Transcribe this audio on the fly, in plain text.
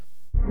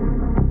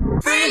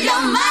free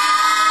your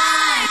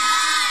mind.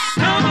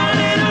 Come a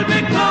little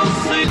bit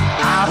closer.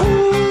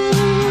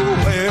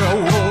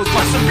 Well,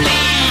 possibly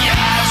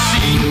I've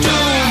seen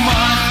too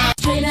much.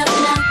 Straight up,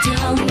 not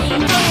tell me.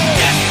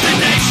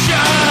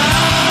 Destination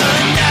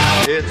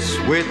now. It's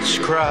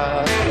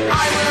witchcraft.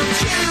 I will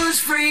choose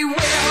free will.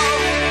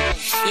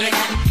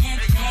 Yeah.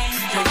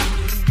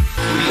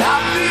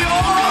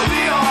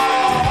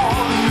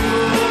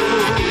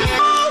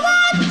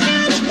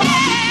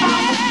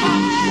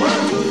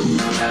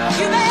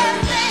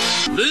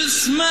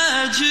 This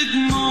magic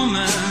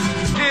moment,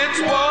 it's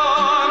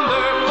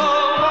wonderful,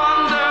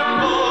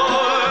 wonderful.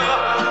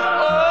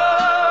 Oh,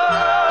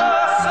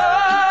 so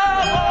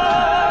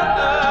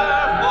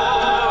wonderful,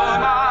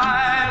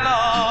 my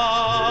love.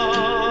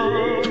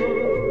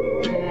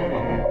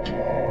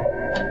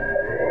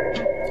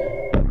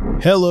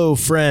 Hello,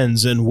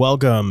 friends, and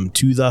welcome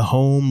to the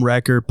Home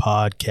Wrecker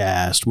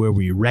Podcast, where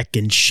we wreck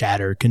and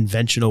shatter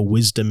conventional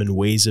wisdom and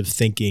ways of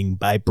thinking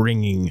by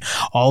bringing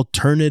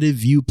alternative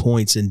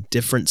viewpoints and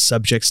different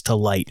subjects to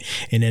light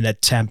in an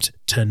attempt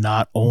to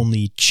not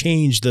only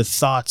change the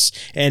thoughts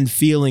and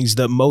feelings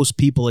that most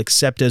people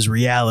accept as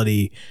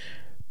reality,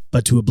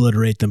 but to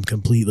obliterate them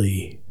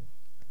completely.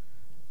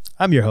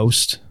 I'm your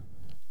host,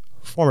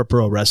 former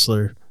pro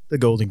wrestler, the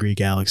Golden Greek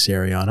Alex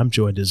Arion. I'm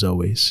joined as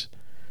always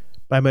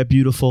by my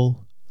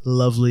beautiful,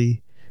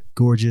 lovely,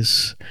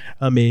 gorgeous,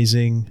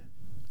 amazing,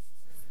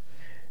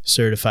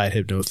 certified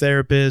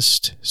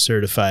hypnotherapist,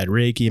 certified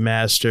Reiki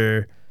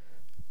master,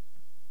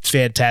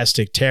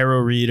 fantastic tarot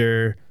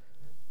reader,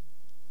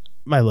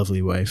 my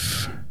lovely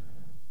wife,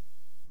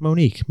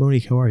 Monique.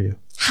 Monique, how are you?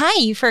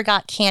 Hi, you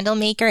forgot candle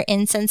maker,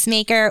 incense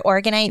maker,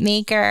 organite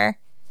maker.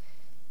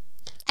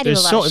 I do a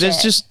lot of shit.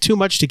 There's just too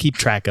much to keep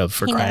track of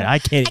for crying. I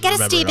can't even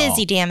remember I gotta stay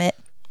busy, damn it.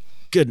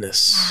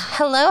 Goodness.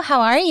 Hello, how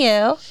are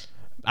you?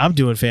 I'm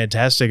doing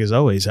fantastic as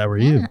always. How are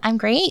you? I'm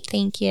great,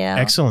 thank you.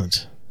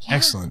 Excellent. Yeah.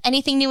 Excellent.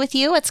 Anything new with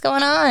you? What's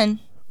going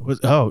on?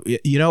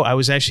 I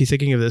was actually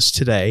thinking of this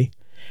today.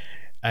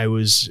 I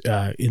was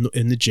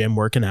in the gym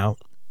working out,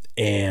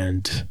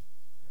 and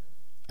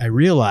I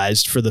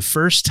realized for the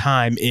first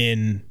time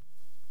in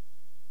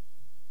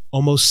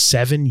almost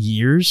 7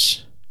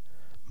 years,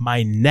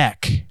 my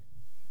neck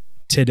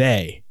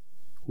today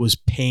was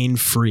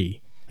pain-free.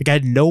 Like I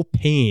had no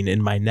pain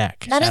in my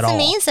neck. That is at all.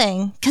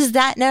 amazing, because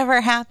that never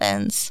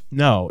happens.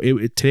 No,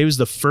 today was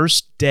the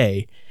first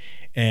day,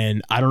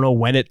 and I don't know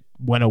when it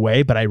went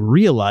away, but I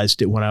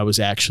realized it when I was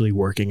actually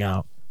working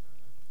out.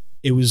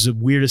 It was the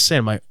weirdest thing.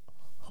 I'm like,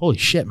 holy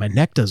shit, my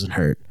neck doesn't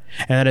hurt.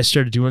 And then I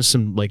started doing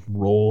some like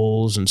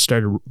rolls and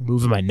started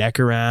moving my neck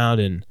around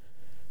and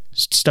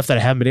stuff that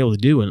I haven't been able to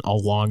do in a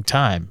long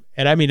time.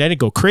 And I mean, I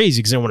didn't go crazy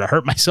because I didn't want to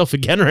hurt myself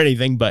again or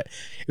anything, but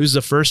it was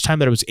the first time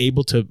that I was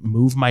able to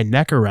move my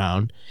neck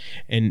around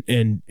and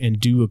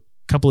do a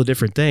couple of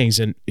different things.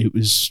 And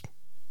the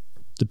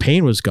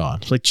pain was gone.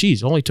 It's like,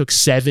 geez, it only took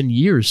 7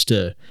 years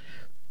to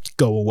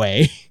go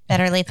away.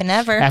 Better late than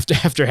never.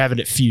 after having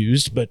it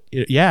fused. But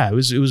it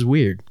was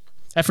weird.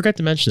 I forgot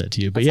to mention that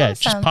to you, but That's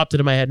It just popped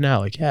into my head now.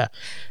 Like,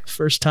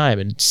 first time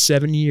in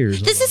 7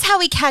 years. This is how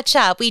we catch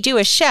up. We do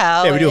a show.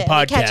 Yeah, we do a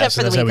podcast. We catch up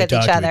for the week with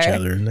each other.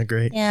 Isn't that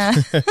great? Yeah.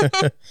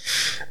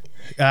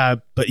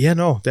 But yeah,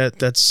 no,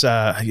 that's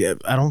I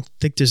don't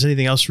think there's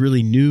anything else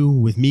really new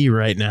with me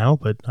right now,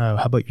 but how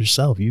about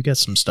yourself? You got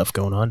some stuff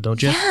going on,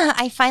 don't you? Yeah,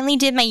 I finally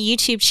did my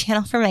YouTube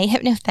channel for my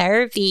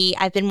hypnotherapy.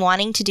 I've been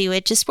wanting to do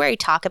it just where I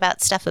talk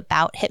about stuff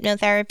about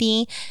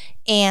hypnotherapy,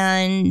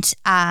 and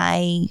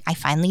I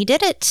finally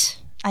did it.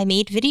 I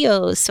made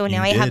videos, so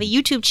now I have a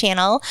YouTube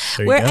channel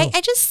where I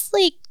just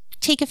like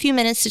take a few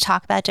minutes to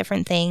talk about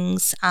different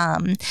things.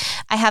 I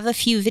have a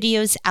few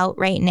videos out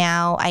right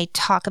now. I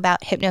talk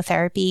about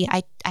hypnotherapy.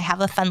 I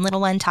have a fun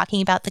little one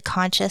talking about the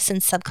conscious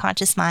and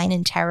subconscious mind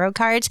and tarot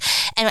cards.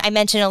 And I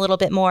mentioned a little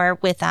bit more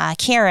with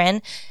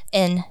Karen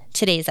in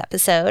today's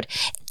episode.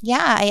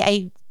 Yeah,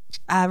 I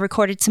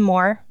recorded some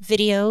more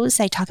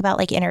videos. I talk about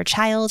like inner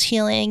child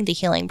healing, the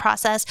healing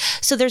process.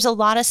 So there's a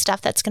lot of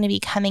stuff that's going to be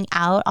coming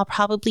out. I'll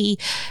probably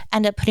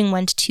end up putting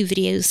 1 to 2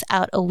 videos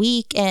out a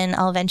week, and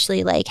I'll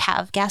eventually like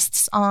have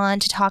guests on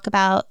to talk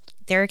about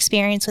their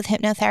experience with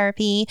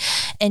hypnotherapy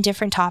and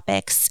different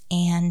topics.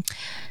 And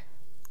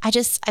I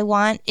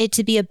want it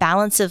to be a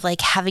balance of like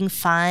having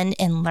fun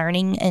and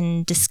learning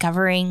and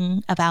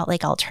discovering about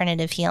like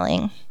alternative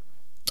healing.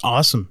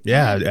 Awesome.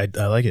 Yeah,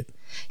 I like it.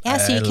 Yeah,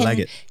 so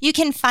you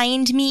can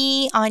find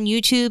me on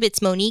YouTube. It's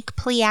Monique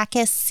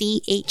Pliakis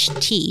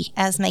CHT,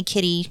 as my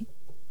kitty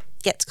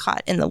gets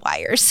caught in the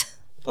wires.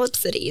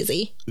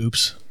 Whoopsie-daisy.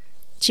 Oops.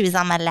 She was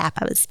on my lap.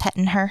 I was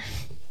petting her.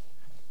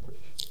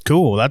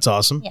 Cool. That's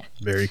awesome. Yeah.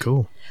 Very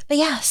cool. But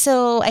yeah,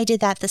 so I did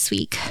that this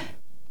week.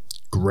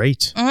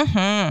 Great.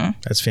 Mm-hmm.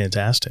 That's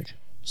fantastic.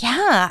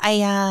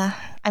 Yeah,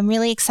 I'm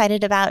really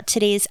excited about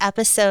today's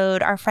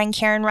episode. Our friend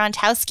Karen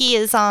Rontowski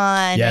is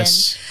on.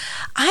 Yes.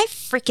 And I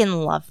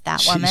freaking love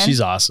that woman.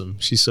 She's awesome.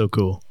 She's so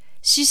cool.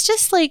 She's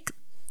just like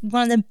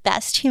one of the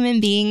best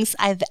human beings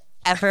I've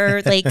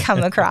ever like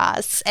come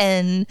across.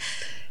 And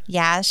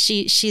yeah,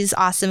 she's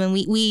awesome. And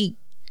we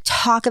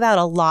talk about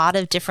a lot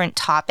of different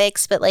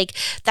topics, but like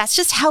that's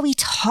just how we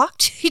talk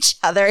to each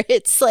other.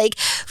 It's like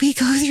we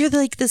go through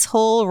like this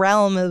whole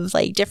realm of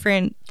like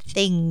different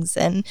things,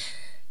 and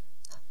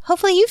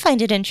hopefully you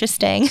find it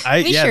interesting.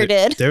 We sure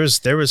did. There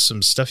was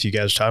some stuff you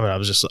guys were talking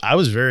about. I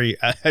was very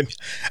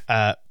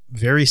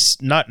very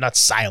not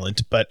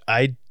silent, but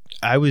I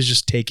was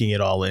just taking it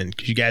all in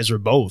because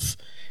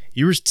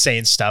you were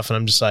saying stuff and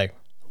I'm just like,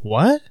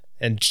 what?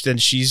 And then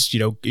she's,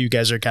 you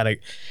guys are kind of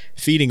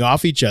feeding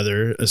off each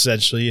other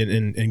essentially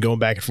and going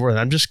back and forth. And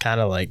I'm just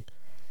kind of like,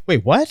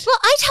 wait, what? Well,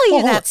 I tell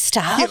you that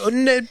stuff.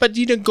 But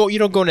you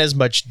don't go in as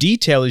much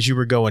detail as you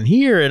were going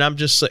here. And I'm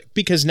just like,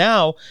 because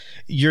now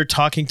you're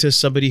talking to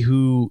somebody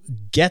who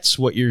gets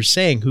what you're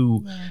saying,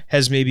 who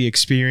has maybe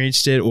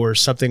experienced it or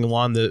something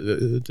along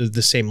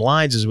the same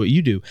lines as what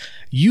you do.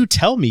 You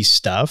tell me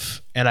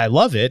stuff and I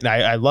love it. And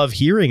I love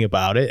hearing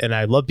about it and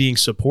I love being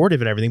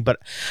supportive and everything. But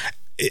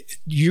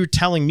you're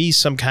telling me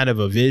some kind of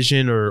a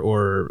vision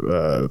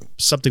or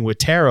something with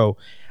tarot.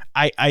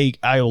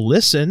 I'll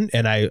listen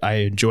and I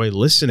enjoy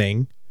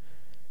listening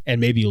and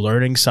maybe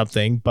learning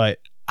something, but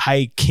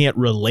I can't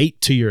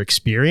relate to your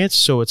experience.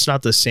 So it's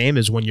not the same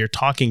as when you're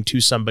talking to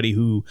somebody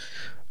who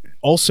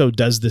also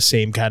does the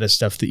same kind of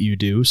stuff that you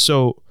do.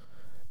 So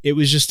it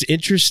was just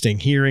interesting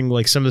hearing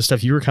like some of the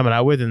stuff you were coming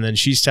out with, and then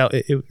she's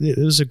telling. It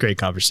was a great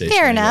conversation.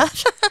 Fair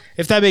enough.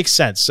 If that makes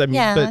sense. I mean,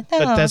 yeah, but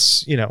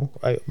that's,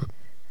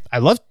 I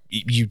love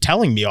you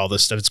telling me all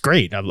this stuff. It's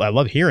great. I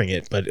love hearing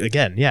it. But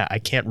again, I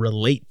can't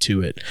relate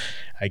to it,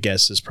 I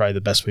guess is probably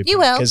the best way to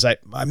put it. Because I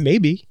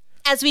maybe.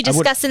 As we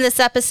discussed in this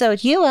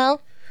episode, you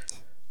will.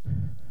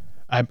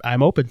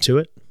 I'm open to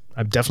it.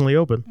 I'm definitely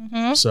open.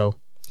 Mm-hmm. So.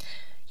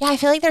 Yeah, I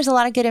feel like there's a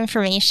lot of good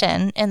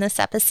information in this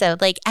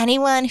episode. Like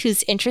anyone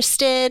who's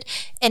interested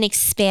in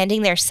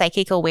expanding their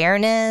psychic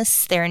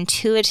awareness, their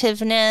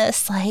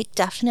intuitiveness, like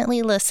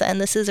definitely listen.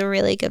 This is a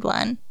really good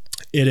one.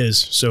 It is.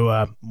 So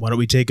why don't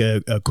we take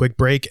a quick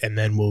break and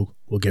then we'll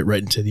get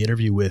right into the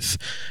interview with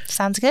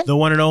Sounds good. The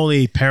one and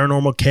only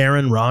Paranormal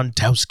Karen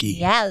Rontowski.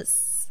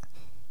 Yes.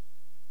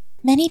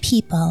 Many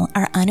people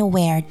are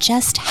unaware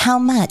just how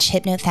much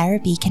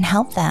hypnotherapy can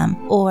help them,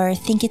 or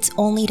think it's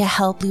only to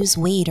help lose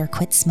weight or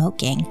quit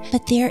smoking.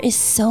 But there is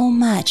so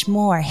much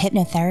more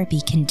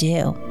hypnotherapy can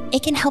do.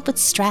 It can help with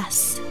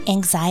stress,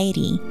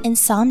 anxiety,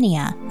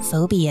 insomnia,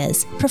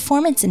 phobias,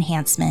 performance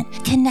enhancement,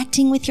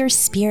 connecting with your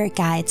spirit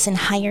guides and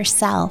higher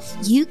self.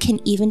 You can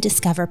even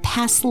discover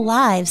past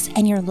lives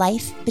and your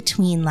life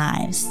between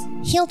lives.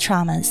 Heal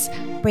traumas,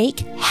 break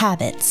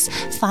habits,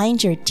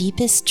 find your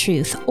deepest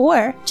truth,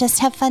 or just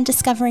have fun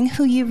discovering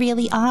who you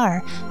really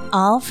are,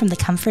 all from the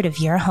comfort of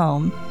your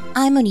home.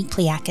 I'm Monique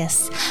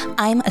Pliakis.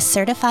 I'm a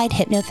certified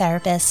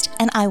hypnotherapist,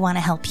 and I want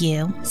to help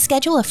you.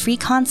 Schedule a free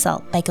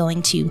consult by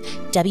going to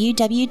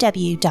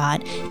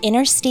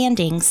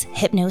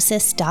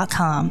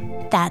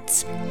www.innerstandingshypnosis.com.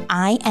 That's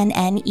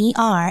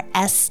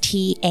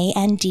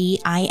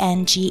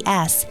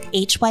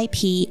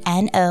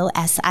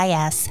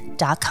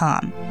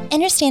INNERSTANDINGSHYPNOSIS.com.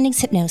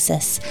 Innerstandings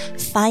Hypnosis.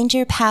 Find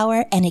your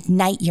power and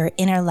ignite your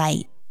inner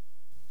light.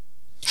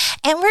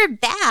 And we're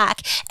back,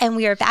 and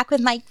we are back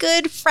with my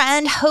good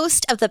friend,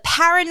 host of the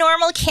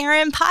Paranormal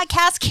Karen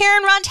podcast,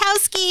 Karen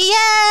Rontowski.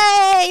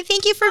 Yay!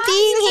 Thank you for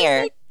being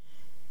here.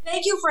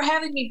 Thank you for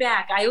having me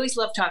back. I always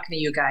love talking to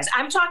you guys.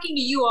 I'm talking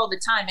to you all the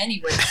time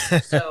anyway,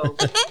 so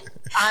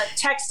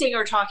texting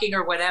or talking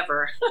or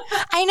whatever.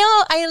 I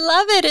know. I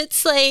love it.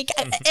 It's like,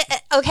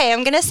 okay,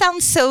 I'm going to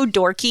sound so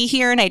dorky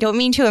here, and I don't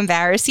mean to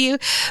embarrass you,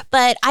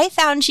 but I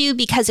found you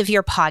because of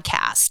your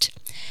podcast.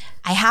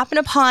 I happened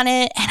upon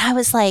it, and I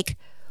was like,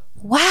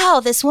 wow,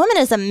 this woman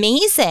is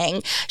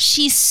amazing.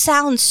 She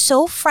sounds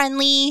so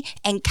friendly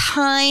and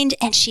kind,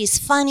 and she's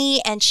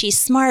funny and she's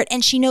smart,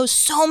 and she knows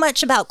so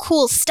much about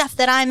cool stuff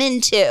that I'm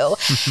into.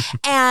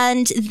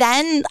 And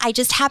then I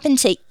just happened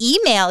to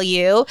email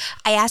you.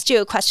 I asked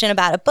you a question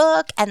about a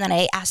book, and then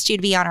I asked you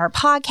to be on our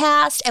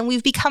podcast, and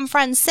we've become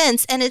friends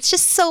since. And it's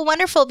just so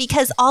wonderful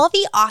because all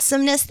the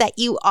awesomeness that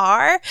you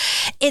are,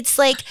 it's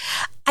like,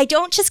 I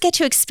don't just get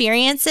to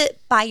experience it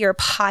by your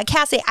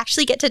podcast. I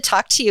actually get to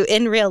talk to you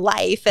in real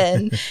life.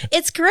 And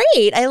it's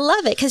great. I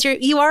love it because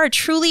you are a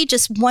truly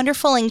just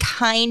wonderful and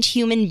kind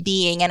human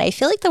being. And I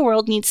feel like the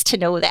world needs to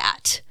know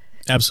that.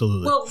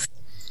 Absolutely.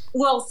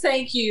 Well,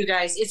 thank you, you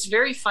guys. It's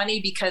very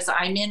funny because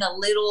I'm in a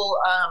little,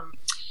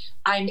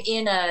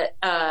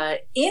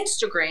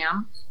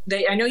 Instagram.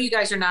 I know you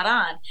guys are not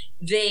on.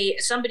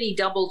 Somebody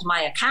doubled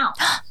my account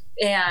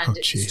and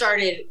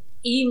started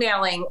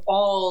emailing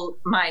all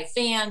my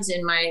fans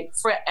and my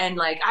and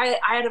like I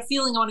had a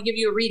feeling I want to give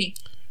you a reading,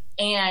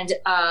 and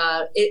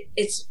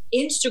it's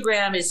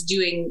Instagram is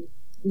doing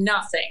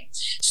nothing.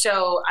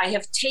 So I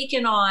have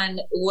taken on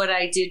what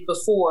I did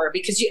before,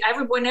 because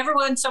whenever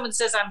someone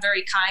says I'm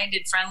very kind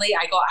and friendly,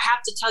 I go, I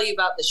have to tell you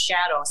about the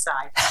shadow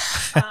side.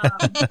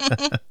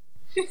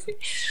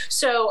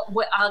 So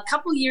a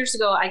couple years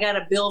ago, I got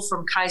a bill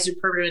from Kaiser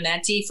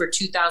Permanente for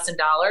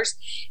 $2,000,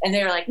 and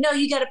they were like, "No,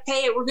 you got to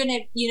pay it. We're gonna,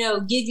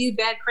 give you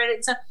bad credit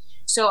and stuff."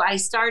 So I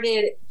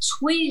started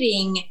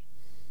tweeting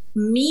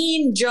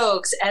mean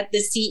jokes at the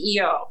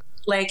CEO.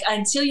 Like,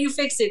 until you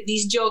fix it,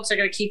 these jokes are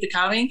going to keep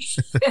coming.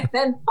 And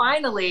then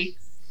finally,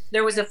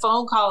 there was a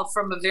phone call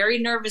from a very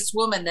nervous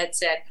woman that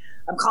said,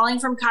 I'm calling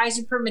from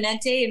Kaiser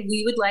Permanente and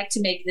we would like to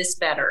make this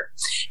better.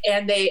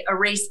 And they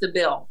erased the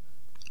bill.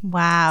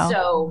 Wow.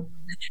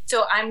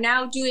 So I'm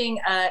now doing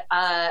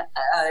a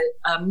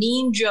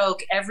mean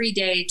joke every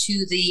day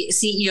to the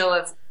CEO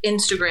of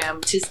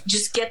Instagram to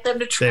just get them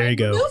to try there you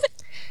go. move it.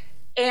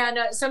 And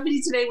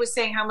somebody today was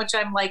saying how much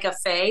I'm like a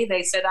fae.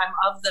 They said I'm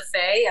of the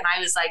fae. And I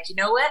was like, you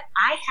know what?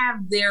 I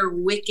have their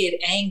wicked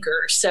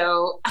anger.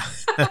 So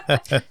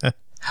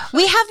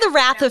we have the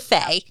wrath of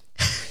fae.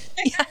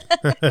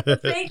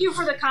 Thank you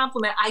for the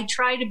compliment. I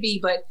try to be,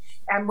 but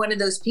I'm one of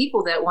those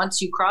people that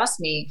once you cross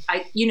me,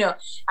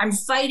 I'm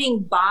fighting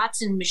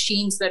bots and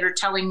machines that are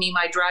telling me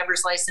my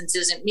driver's license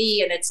isn't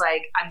me. And it's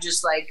like, I'm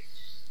just like,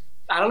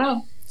 I don't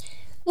know.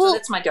 Well, so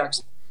that's my dark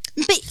side.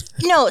 But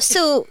no,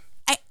 so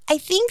I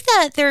think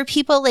that there are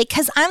people like,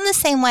 because I'm the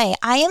same way.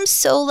 I am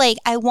so like,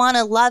 I want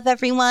to love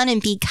everyone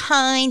and be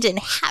kind and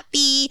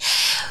happy,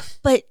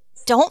 but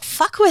don't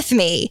fuck with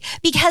me,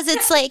 because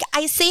it's like,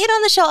 I say it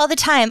on the show all the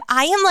time.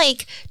 I am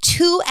like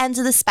two ends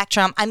of the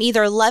spectrum. I'm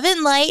either love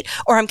and light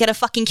or I'm going to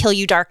fucking kill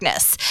you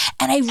darkness.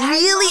 And I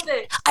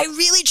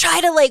really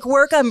try to like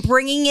work on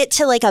bringing it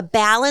to like a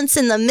balance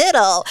in the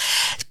middle.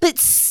 But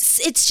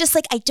it's just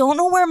like, I don't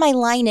know where my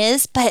line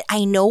is, but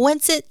I know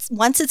once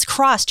it's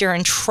crossed, you're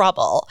in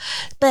trouble.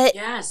 But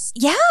yes.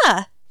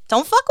 Yeah,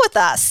 don't fuck with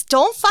us.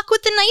 Don't fuck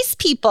with the nice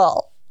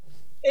people.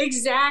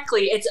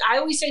 Exactly. I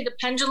always say the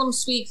pendulum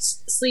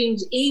swings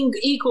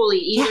equally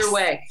either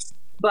way.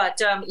 But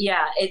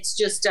it's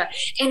just,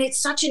 and it's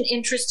such an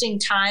interesting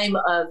time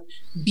of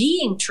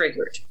being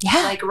triggered.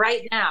 Yeah. Like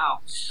right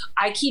now,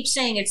 I keep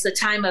saying it's the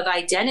time of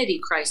identity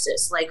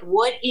crisis. Like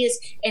what is,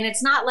 and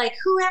it's not like,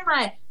 who am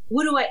I?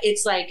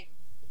 It's like,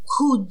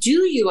 who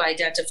do you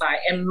identify?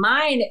 And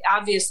mine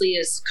obviously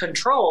is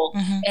control,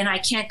 and I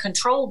can't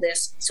control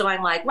this. So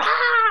I'm like,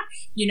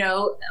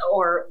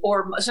 or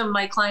some of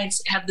my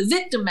clients have the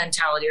victim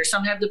mentality, or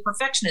some have the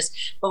perfectionist.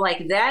 But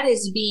like that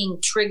is being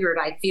triggered,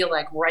 I feel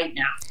like right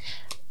now.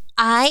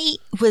 I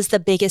was the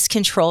biggest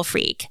control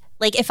freak.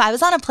 Like if I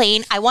was on a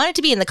plane, I wanted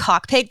to be in the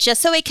cockpit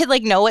just so I could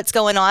like know what's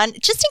going on,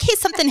 just in case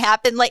something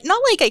happened. Like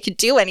not like I could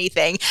do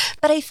anything,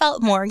 but I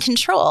felt more in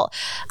control.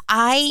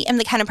 I am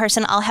the kind of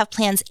person, I'll have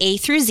plans A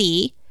through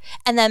Z,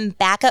 and then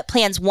backup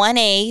plans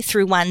 1A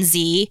through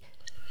 1Z,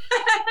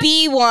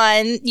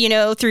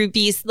 B1, through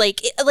B's,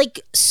 like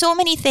so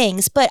many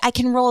things, but I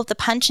can roll with the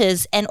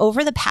punches. And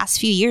over the past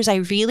few years, I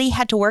really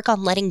had to work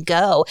on letting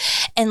go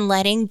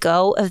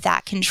of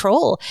that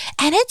control.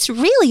 And it's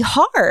really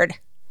hard.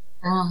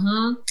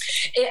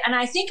 And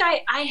I think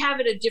I have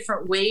it a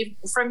different way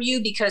from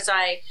you, because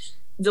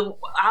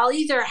I'll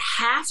either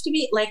have to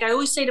be, like I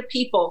always say to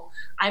people,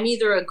 I'm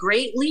either a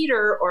great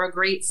leader or a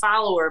great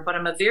follower, but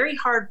I'm a very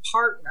hard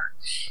partner,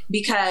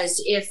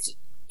 because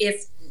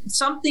if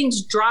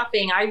something's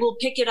dropping, I will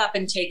pick it up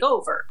and take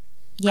over.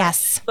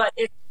 Yes. But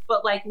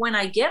like when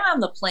I get on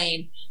the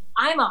plane,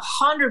 I'm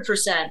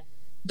 100%.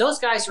 Those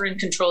guys are in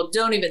control.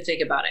 Don't even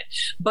think about it.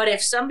 But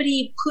if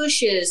somebody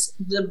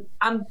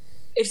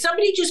if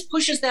somebody just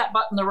pushes that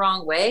button the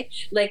wrong way,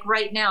 like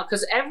right now,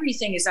 because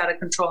everything is out of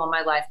control in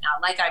my life now.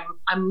 Like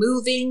I'm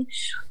moving,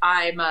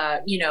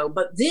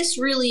 but this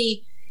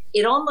really,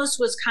 it almost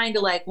was kind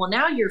of like, well,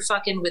 now you're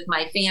fucking with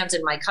my fans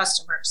and my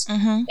customers.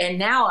 And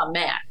now I'm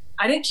mad.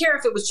 I didn't care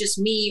if it was just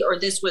me or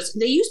this was,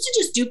 they used to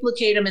just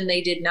duplicate them and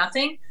they did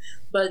nothing,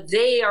 but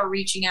they are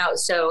reaching out.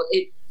 So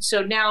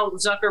now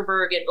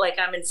Zuckerberg, like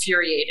I'm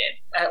infuriated.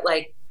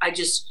 Like I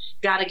just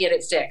got to get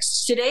it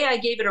fixed. Today I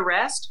gave it a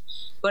rest,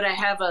 but I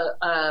have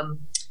a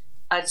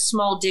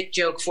small dick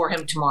joke for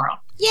him tomorrow.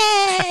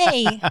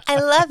 Yay! I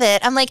love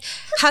it. I'm like,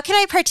 how can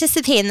I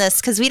participate in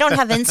this? Because we don't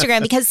have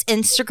Instagram, because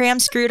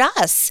Instagram screwed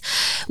us.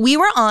 We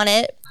were on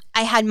it.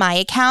 I had my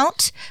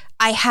account.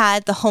 I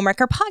had the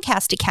Homewrecker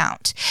podcast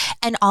account.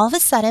 And all of a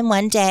sudden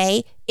one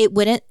day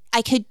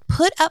I could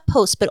put up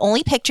posts, but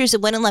only pictures.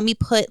 It wouldn't let me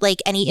put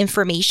like any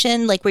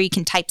information, like where you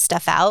can type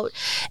stuff out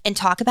and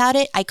talk about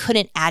it. I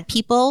couldn't add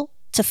people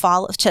to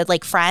follow, to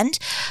like friend.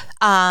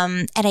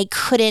 And I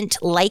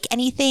couldn't like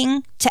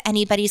anything to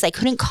anybody's. I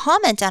couldn't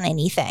comment on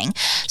anything.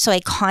 So I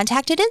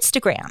contacted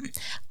Instagram.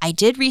 I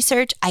did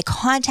research. I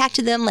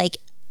contacted them like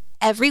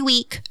every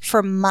week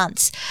for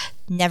months.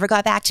 Never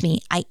got back to me.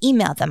 I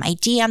emailed them. I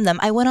DM'd them.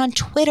 I went on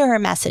Twitter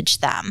and messaged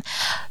them.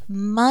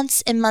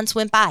 Months and months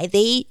went by.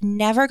 They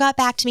never got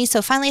back to me.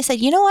 So finally I said,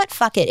 you know what?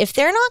 Fuck it. If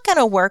they're not going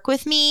to work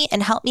with me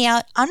and help me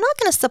out, I'm not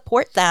going to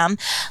support them.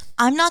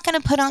 I'm not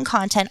going to put on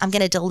content. I'm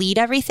going to delete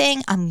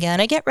everything. I'm going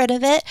to get rid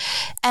of it.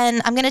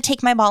 And I'm going to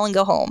take my ball and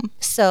go home.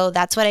 So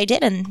that's what I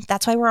did. And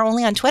that's why we're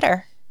only on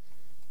Twitter.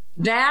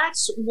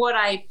 That's what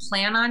I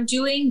plan on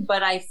doing,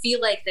 but I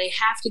feel like they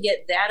have to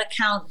get that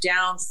account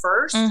down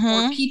first,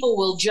 or people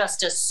will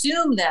just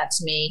assume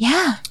that's me.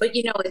 Yeah. But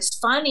it's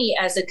funny,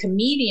 as a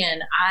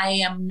comedian, I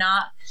am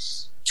not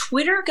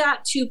Twitter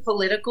got too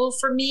political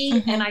for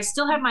me, and I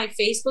still have my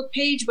Facebook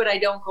page, but I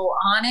don't go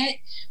on it.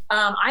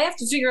 I have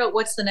to figure out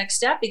what's the next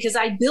step, because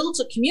I built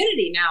a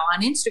community now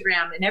on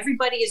Instagram and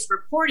everybody is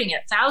reporting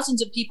it.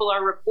 Thousands of people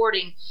are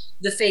reporting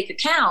the fake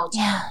account.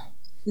 Yeah.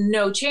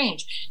 No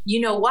change. You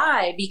know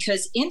why?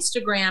 Because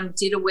Instagram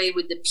did away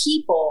with the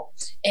people,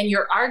 and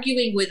you're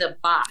arguing with a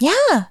bot.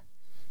 Yeah.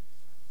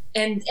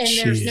 And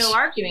there's no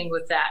arguing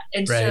with that.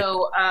 And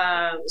so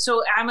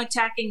I'm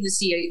attacking the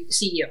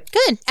CEO.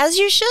 Good, as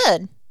you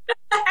should.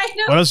 I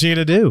know. What else are you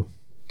going to do?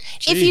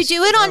 If you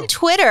do it on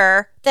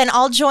Twitter, then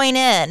I'll join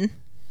in.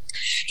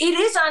 It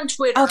is on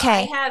Twitter.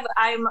 Okay.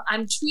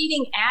 I'm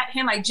tweeting at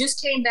him. I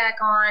just came back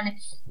on,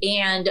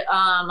 and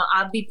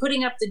I'll be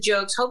putting up the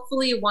jokes,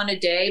 hopefully one a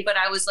day. But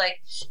I was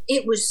like,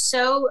 it was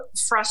so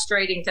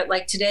frustrating that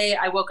like today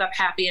I woke up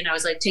happy and I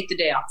was like, take the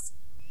day off.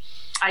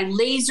 I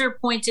laser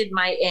pointed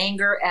my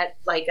anger at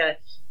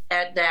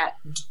that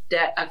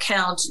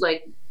account,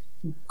 like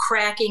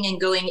cracking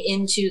and going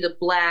into the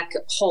black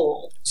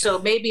hole. So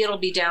maybe it'll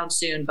be down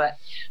soon, but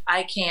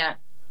I can't.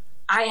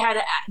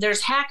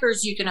 There's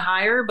hackers you can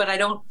hire, but I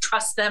don't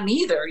trust them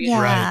either. You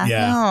know? Right.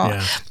 Yeah. No.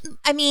 Yeah.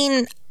 I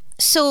mean,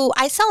 so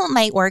I sell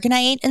my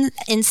organite and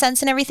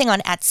incense and everything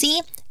on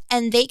Etsy,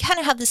 and they kind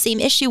of have the same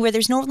issue where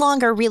there's no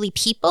longer really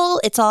people.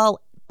 It's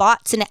all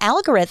bots and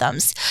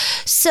algorithms.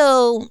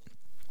 So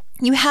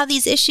you have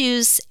these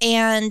issues,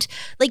 and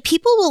like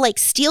people will like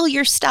steal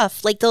your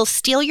stuff. Like they'll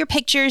steal your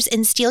pictures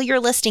and steal your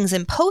listings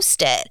and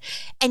post it,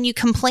 and you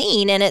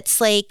complain, and it's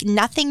like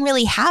nothing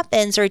really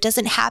happens, or it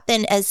doesn't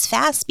happen as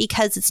fast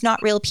because it's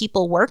not real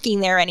people working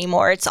there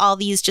anymore. It's all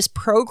these just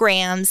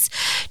programs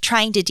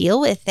trying to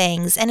deal with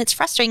things, and it's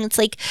frustrating. It's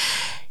like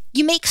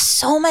you make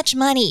so much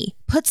money,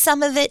 put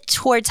some of it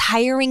towards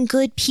hiring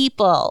good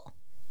people.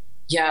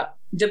 Yeah.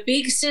 The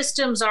big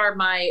systems are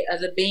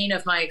the bane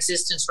of my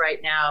existence right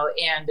now.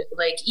 And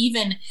like,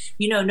 even,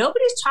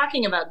 nobody's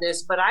talking about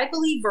this, but I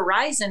believe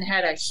Verizon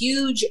had a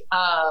huge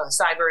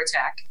cyber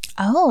attack.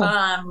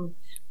 Oh.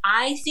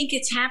 I think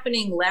it's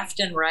happening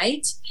left and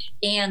right,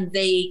 and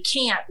they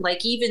can't,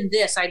 like, even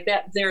this, I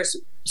bet there's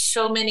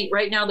so many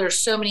right now, there's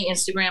so many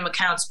Instagram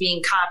accounts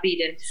being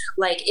copied, and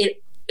like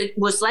it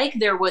was like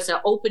there was an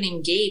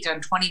opening gate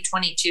on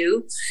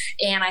 2022.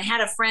 And I had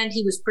a friend,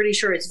 he was pretty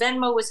sure his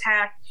Venmo was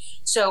hacked.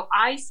 So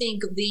I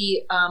think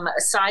the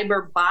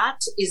cyber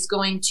bot is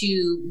going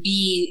to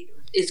be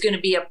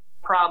a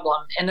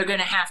problem, and they're going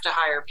to have to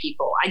hire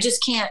people. I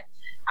just can't.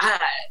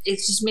 It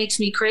just makes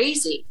me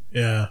crazy.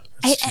 Yeah.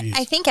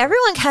 I think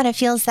everyone kind of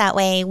feels that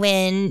way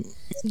when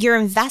you're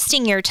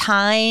investing your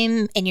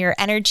time and your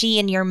energy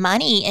and your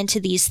money into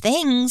these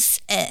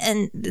things,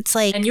 and it's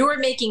like, and you're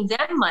making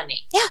them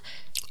money. Yeah.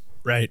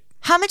 Right.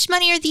 How much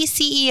money are these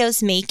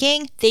CEOs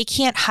making? They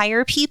can't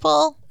hire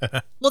people.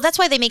 Well, that's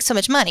why they make so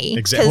much money,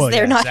 because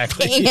they're not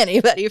paying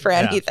anybody for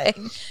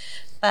anything.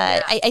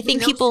 But I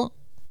think people.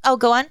 Oh,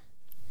 go on.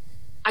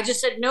 I just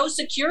said no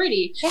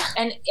security, Yeah.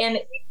 and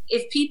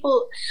if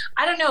people,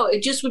 I don't know,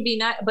 it just would be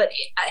not. But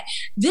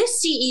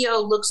this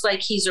CEO looks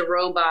like he's a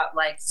robot,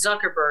 like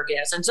Zuckerberg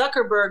is, and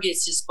Zuckerberg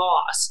is his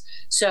boss.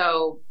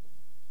 So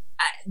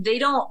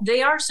they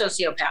are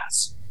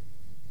sociopaths.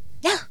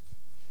 Yeah.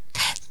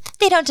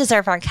 They don't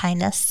deserve our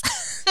kindness.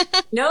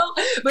 No,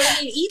 but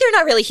I mean, They're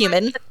not really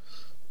human.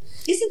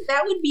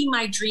 That would be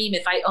my dream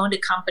if I owned a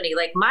company.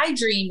 Like, my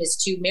dream is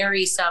to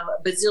marry some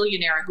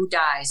bazillionaire who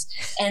dies,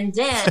 and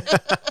then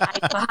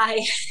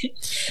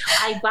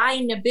I buy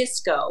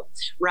Nabisco,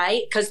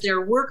 right? Because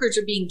their workers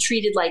are being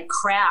treated like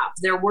crap.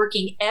 They're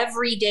working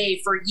every day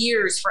for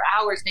years, for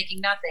hours, making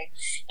nothing.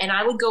 And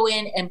I would go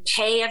in and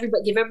pay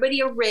everybody, give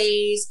everybody a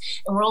raise,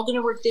 and we're all going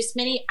to work this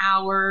many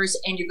hours,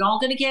 and you're all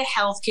going to get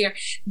health care.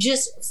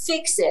 Just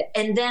fix it.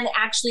 And then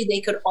actually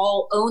they could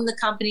all own the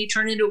company,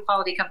 turn it into a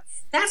quality company.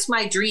 That's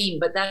my dream,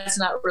 but that's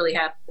not really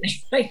happening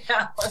right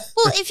now.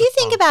 Well, if you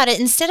think about it,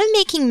 instead of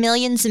making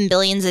millions and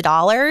billions of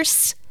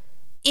dollars,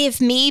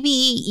 if maybe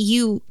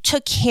you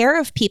took care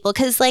of people,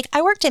 because like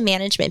I worked in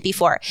management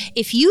before,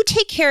 if you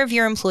take care of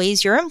your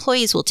employees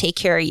will take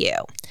care of you.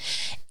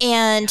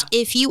 And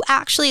if you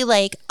actually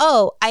like,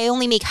 oh, I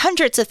only make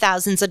hundreds of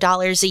thousands of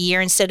dollars a year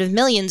instead of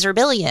millions or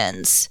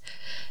billions,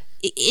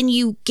 and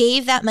you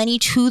gave that money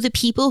to the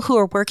people who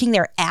are working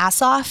their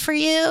ass off for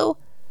you,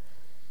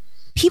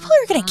 people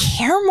are going to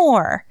care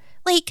more.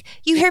 Like,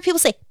 you hear people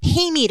say,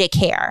 pay me to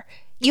care.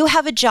 You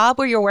have a job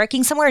where you're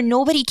working somewhere and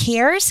nobody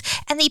cares,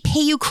 and they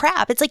pay you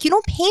crap. It's like, you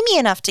don't pay me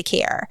enough to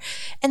care.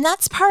 And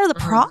that's part of the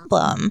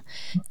problem.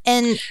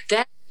 And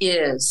that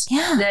is,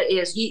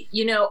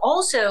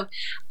 also,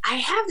 I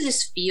have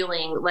this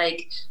feeling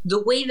like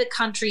the way the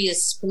country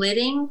is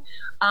splitting,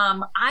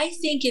 I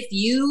think if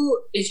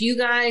you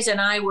guys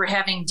and I were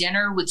having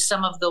dinner with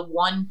some of the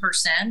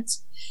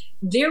 1%,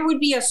 there would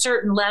be a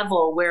certain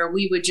level where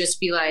we would just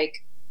be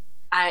like,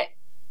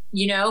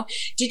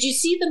 did you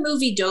see the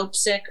movie Dope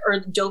Sick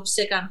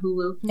on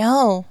Hulu?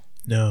 No.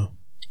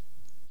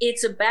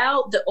 It's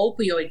about the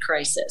opioid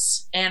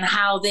crisis and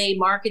how they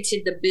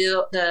marketed the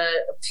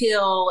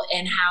pill,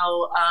 and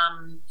how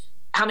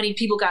how many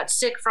people got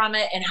sick from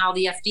it and how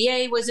the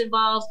FDA was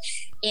involved.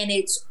 And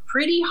it's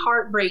pretty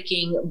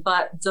heartbreaking,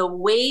 but the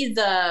way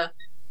the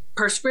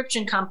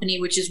prescription company,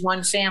 which is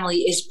one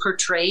family, is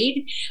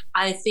portrayed,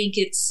 I think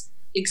it's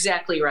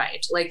exactly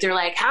right. Like, they're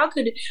like,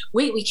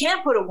 we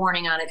can't put a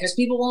warning on it because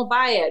people won't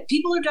buy it.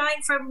 People are dying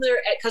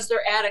because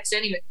they're addicts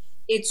anyway.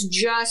 It's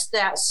just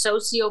that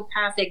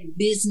sociopathic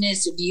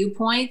business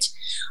viewpoint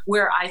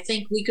where I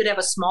think we could have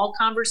a small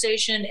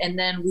conversation and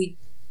then we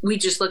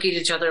just look at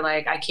each other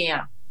like, I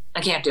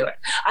can't do it.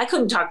 I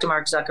couldn't talk to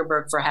Mark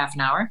Zuckerberg for half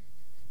an hour.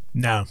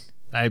 No,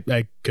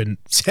 I couldn't.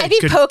 I'd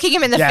be poking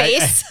him in the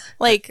face.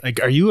 Like,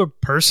 are you a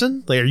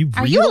person? Like,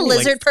 are you a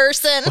lizard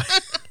person?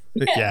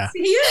 Yeah.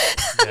 He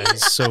is. Yeah,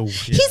 he's so. Yeah.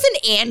 He's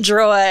an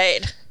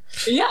android.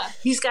 Yeah.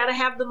 He's got to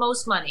have the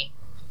most money.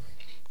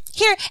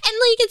 Here, and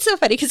like, it's so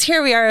funny because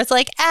here we are. It's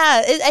like,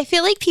 I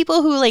feel like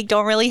people who like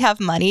don't really have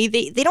money,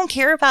 they don't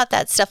care about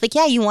that stuff. Like,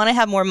 yeah, you want to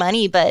have more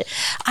money, but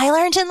I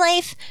learned in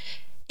life,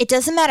 it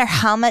doesn't matter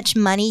how much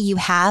money you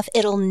have,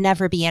 it'll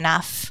never be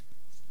enough.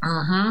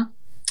 Mm-hmm.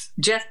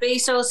 Jeff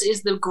Bezos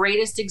is the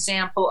greatest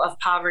example of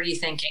poverty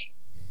thinking.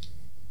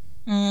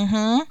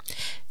 Mm-hmm.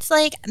 It's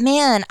like,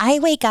 man, I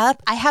wake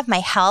up, I have my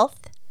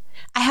health,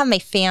 I have my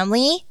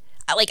family.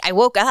 I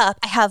woke up,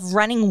 I have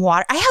running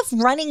water, I have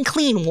running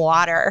clean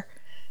water.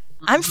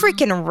 I'm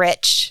freaking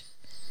rich.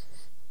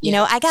 You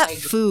know, I got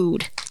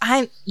food.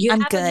 I'm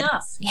good.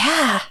 Enough.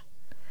 Yeah.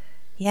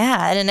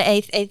 And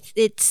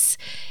it's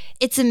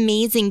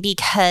amazing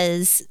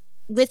because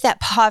with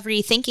that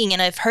poverty thinking,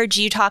 and I've heard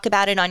you talk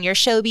about it on your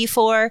show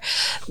before,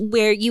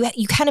 where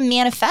you kind of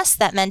manifest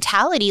that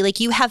mentality. Like,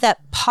 you have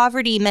that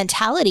poverty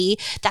mentality.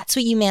 That's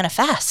what you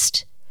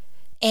manifest.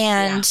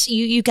 And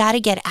you got to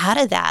get out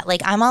of that.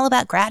 Like, I'm all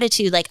about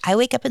gratitude. Like, I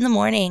wake up in the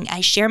morning,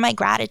 I share my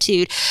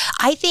gratitude.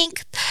 I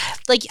think,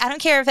 like, I don't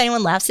care if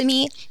anyone laughs at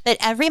me, but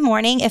every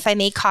morning if I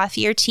make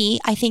coffee or tea,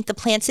 I thank the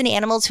plants and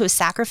animals who have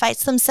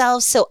sacrificed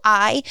themselves so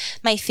I,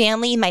 my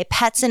family, my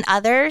pets, and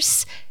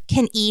others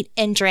can eat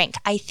and drink.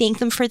 I thank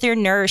them for their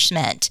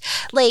nourishment.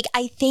 Like,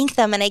 I thank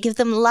them and I give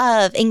them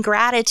love and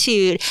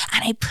gratitude,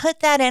 and I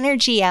put that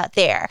energy out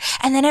there.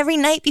 And then every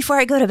night before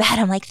I go to bed,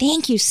 I'm like,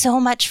 thank you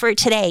so much for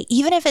today.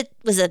 Even if it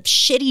was a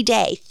shitty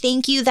day,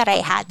 thank you that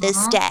I had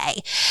this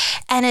day.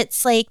 And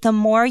it's like, the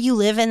more you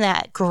live in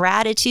that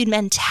gratitude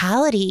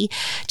mentality,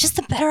 just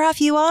the better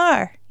off you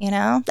are. You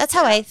know, that's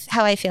how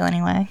I feel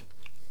anyway.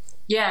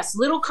 Yes,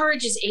 Little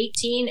Courage is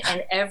 18,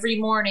 and every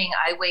morning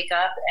I wake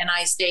up and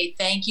I say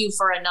thank you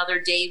for another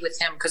day with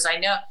him, because I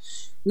know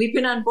we've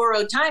been on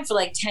borrowed time for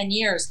like 10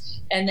 years.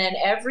 And then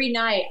every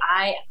night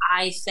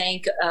I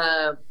thank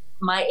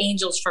my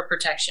angels for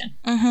protection.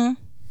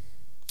 Mm-hmm.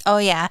 Oh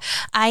yeah.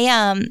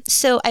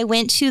 So I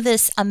went to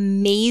this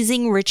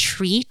amazing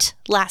retreat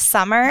last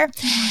summer,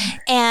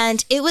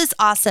 and it was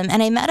awesome.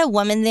 And I met a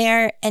woman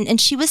there,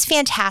 and she was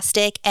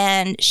fantastic,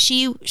 and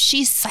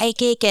she's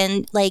psychic,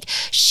 and like,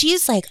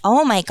 she's like,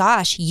 oh my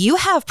gosh, you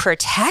have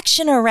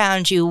protection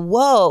around you.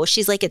 Whoa.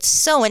 She's like, it's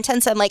so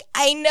intense. I'm like,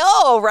 I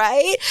know,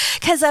 right?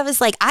 Because I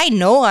was like, I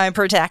know I'm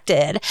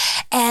protected.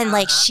 And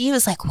like, she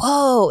was like,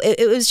 whoa.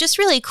 It was just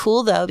really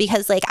cool though,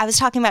 because like, I was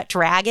talking about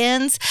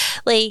dragons,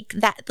 like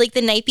that, like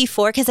the night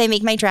before, because I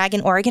make my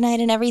dragon organite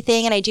and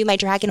everything, and I do my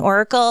dragon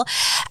oracle.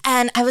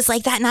 And I was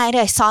like, that night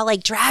I saw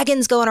like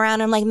dragons going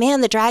around. I'm like, man,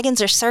 the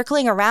dragons are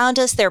circling around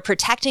us. They're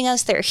protecting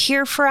us. They're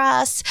here for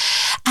us.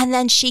 And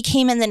then she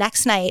came in the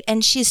next night,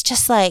 and she's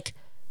just like,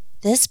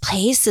 this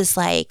place is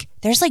like,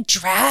 there's like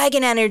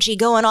dragon energy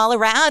going all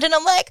around. And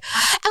I'm like,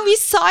 and we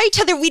saw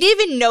each other. We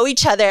didn't even know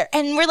each other.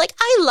 And we're like,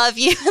 I love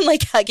you, and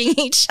like hugging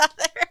each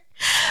other.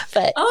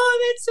 But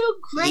oh, that's so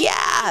great.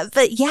 Yeah,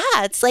 but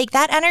yeah, it's like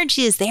that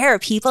energy is there.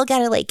 People got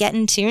to like get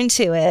in tune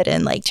to it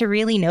and like to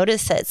really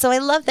notice it. So I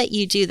love that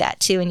you do that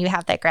too, and you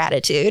have that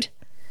gratitude.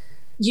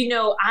 You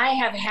know, I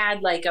have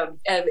had like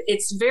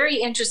it's very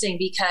interesting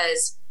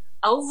because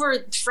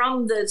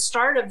from the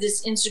start of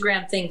this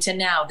Instagram thing to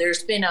now,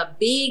 there's been a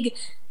big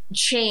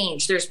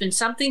change. There's been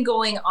something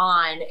going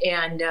on,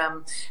 and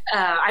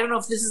I don't know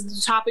if this is the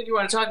topic you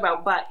want to talk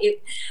about, but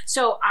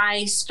so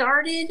I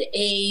started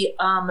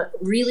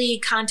really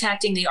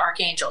contacting the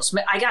archangels.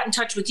 I got in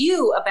touch with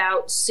you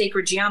about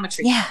sacred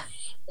geometry. Yeah.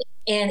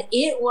 And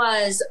it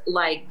was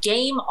like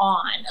game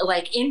on,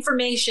 like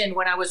information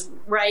when I was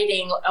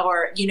writing,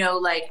 or, you know,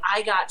 like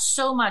I got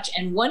so much.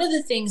 And one of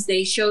the things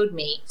they showed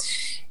me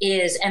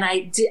is, and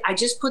I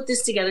just put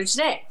this together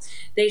today.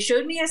 They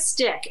showed me a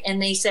stick,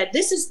 and they said,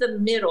 this is the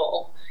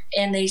middle.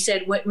 And they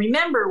said,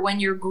 remember,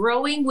 when you're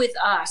growing with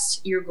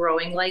us, you're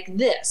growing like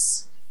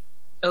this.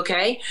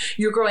 Okay,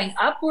 you're growing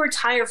upwards,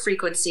 higher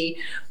frequency,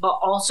 but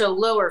also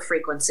lower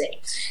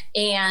frequency.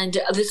 And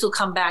this will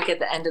come back at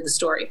the end of the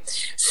story.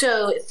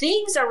 So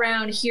things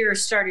around here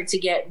started to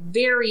get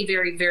very,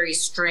 very, very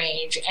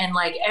strange. And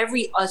like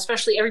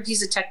especially every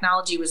piece of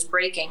technology was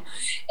breaking.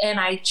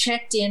 And I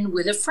checked in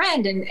with a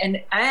friend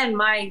and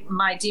my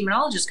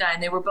demonologist guy,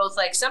 and they were both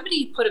like,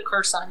 somebody put a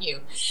curse on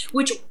you,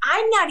 which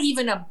I'm not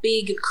even a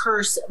big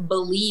curse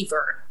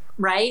believer.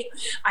 right?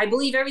 I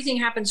believe everything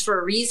happens for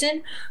a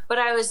reason, but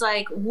I was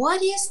like,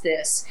 what is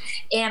this?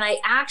 And I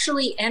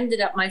actually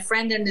my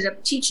friend ended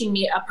up teaching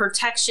me a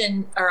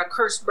protection or a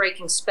curse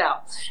breaking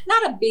spell.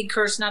 Not a big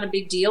curse, not a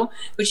big deal,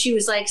 but she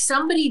was like,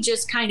 somebody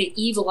just kind of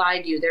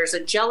evil-eyed you. There's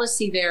a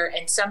jealousy there,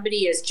 and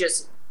somebody has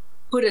just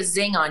put a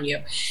zing on you.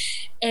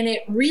 And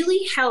it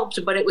really helped,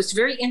 but it was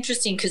very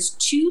interesting because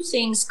two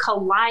things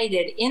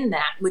collided in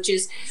that, which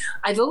is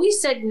I've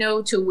always said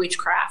no to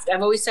witchcraft.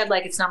 I've always said,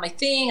 like, it's not my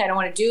thing. I don't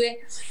want to do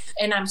it.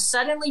 And I'm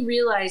suddenly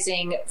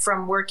realizing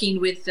from working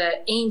with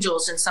the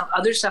angels and some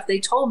other stuff they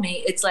told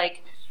me, it's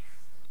like,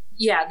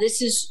 yeah,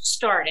 this is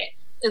start it.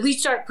 At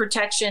least start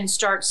protection,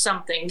 start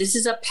something. This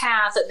is a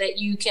path that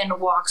you can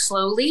walk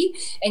slowly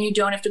and you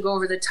don't have to go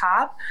over the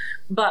top.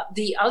 But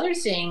the other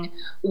thing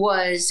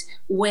was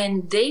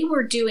when they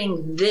were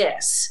doing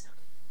this,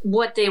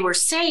 what they were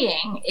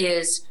saying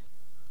is,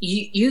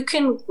 we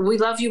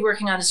love you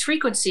working on this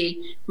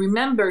frequency.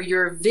 Remember,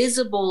 you're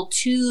visible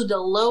to the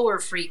lower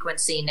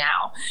frequency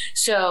now.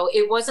 So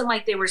it wasn't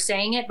like they were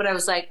saying it, but I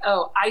was like,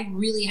 oh, I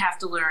really have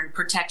to learn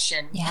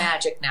protection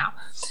magic now.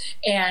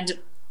 And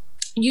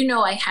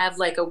I have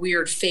like a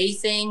weird fae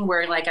thing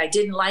where like I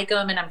didn't like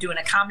them and I'm doing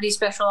a comedy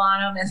special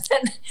on them.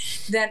 And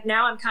then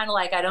now I'm kind of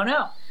like, I don't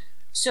know.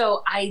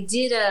 So I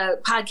did a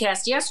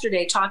podcast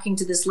yesterday talking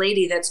to this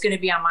lady that's going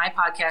to be on my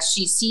podcast.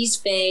 She sees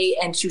fae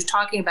and she was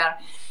talking about,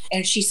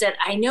 and she said,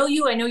 I know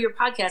your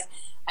podcast.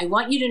 I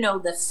want you to know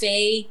the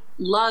fae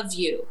love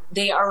you.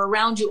 They are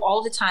around you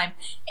all the time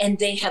and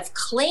they have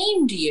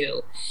claimed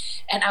you.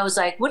 And I was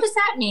like, what does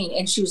that mean?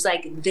 And she was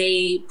like,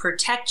 they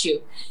protect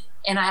you.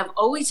 And I have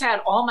always had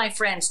all my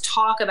friends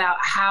talk about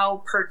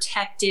how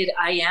protected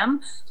I am.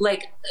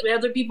 Like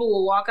other people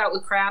will walk out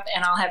with crap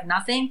and I'll have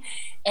nothing.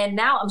 And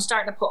now I'm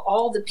starting to put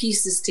all the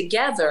pieces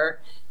together.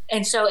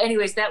 And so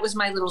anyways, that was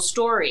my little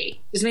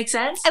story. Does it make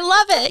sense? I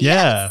love it.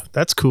 Yeah, yes.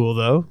 That's cool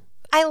though.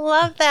 I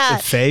love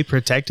that. The fae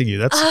protecting you.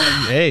 That's,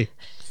 hey,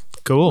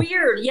 cool.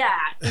 Weird, yeah.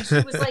 And she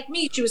was like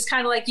me. She was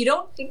kind of like, you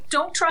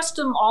don't trust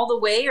them all the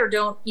way, or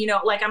don't,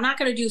 like I'm not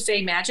going to do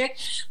fae magic,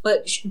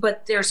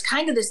 but there's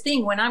kind of this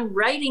thing when I'm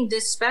writing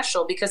this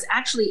special, because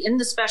actually in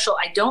the special,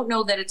 I don't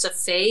know that it's a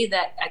fae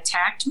that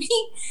attacked me.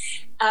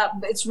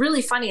 It's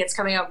really funny. It's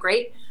coming out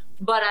great.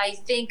 But I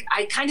think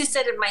I kind of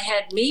said in my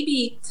head,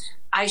 maybe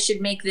I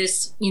should make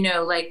this,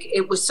 like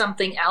it was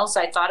something else.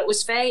 I thought it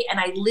was fae, and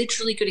I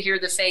literally could hear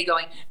the fae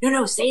going,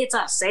 no, say it's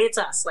us, say it's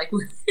us. Like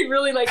we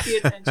really like the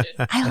attention.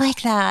 I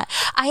like that.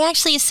 I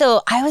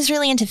was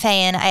really into fae,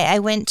 and I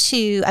went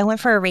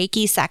for a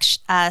Reiki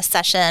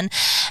session,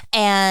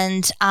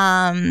 and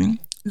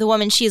the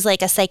woman, she's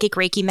like a psychic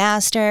Reiki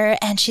master,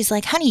 and she's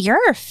like, honey,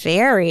 you're a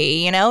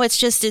fairy,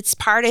 it's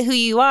part of who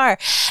you are.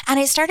 And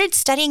I started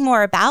studying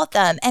more about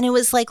them, and it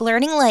was like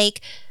learning like,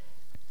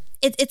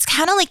 it's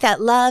kind of like that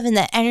love and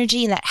that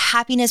energy and that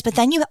happiness, but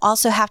then you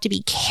also have to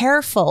be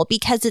careful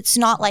because it's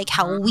not like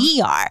how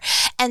we are.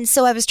 And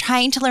so I was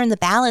trying to learn the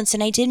balance,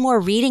 and I did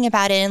more reading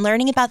about it and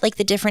learning about like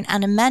the different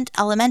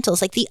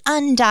elementals, like the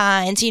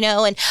undines,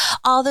 and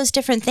all those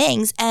different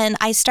things. And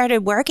I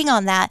started working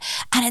on that,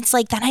 and it's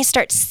like, then I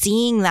start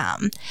seeing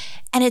them,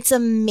 and it's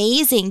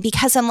amazing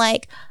because I'm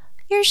like,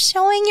 you're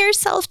showing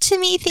yourself to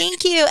me.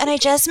 Thank you. And I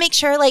just make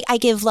sure like I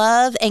give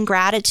love and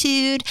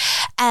gratitude,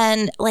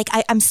 and like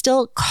I'm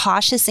still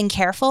cautious and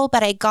careful,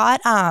 but I got,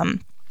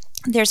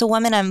 there's a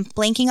woman, I'm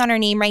blanking on her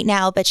name right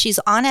now, but she's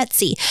on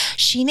Etsy.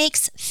 She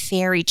makes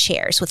fairy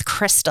chairs with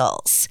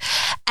crystals.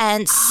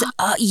 And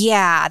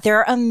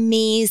they're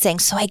amazing.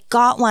 So I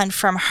got one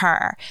from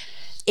her.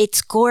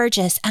 It's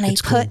gorgeous. And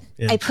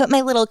I put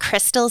my little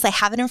crystals, I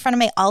have it in front of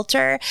my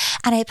altar,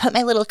 and I put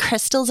my little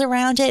crystals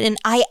around it. And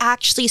I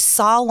actually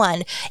saw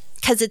one,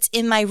 because it's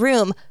in my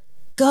room,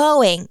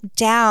 going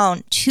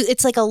down to,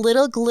 it's like a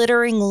little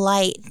glittering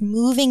light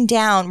moving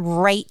down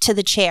right to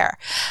the chair.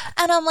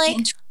 And I'm like,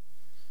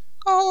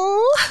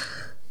 oh.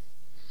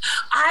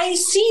 I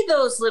see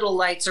those little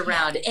lights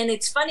around. And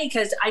it's funny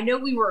because I know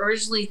we were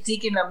originally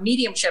thinking of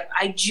mediumship.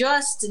 I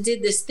just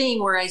did this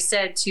thing where I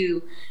said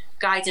to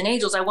guides and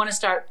angels, I want to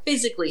start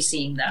physically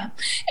seeing them.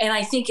 And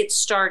I think it's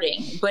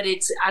starting, but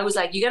I was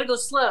like, you got to go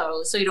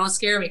slow so you don't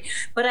scare me.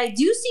 But I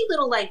do see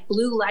little like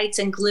blue lights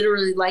and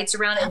glittery lights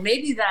around, and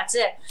maybe that's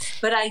it.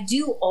 But I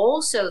do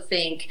also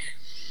think,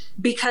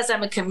 because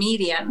I'm a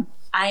comedian,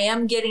 I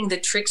am getting the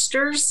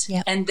tricksters,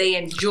 and they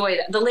enjoy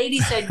that. The lady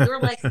said,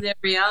 you're like the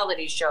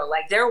reality show.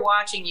 Like they're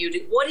watching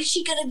you. What is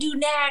she going to do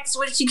next?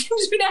 What is she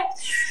going to do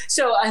next?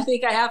 So I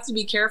think I have to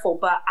be careful.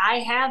 But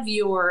I have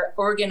your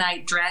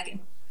Organite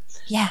dragon.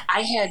 Yeah.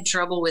 I had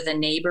trouble with a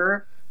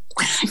neighbor.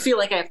 I feel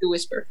like I have to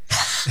whisper.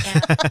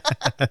 And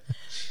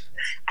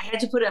I had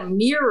to put a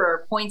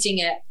mirror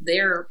pointing at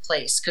their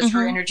place because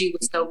her energy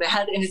was so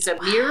bad. And it's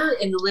a mirror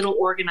and the little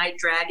Organite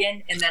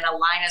dragon, and then a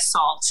line of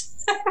salt.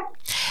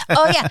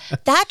 Oh yeah.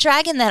 That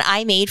dragon that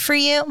I made for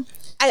you,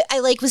 I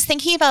like was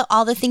thinking about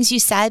all the things you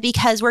said,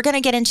 because we're going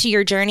to get into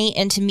your journey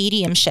into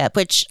mediumship,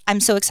 which I'm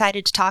so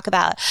excited to talk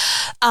about.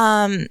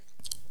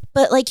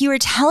 But like you were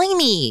telling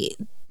me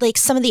like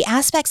some of the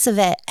aspects of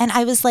it, and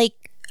I was like,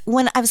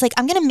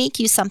 I'm going to make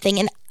you something,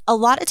 and a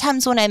lot of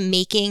times when I'm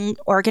making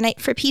organite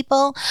for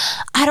people,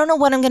 I don't know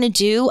what I'm going to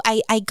do.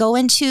 I go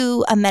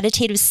into a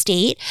meditative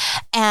state,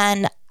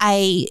 and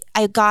I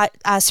got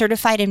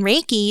certified in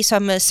Reiki. So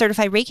I'm a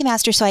certified Reiki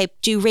master. So I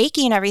do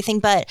Reiki and everything,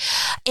 but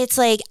it's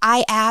like,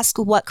 I ask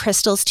what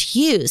crystals to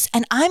use,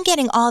 and I'm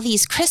getting all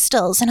these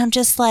crystals, and I'm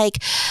just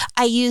like,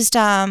 I used,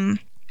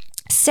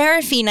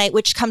 Seraphinite,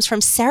 which comes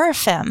from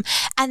seraphim.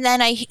 And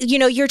then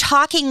you're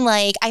talking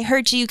like, I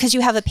heard you, because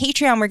you have a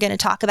Patreon we're going to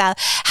talk about,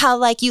 how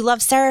like you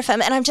love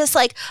seraphim. And I'm just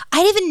like,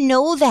 I didn't even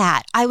know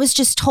that. I was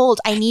just told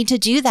I need to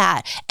do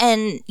that.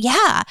 And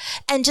yeah.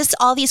 And just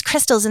all these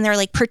crystals, and they're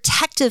like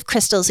protective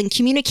crystals and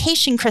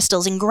communication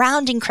crystals and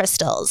grounding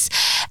crystals.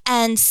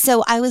 And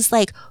so I was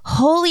like,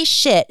 holy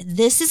shit,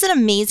 this is an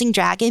amazing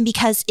dragon,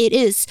 because it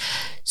is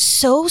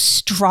so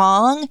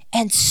strong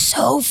and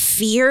so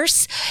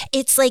fierce.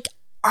 It's like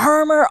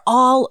armor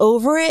all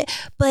over it,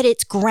 but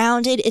it's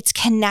grounded, it's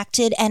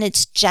connected, and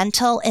it's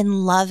gentle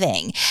and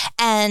loving.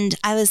 And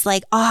I was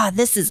like,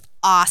 this is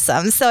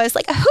awesome. So I was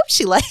like, I hope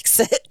she likes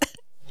it.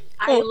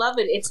 I love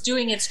it. It's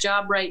doing its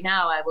job right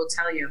now, I will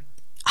tell you.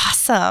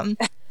 Awesome.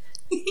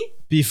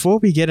 Before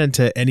we get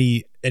into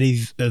any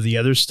of the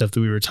other stuff that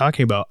we were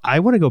talking about,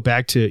 I want to go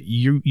back to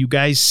you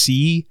guys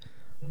see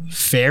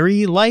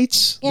fairy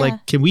lights? Yeah.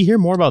 Like, can we hear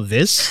more about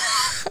this?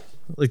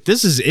 Like,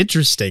 this is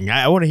interesting.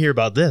 I want to hear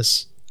about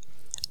this.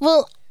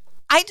 Well,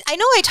 I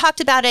know I talked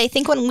about it, I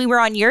think, when we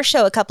were on your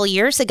show a couple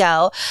years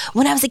ago.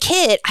 When I was a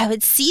kid, I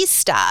would see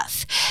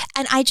stuff,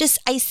 and I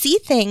see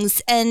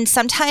things, and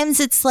sometimes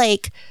it's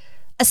like,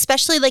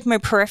 especially like my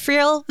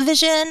peripheral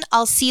vision,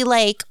 I'll see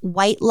like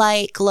white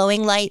light,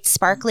 glowing light,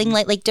 sparkling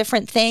light, like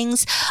different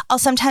things. I'll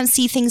sometimes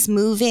see things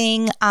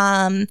moving.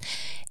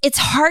 It's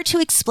hard to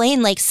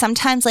explain. Like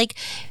sometimes, like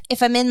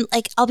if I'm in,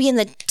 like I'll be in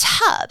the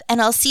tub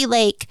and I'll see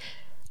like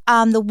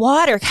the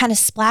water kind of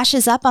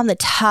splashes up on the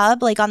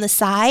tub, like on the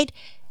side,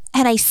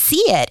 and I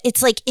see it.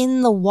 It's like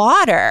in the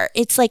water.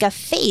 It's like a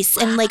face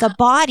and like a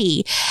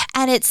body.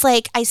 And it's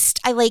like, I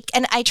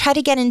try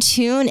to get in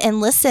tune and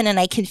listen, and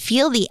I can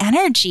feel the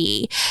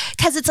energy,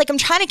 because it's like I'm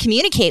trying to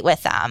communicate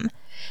with them.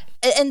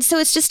 And so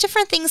it's just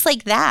different things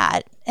like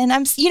that. And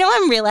I'm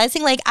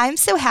realizing like I'm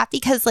so happy,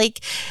 because like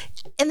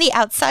in the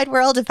outside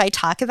world, if I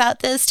talk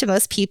about this to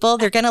most people,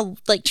 they're going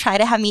to like try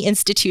to have me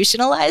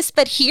institutionalized.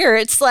 But here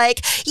it's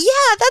like,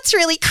 yeah, that's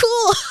really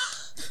cool.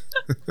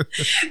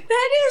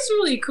 That is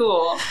really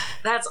cool.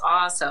 That's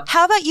awesome.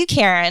 How about you,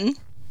 Karen?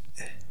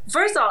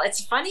 First of all,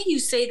 it's funny you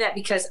say that,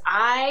 because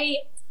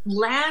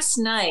last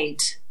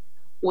night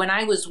when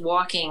I was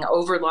walking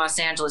over Los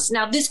Angeles,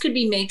 now this could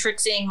be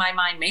matrixing, my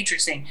mind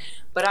matrixing,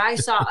 but I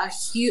saw a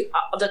huge,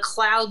 the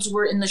clouds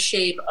were in the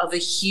shape of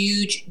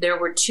there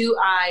were two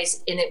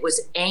eyes, and it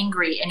was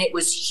angry, and it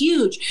was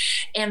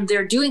huge. And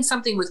they're doing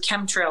something with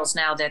chemtrails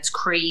now that's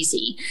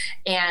crazy.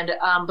 And,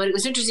 but it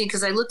was interesting,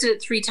 because I looked at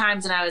it 3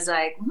 times, and I was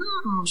like,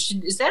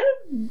 is that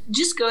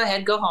just go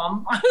ahead, go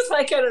home. I was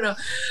like, I don't know.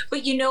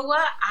 But you know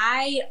what?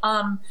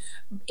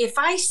 If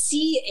I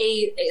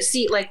see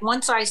like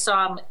once I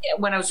saw,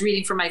 when I was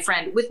reading for my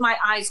friend, with my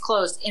eyes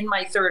closed, in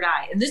my third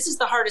eye, and this is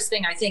the hardest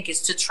thing, I think,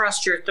 is to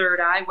trust your third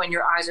eye when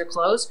your eyes are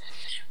closed.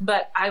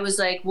 But I was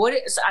like,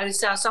 I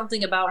saw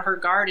something about her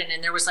garden,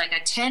 and there was like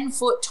a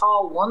 10-foot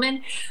tall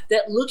woman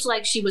that looked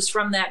like she was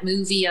from that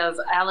movie of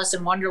Alice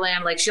in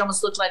Wonderland. Like she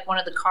almost looked like one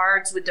of the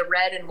cards with the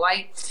red and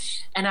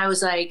white. And I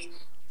was like,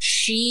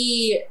 do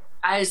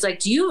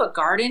you have a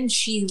garden?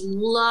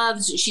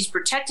 She's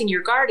protecting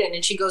your garden.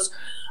 And she goes,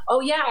 oh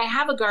yeah, I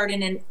have a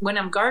garden. And when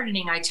I'm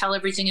gardening, I tell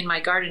everything in my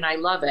garden I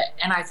love it.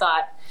 And I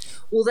thought,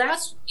 well,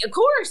 that's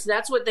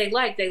what they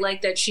like. They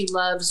like that she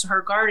loves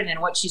her garden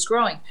and what she's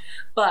growing.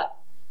 But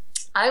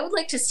I would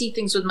like to see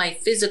things with my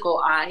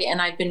physical eye,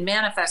 and I've been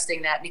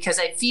manifesting that, because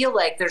I feel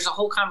like there's a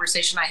whole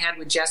conversation I had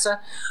with Jessa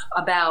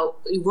about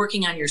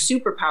working on your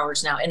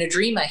superpowers now, in a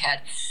dream I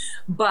had.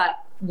 But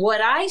what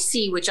I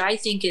see, which I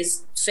think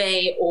is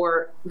fae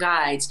or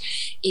guides,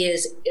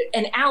 is,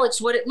 and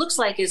Alex, what it looks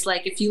like is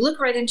like if you look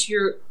right into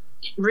your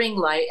ring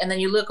light and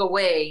then you look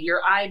away,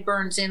 your eye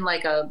burns in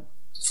like a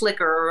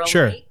flicker or a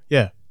light.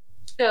 Yeah.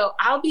 So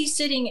I'll be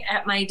sitting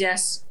at my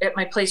desk, at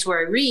my place where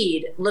I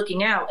read,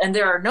 looking out, and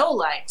there are no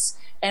lights.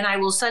 And I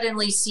will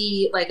suddenly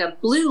see like a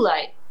blue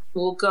light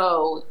will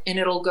go, and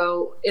it'll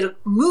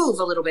move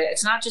a little bit.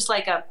 It's not just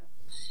like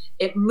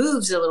it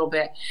moves a little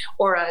bit.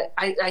 Or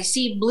I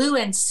see blue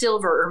and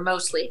silver, or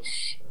mostly,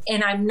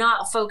 and I'm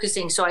not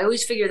focusing. So I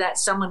always figure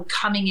that's someone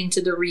coming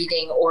into the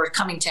reading or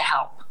coming to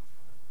help.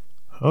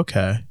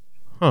 Okay.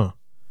 Huh.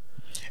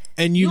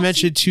 And you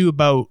mentioned too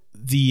about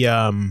the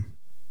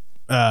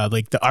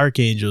like the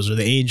archangels or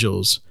the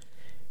angels.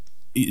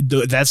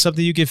 That's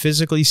something you can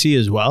physically see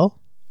as well.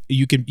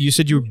 You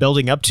said you were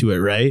building up to it,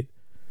 right?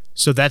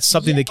 So that's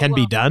something that can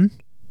be done?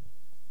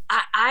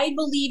 I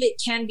believe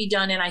it can be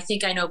done, and I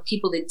think I know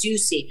people that do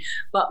see.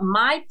 But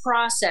my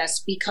process,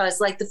 because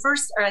like the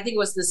first, or I think it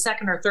was the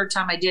second or third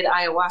time I did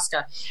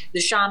ayahuasca, the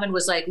shaman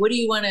was like, what do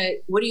you want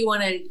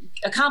to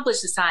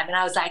accomplish this time? And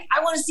I was like,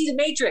 I want to see the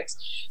matrix.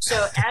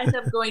 So as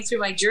I'm going through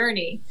my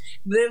journey,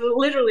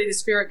 literally the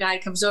spirit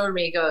guide comes over to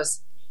me and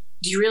goes,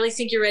 do you really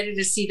think you're ready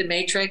to see The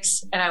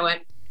Matrix? And I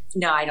went,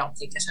 no, I don't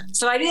think this.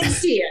 So I didn't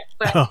see it,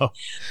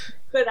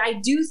 but I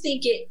do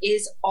think it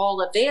is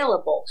all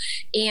available.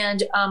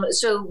 And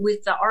so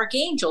with the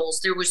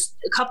archangels, there was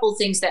a couple of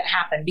things that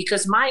happened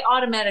because my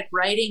automatic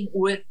writing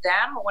with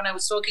them, when I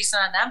was focusing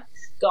on them,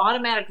 the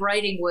automatic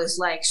writing was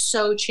like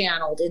so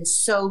channeled and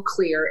so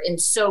clear and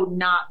so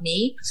not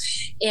me.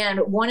 And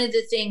one of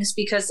the things,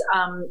 because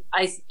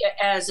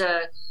as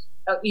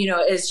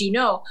you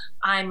know,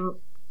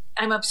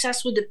 I'm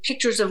obsessed with the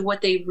pictures of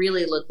what they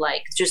really look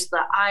like, just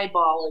the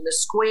eyeball or the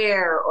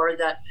square or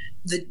the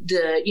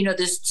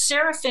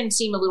seraphim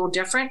seem a little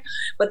different,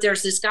 but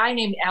there's this guy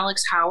named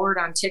Alex Howard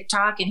on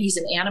TikTok, and he's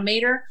an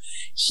animator.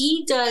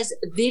 He does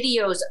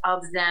videos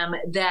of them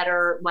that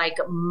are like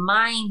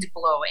mind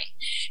blowing.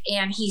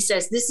 And he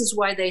says, this is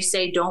why they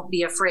say, don't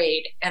be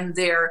afraid. And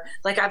they're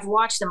like, I've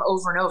watched them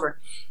over and over.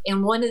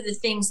 And one of the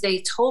things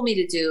they told me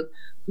to do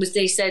was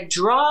they said,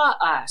 draw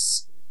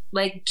us.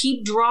 Like,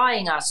 keep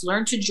drawing us,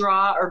 learn to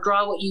draw or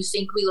draw what you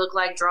think we look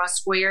like, draw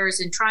squares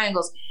and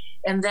triangles,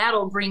 and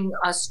that'll bring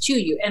us to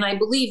you. And I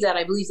believe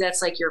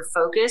that's like your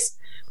focus.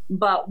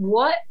 But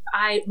where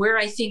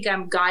I think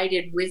I'm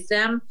guided with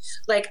them,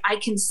 like I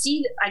can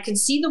see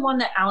the one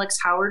that Alex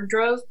Howard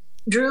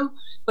drew,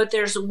 but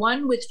there's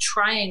one with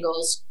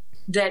triangles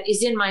that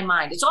is in my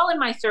mind. It's all in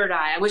my third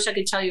eye. I wish I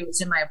could tell you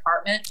it's in my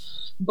apartment,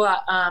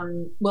 but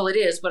well, it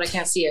is, but I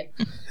can't see it.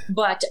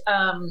 But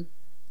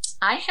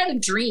I had a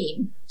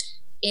dream.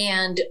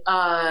 And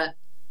and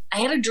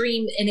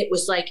it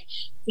was like,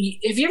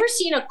 have you ever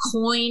seen a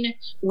coin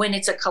when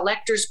it's a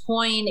collector's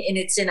coin and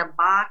it's in a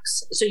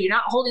box? So you're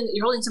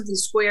holding something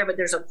square, but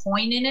there's a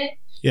coin in it.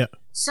 Yeah.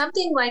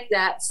 Something like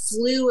that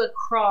flew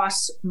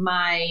across in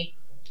my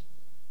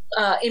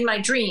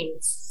dream,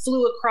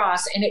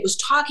 and it was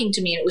talking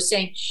to me, and it was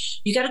saying,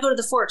 you got to go to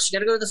the forks. You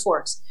got to go to the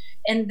forks.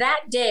 And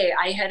that day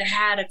I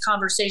had a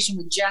conversation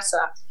with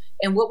Jessa,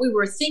 and what we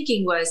were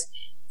thinking was,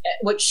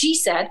 what she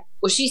said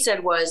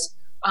was,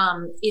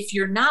 if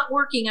you're not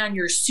working on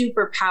your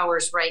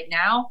superpowers right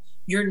now,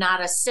 you're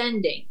not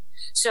ascending.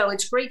 So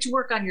it's great to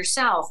work on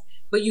yourself,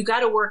 but you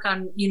got to work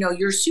on,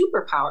 your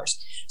superpowers.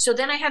 So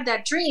then I had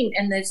that dream,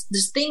 and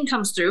this thing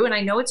comes through, and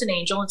I know it's an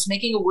angel. It's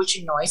making a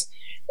whooshing noise.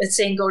 It's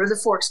saying, go to the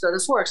forks, go to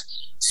the forks.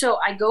 So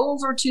I go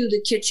over to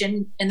the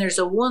kitchen, and there's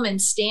a woman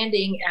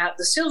standing at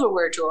the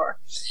silverware drawer,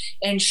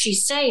 and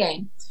she's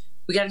saying,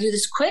 we got to do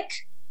this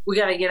quick. We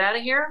got to get out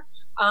of here.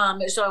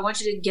 So I want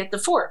you to get the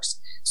forks.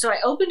 So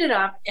I opened it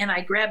up and I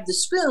grabbed the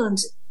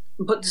spoons,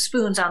 put the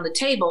spoons on the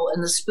table,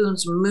 and the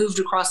spoons moved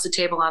across the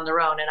table on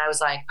their own. And I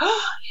was like,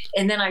 oh.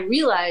 And then I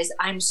realized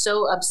I'm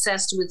so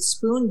obsessed with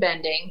spoon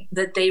bending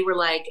that they were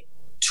like,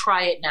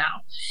 try it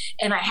now.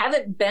 And I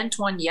haven't bent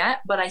one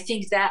yet, but I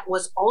think that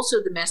was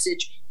also the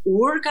message.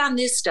 Work on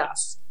this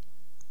stuff.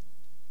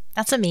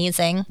 That's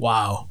amazing.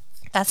 Wow.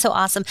 That's so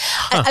awesome.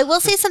 I will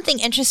say something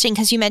interesting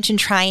because you mentioned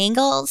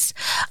triangles.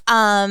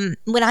 When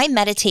I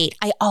meditate,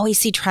 I always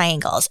see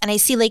triangles, and I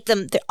see like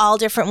them all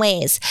different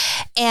ways.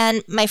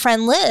 And my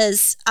friend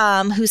Liz,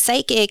 who's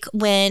psychic,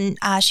 when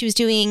she was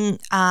doing,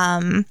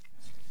 oh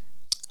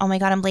my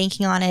God, I'm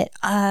blanking on it.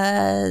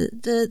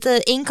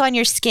 The ink on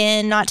your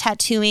skin, not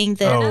tattooing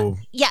the.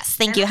 Yes,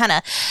 thank you,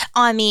 henna,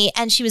 on me,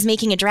 and she was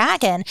making a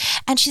dragon,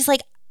 and she's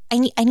like,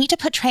 I need to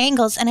put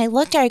triangles. And I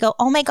looked at her, I go,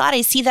 oh my God,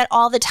 I see that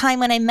all the time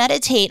when I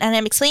meditate. And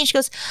I'm explaining, she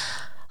goes,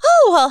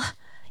 oh, well,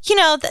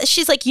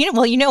 she's like, you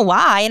know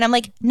why? And I'm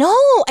like, no,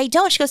 I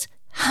don't. She goes,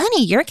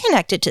 honey, you're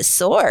connected to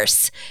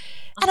source.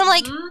 And I'm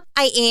like,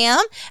 I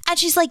am. And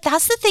she's like,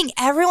 that's the thing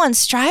everyone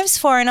strives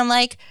for. And I'm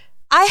like,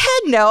 I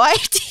had no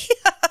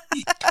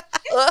idea.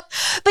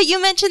 But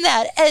you mentioned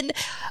that. And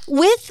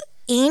with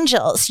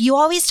angels, you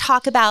always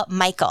talk about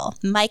Michael.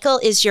 Michael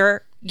is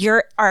your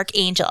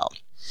archangel.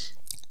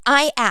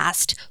 I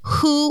asked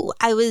who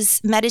I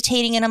was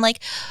meditating, and I'm like,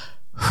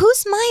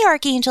 who's my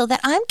archangel that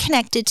I'm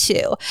connected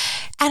to?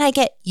 And I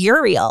get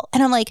Uriel.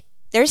 And I'm like,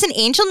 there's an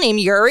angel named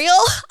Uriel?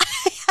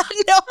 I had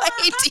no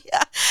idea.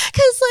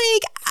 Because,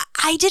 like,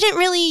 I didn't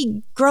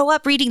really grow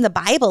up reading the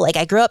Bible. Like,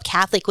 I grew up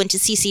Catholic, went to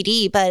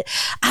CCD, but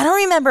I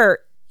don't remember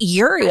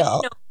Uriel.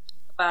 I know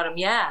about him,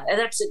 yeah.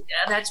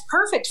 That's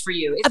perfect for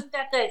you. Isn't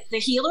that the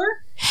healer?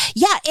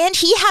 Yeah, and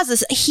he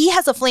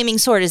has a flaming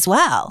sword as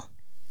well.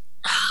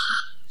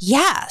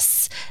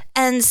 Yes.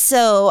 And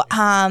so,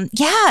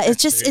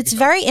 it's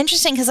very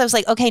interesting because I was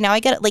like, okay, now I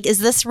get it. Like, is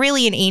this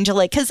really an angel?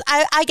 Like, because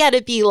I got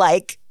to be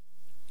like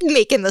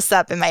making this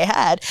up in my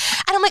head.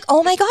 And I'm like,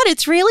 oh my God,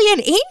 it's really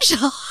an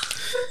angel.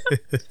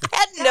 I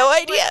had no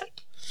idea.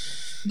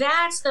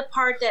 That's the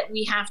part that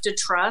we have to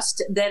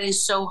trust that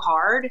is so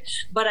hard.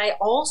 But I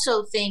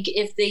also think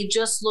if they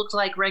just looked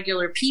like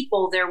regular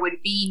people, there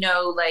would be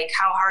no, like,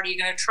 how hard are you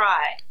going to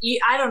try?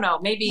 I don't know.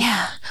 Maybe.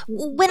 Yeah.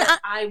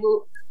 I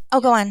will.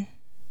 Oh, go on.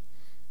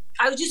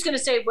 I was just going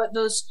to say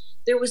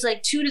there was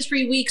like 2 to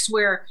 3 weeks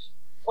where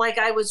like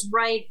I was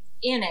right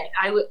in it.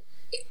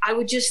 I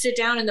would just sit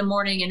down in the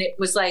morning, and it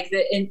was like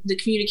the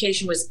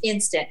communication was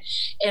instant.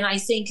 And I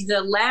think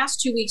the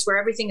last 2 weeks where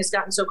everything has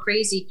gotten so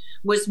crazy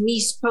was me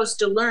supposed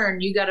to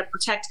learn you got to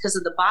protect because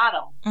of the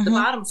bottom. Mm-hmm. The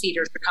bottom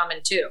feeders are coming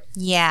too.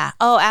 Yeah.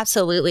 Oh,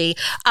 absolutely.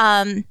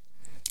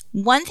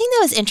 One thing that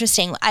was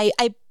interesting,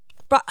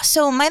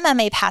 so my mom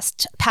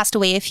passed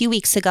away a few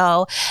weeks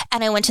ago,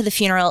 and I went to the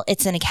funeral.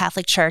 It's in a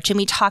Catholic church, and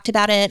we talked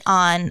about it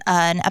on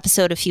an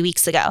episode a few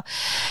weeks ago.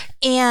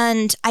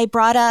 And I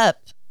brought up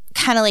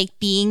kind of like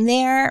being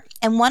there.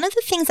 And one of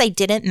the things I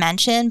didn't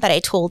mention, but I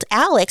told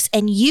Alex,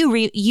 and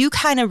you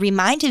kind of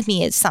reminded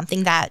me of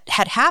something that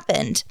had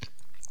happened.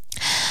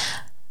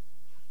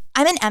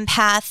 I'm an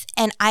empath,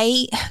 and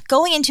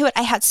going into it,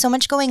 I had so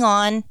much going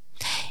on.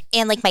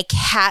 And like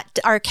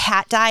our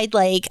cat died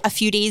like a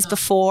few days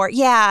before.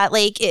 Yeah,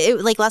 like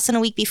like less than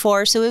a week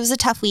before. So it was a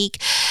tough week.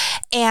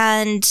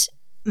 And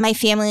my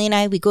family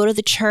and we go to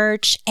the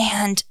church,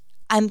 and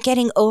I'm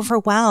getting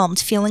overwhelmed,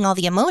 feeling all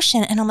the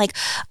emotion. And I'm like,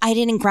 I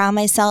didn't ground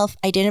myself.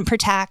 I didn't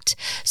protect.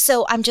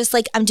 So I'm just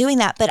like, I'm doing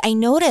that. But I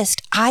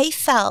noticed I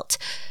felt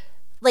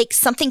like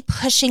something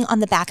pushing on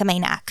the back of my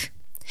neck.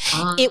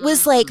 It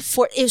was like,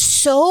 it was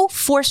so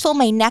forceful.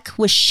 My neck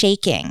was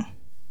shaking.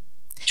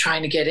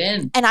 Trying to get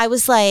in. And I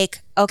was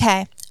like,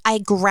 okay, I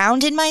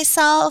grounded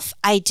myself.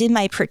 I did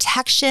my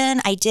protection.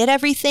 I did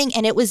everything,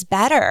 and it was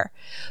better.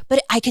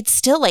 But I could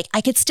still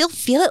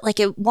feel it, like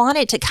it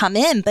wanted to come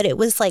in, but it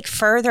was like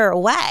further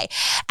away.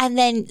 And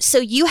then, so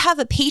you have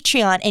a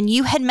Patreon, and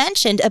you had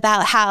mentioned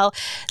about how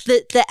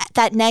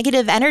that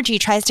negative energy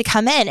tries to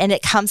come in, and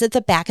it comes at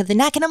the back of the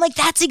neck. And I'm like,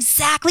 that's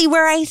exactly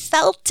where I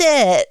felt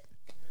it.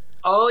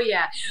 Oh,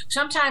 yeah.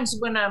 Sometimes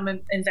when I'm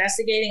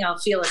investigating, I'll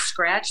feel a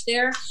scratch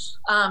there.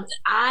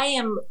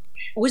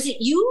 Was it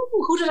you?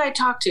 Who did I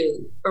talk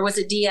to? Or was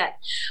it Diet?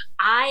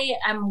 I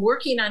am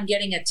working on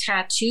getting a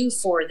tattoo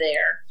for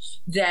there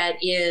that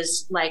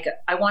is like,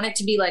 I want it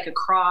to be like a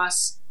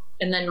cross,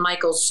 and then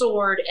Michael's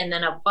sword, and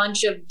then a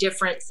bunch of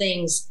different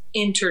things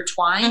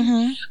intertwined.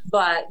 Mm-hmm.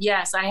 But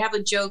yes, I have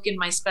a joke in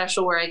my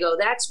special where I go,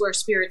 that's where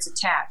spirits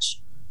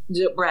attach.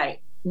 Right.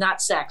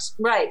 Not sex.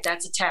 Right.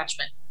 That's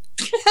attachment.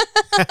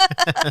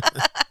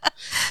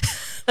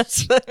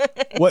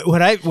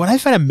 What I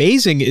find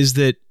amazing is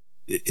that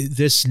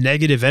this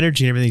negative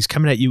energy and everything's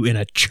coming at you in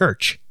a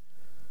church.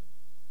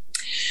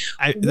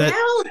 I don't know.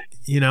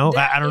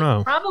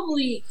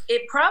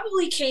 It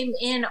probably came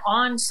in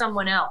on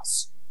someone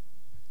else.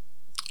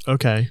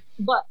 Okay.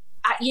 But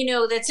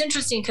that's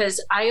interesting,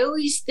 because I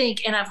always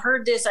think, and I've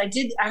heard this. I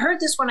heard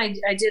this when I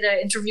did an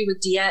interview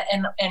with Diet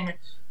and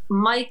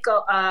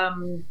Michael.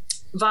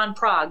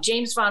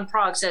 James Von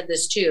Prague said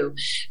this too,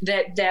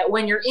 that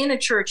when you're in a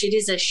church, it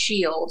is a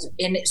shield,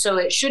 and so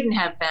it shouldn't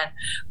have been.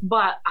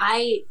 But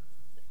I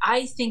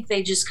think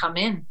they just come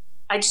in.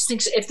 I just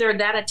think if they're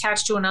that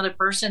attached to another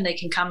person, they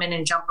can come in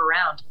and jump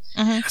around.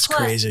 Mm-hmm. That's Plus,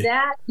 crazy.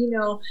 That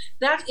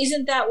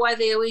isn't that why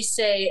they always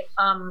say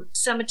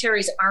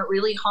cemeteries aren't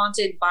really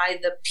haunted by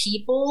the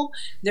people.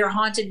 They're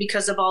haunted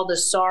because of all the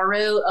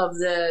sorrow of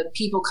the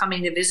people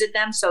coming to visit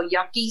them. So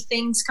yucky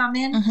things come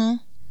in. Mm-hmm.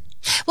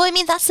 Well, I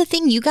mean, that's the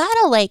thing. You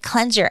gotta like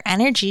cleanse your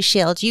energy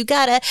shield.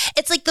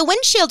 It's like the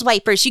windshield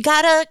wipers. You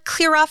gotta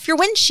clear off your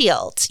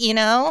windshield,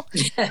 Yeah.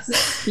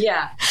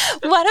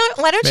 Why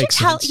don't you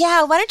tell sense.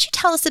 Yeah, why don't you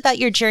tell us about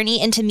your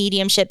journey into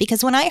mediumship?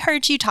 Because when I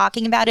heard you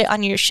talking about it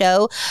on your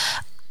show,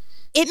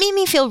 it made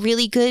me feel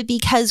really good,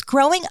 because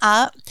growing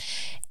up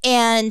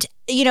and,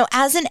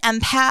 as an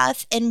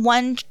empath, and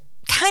one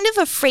kind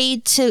of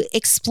afraid to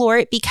explore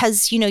it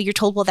because, you're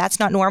told, well, that's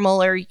not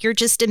normal, or you're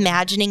just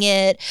imagining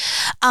it.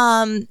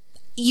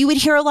 You would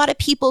hear a lot of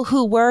people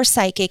who were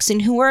psychics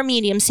and who were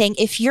mediums saying,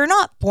 if you're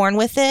not born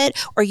with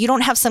it, or you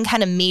don't have some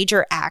kind of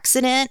major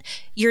accident,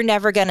 you're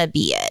never going to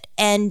be it.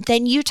 And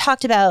then you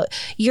talked about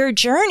your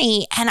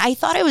journey, and I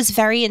thought it was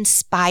very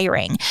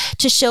inspiring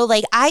to show,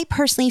 like, I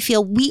personally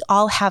feel we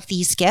all have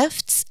these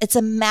gifts. It's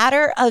a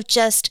matter of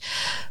just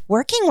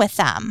working with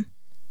them.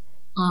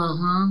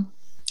 Mm-hmm.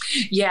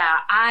 Yeah,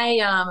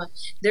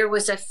 there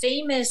was a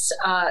famous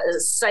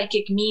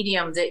psychic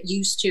medium that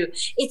used to,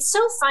 it's so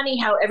funny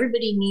how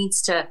everybody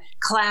needs to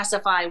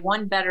classify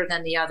one better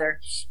than the other.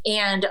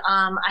 And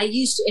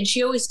and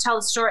she always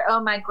tells the story,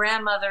 oh, my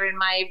grandmother and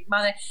my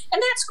mother,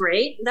 and that's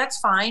great, that's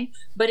fine.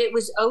 But it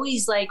was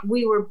always like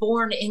we were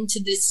born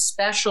into this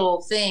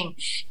special thing.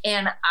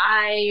 And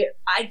I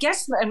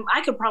guess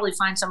I could probably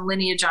find some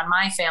lineage on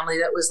my family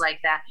that was like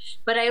that.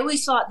 But I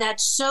always thought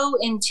that's so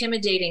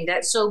intimidating,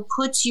 that so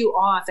puts you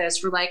off as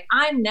for like,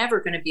 I'm never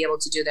going to be able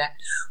to do that,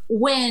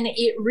 when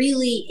it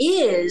really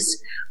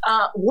is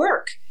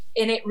work.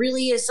 And it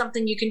really is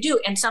something you can do.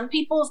 And some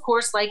people, of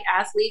course, like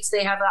athletes,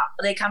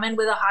 they come in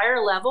with a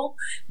higher level,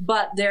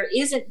 but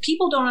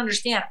people don't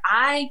understand.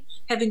 I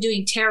have been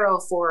doing tarot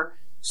for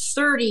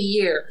 30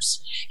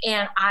 years,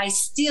 and I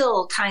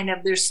still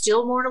there's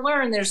still more to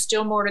learn. There's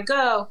still more to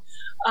go.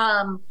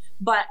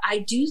 but I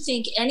do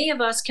think any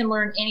of us can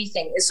learn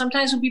anything.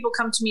 Sometimes when people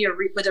come to me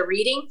with a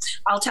reading,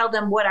 I'll tell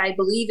them what I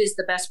believe is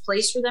the best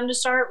place for them to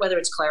start, whether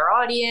it's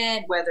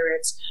clairaudient, whether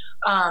it's,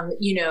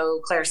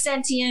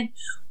 clairsentient,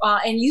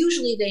 and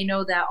usually they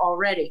know that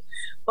already.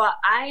 But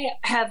I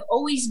have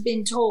always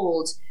been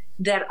told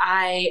that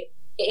I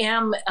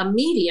am a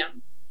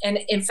medium. And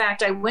in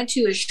fact, I went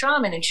to a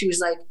shaman and she was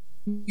like,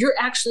 you're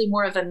actually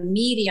more of a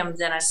medium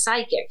than a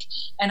psychic.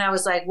 And I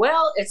was like,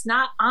 well, it's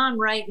not on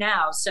right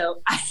now,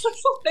 so I don't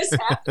know what's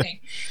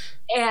happening.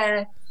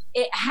 And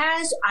it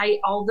has,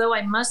 although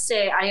I must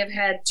say I have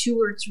had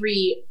 2 or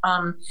 3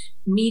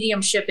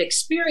 mediumship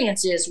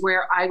experiences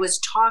where I was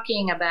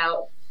telling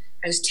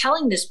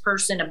this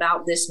person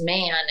about this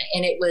man,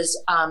 and it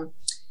was, I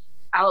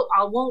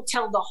won't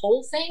tell the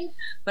whole thing,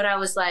 but I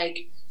was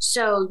like,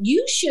 so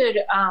you should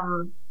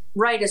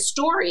write a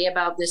story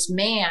about this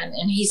man,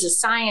 and he's a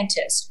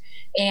scientist,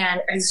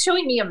 and he's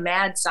showing me a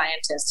mad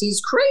scientist. He's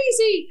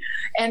crazy.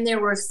 And there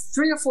were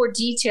 3 or 4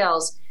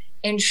 details,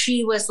 and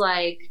she was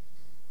like,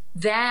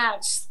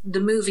 that's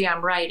the movie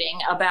I'm writing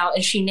about.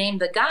 And she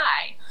named the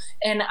guy.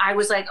 And I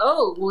was like,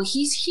 oh, well,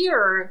 he's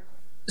here,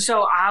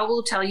 so I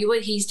will tell you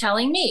what he's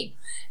telling me.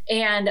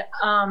 And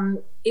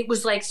it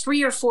was like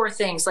 3 or 4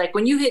 things. Like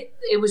when you hit,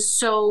 it was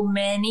so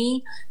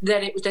many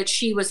that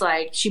she was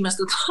like, she must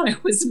have thought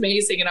it was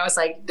amazing. And I was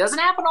like, doesn't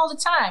happen all the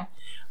time.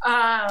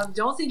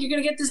 Don't think you're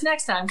going to get this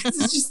next time, because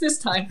it's just this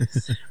time.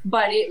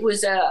 But it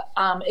was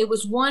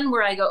one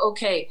where I go,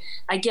 okay,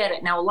 I get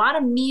it. Now, a lot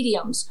of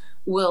mediums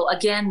will,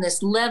 again,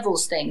 this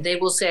levels thing, they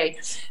will say,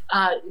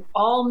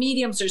 all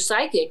mediums are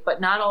psychic, but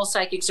not all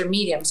psychics are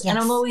mediums. Yes.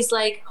 And I'm always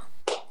like,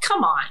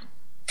 come on.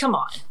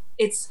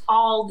 It's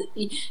all,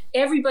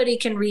 everybody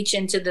can reach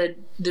into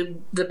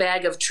the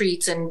bag of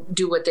treats and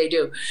do what they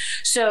do.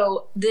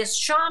 So this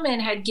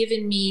shaman had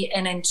given me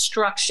an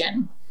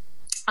instruction.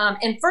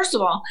 And first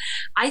of all,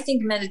 I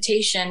think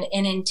meditation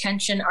and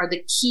intention are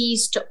the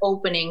keys to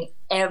opening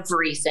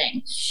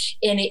everything.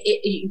 And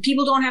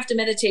people don't have to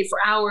meditate for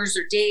hours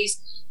or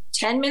days.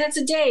 10 minutes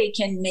a day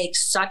can make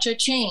such a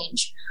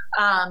change.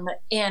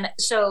 And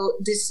so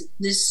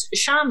this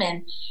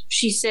shaman,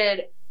 she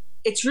said,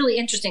 it's really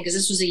interesting because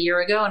this was a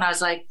year ago, and I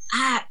was like,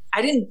 I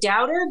didn't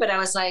doubt her, but I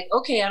was like,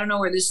 okay, I don't know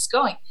where this is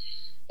going.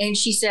 And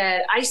she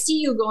said, I see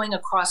you going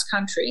across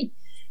country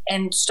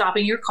and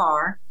stopping your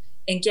car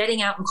and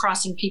getting out and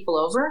crossing people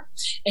over,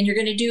 and you're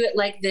going to do it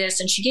like this.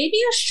 And she gave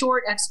me a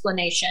short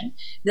explanation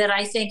that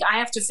I think I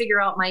have to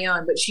figure out my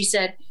own. But she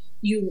said,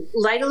 you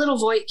light a little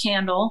Voigt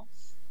candle,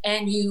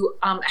 and you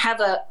have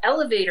an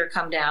elevator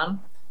come down,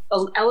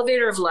 an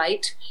elevator of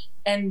light.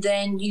 And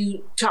then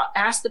you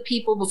ask the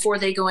people before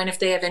they go in if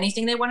they have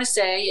anything they want to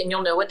say, and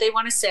you'll know what they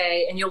want to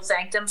say, and you'll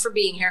thank them for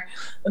being here,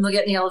 and they'll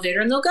get in the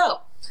elevator and they'll go.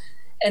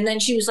 And then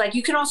she was like,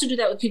 you can also do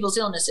that with people's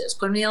illnesses.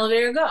 Put them in the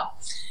elevator and go.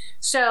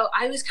 So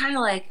I was kind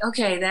of like,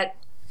 okay, that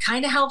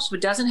kind of helps,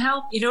 but doesn't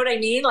help. You know what I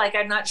mean? Like,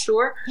 I'm not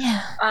sure.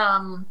 Yeah.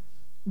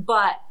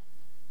 But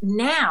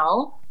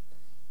now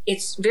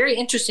it's very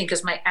interesting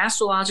because my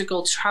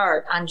astrological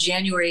chart on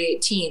January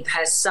 18th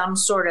has some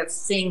sort of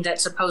thing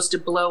that's supposed to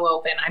blow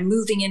open. I'm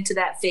moving into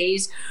that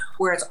phase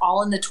where it's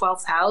all in the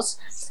 12th house.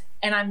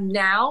 And I'm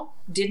now,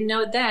 didn't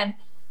know it then,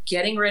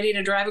 getting ready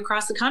to drive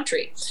across the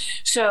country.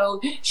 So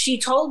she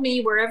told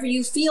me, wherever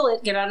you feel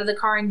it, get out of the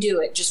car and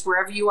do it, just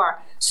wherever you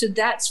are. So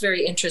that's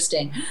very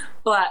interesting.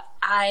 But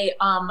I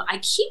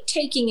keep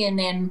taking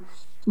in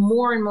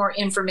more and more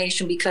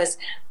information because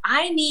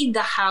I need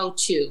the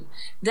how-to.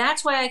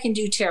 That's why I can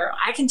do tarot.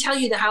 I can tell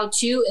you the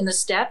how-to and the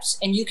steps,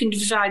 and you can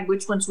decide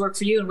which ones work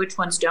for you and which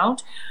ones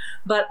don't.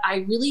 But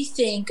I really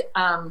think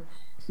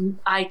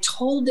I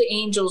told the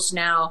angels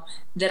now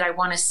that I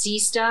want to see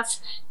stuff,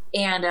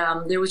 and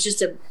there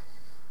was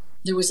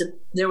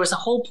a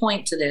whole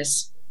point to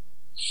this.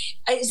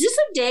 Is this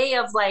a day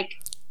of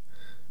like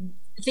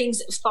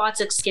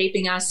thoughts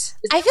escaping us?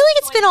 I feel like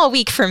it's been all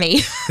week for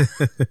me.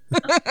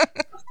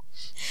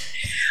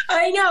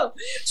 I know.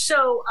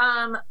 So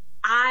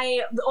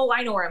I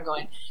know where I'm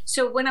going.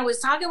 So when I was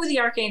talking with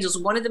the archangels,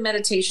 one of the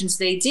meditations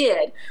they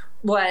did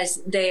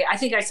was I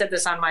think I said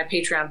this on my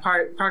Patreon,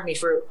 pardon me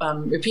for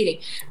repeating.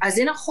 I was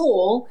in a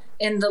hole,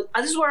 and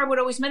this is where I would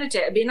always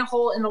meditate. I'd be in a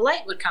hole and the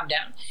light would come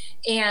down.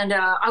 And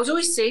I was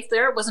always safe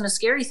there. It wasn't a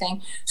scary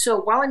thing.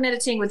 So while I'm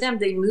meditating with them,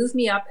 they move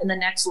me up, and the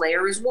next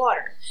layer is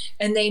water.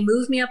 And they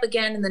move me up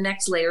again, and the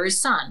next layer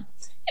is sun.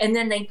 And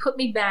then they put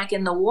me back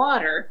in the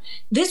water.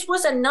 This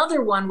was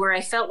another one where I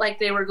felt like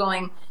they were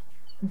going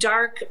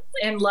dark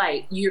and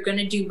light. You're going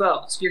to do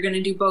both. You're going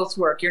to do both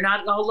work. You're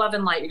not all love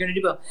and light. You're going to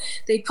do both.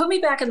 They put me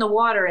back in the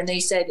water, and they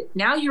said,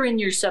 now you're in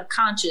your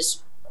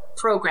subconscious,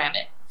 program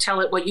it. Tell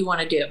it what you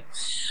want to do,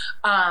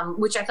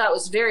 which I thought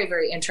was very,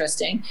 very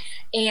interesting.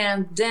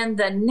 And then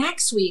the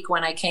next week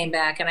when I came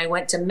back and I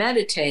went to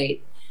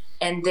meditate,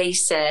 and they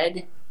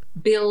said,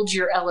 build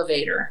your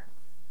elevator.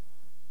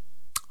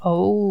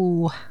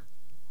 Oh,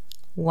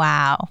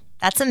 wow.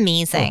 That's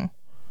amazing.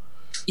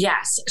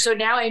 Yes. So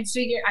now I'm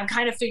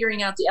kind of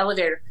figuring out the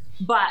elevator,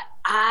 but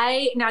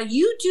now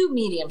you do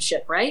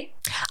mediumship, right?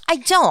 I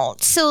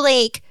don't. So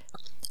like,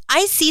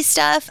 I see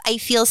stuff, I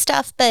feel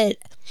stuff, but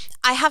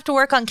I have to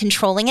work on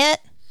controlling it.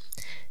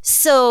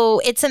 So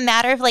it's a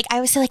matter of like, I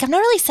always say like, I'm not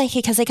really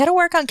psychic because I got to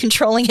work on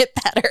controlling it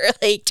better,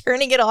 like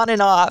turning it on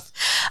and off.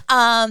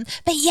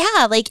 But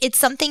yeah, like it's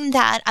something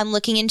that I'm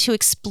looking into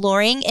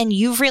exploring, and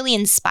you've really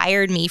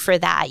inspired me for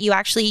that. You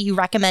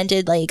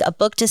recommended like a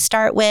book to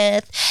start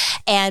with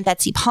and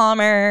Betsy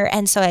Palmer.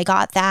 And so I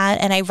got that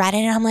and I read it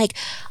and I'm like,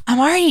 I'm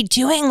already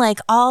doing like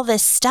all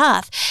this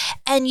stuff.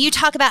 And you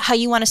talk about how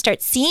you want to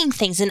start seeing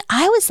things. And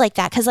I was like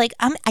that because like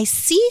I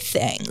see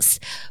things,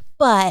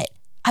 but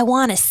I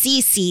want to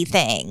see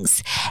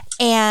things.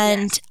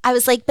 And I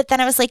was like, but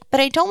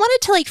I don't want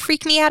it to like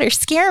freak me out or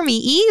scare me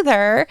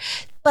either.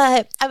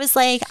 But I was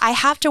like, I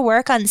have to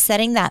work on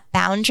setting that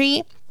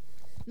boundary,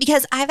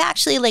 because I've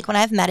actually, like when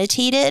I've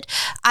meditated,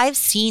 I've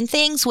seen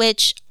things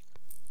which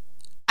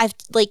I've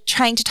like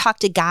trying to talk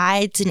to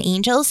guides and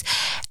angels,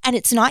 and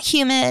it's not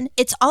human.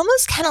 It's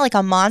almost kind of like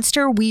a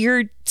monster,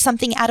 weird,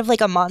 something out of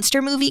like a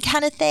monster movie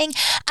kind of thing.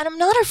 And I'm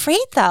not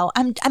afraid though.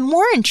 I'm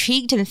more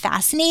intrigued and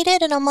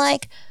fascinated. And I'm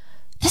like,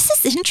 this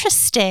is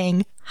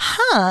interesting,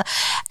 huh?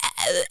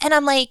 And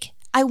I'm like,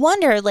 I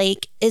wonder,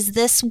 like, is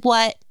this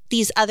what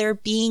these other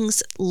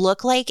beings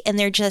look like and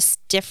they're just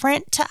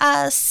different to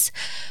us?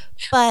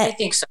 But I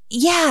think so.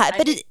 Yeah,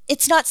 but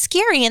it's not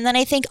scary. And then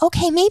I think,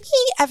 okay, maybe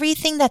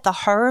everything that the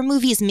horror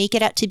movies make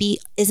it out to be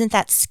isn't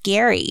that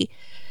scary.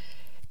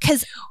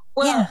 Because,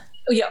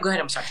 yeah, go ahead.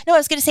 I'm sorry. No, I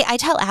was going to say, I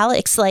tell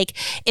Alex, like,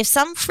 if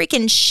some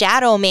freaking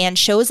shadow man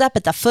shows up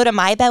at the foot of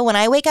my bed when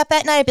I wake up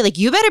at night, I'd be like,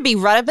 you better be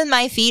right up in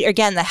my feet or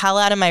getting the hell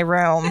out of my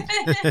room.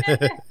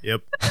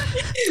 Yep.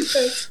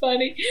 That's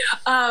funny.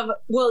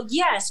 Well,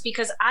 yes,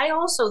 because I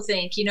also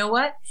think, you know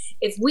what?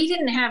 If we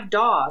didn't have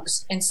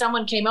dogs and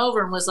someone came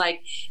over and was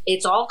like,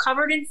 it's all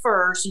covered in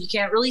fur, so you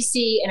can't really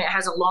see, and it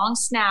has a long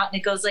snout and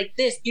it goes like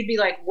this, you'd be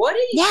like, what are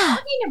you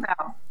talking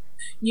about?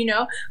 You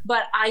know,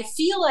 but I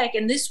feel like,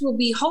 and this will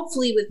be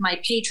hopefully with my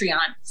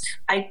Patreon,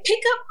 I pick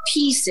up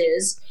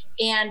pieces,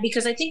 and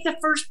because I think the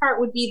first part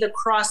would be the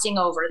crossing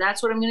over.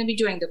 That's what I'm going to be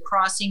doing, the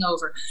crossing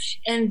over.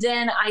 And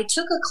then I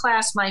took a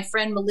class, my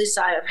friend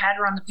Melissa, I've had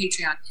her on the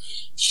Patreon.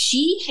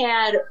 She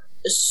had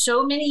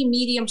so many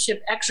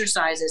mediumship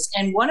exercises,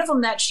 and one of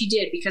them that she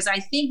did, because I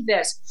think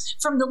this,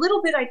 from the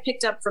little bit I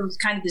picked up from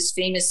kind of this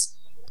famous,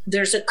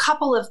 there's a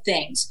couple of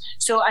things.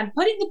 So I'm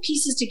putting the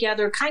pieces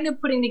together, kind of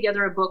putting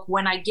together a book.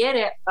 When I get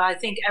it, I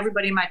think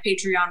everybody in my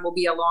Patreon will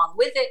be along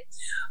with it.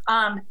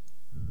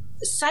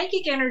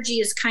 Psychic energy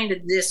is kind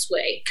of this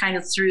way, kind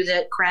of through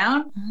the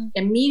crown,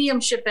 and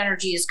mediumship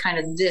energy is kind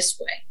of this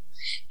way.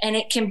 And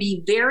it can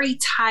be very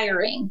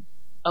tiring.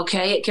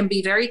 Okay. It can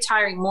be very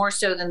tiring, more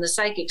so than the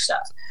psychic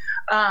stuff.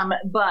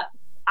 But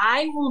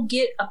I will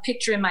get a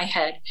picture in my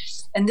head,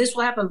 and this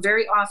will happen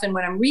very often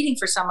when I'm reading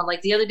for someone.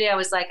 Like the other day, I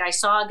was like, I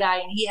saw a guy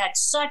and he had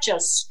such a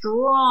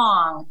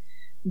strong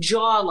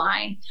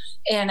jawline,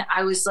 and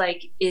I was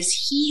like,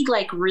 is he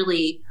like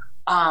really,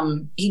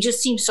 he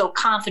just seems so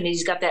confident.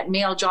 He's got that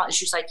male jaw. And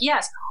she's like,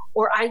 yes.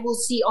 Or I will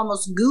see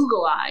almost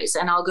Google eyes,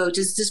 and I'll go,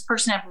 does this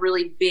person have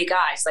really big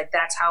eyes? Like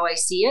that's how I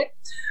see it.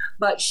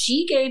 But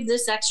she gave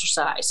this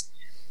exercise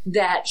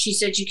that she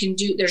said you can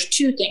do. There's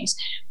two things.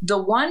 The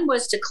one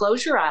was to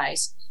close your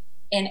eyes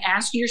and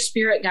ask your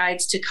spirit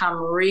guides to come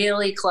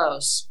really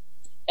close,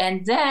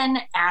 and then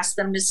ask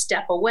them to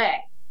step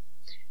away,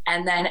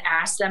 and then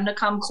ask them to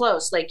come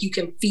close. Like you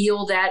can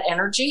feel that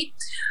energy.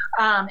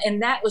 And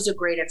that was a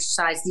great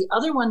exercise. The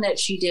other one that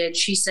she did,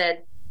 she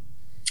said,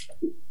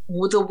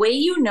 the way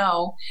you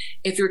know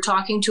if you're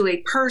talking to a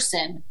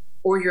person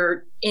or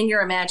you're in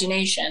your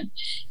imagination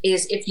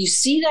is if you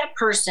see that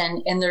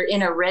person and they're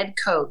in a red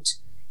coat,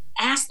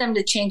 ask them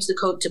to change the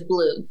coat to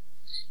blue.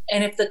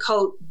 And if the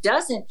coat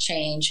doesn't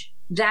change,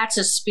 that's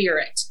a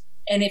spirit.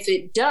 And if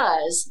it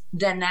does,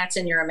 then that's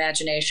in your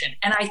imagination.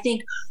 And I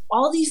think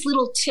all these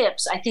little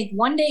tips, I think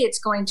one day it's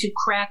going to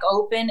crack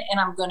open and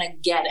I'm going to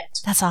get it.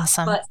 That's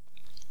awesome. But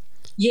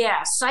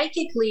yeah,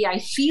 psychically, I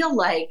feel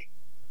like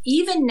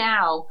even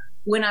now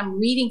when I'm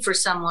reading for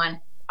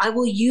someone, I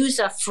will use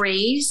a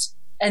phrase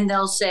and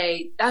they'll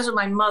say, that's what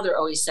my mother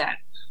always said.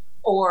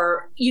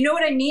 Or, you know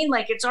what I mean?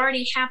 Like it's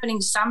already happening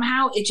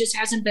somehow. It just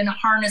hasn't been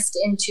harnessed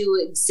into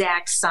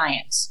exact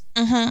science.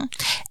 Mm-hmm.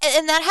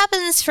 And that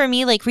happens for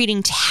me, like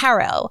reading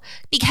tarot,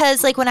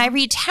 because like when I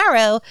read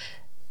tarot,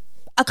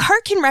 a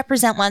card can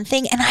represent one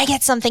thing and I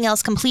get something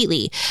else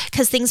completely,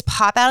 because things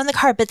pop out on the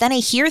card, but then I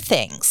hear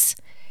things.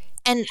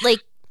 And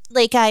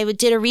like I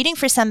did a reading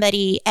for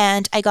somebody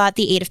and I got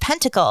the 8 of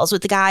Pentacles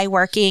with the guy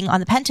working on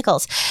the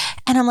Pentacles.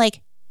 And I'm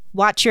like,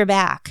 watch your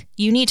back.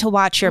 You need to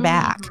watch your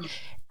back.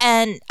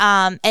 And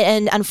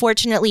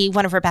unfortunately,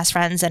 one of her best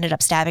friends ended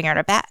up stabbing her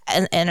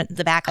in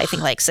the back, I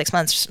think like 6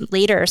 months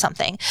later or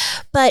something.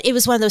 But it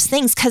was one of those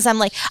things, because I'm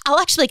like, I'll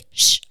actually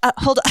like,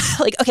 hold on.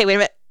 Like, okay, wait a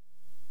minute.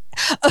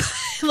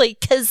 like,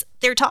 because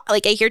they're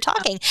like I hear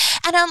talking,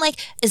 and I'm like,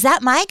 is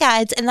that my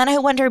guides? And then I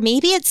wonder,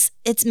 maybe it's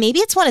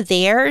one of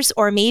theirs,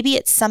 or maybe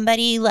it's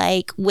somebody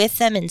like with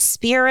them in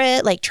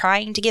spirit, like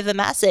trying to give a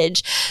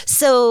message.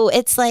 So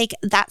it's like,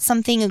 that's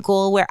a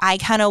goal where I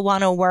kind of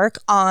want to work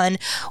on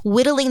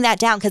whittling that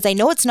down, because I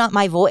know it's not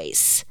my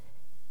voice.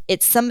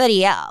 It's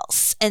somebody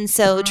else. And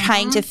so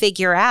trying to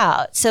figure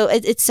out. So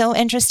it's so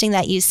interesting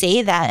that you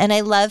say that. And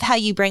I love how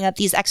you bring up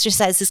these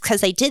exercises,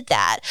 because I did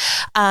that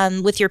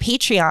with your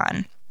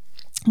Patreon,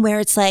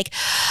 where it's like,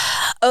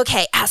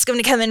 okay, ask them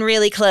to come in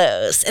really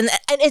close. And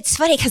it's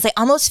funny, because I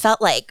almost felt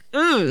like,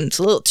 it's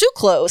a little too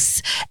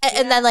close.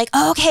 And then like,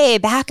 okay,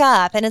 back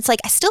up. And it's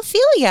like, I still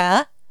feel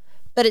ya,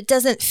 but it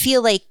doesn't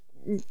feel like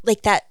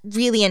that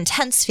really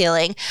intense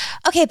feeling.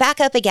 Okay, back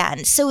up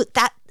again. So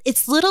that,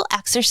 it's little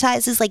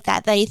exercises like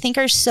that I think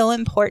are so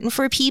important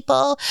for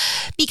people,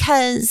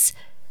 because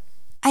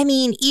I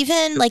mean,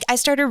 even like I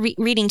started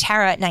reading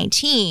tarot at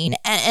 19,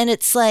 and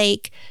it's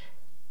like,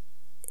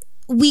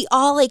 we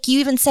all, like you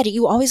even said it,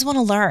 you always want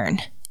to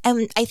learn.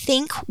 And I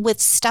think with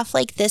stuff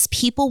like this,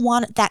 people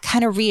want that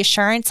kind of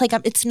reassurance, like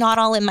it's not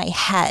all in my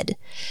head.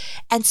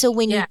 And so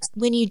when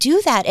you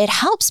do that, it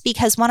helps,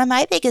 because one of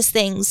my biggest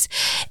things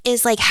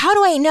is like, how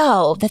do I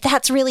know that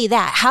that's really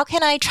that? How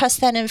can I trust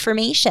that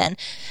information?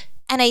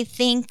 And I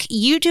think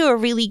you do a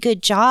really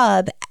good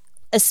job,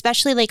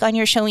 especially like on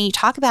your show when you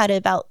talk about it,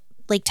 about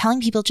like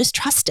telling people, just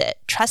trust it,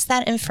 trust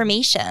that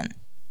information.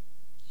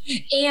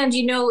 And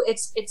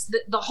it's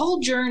the whole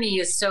journey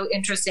is so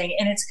interesting.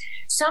 And it's,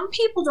 some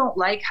people don't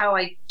like how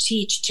I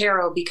teach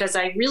tarot, because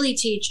I really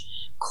teach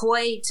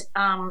quite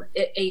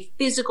a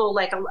physical,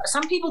 like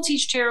some people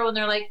teach tarot and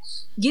they're like,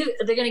 they're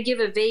going to give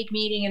a vague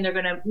meaning and they're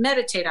going to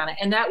meditate on it.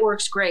 And that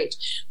works great.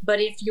 But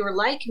if you're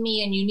like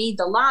me and you need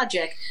the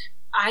logic,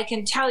 I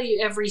can tell you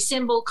every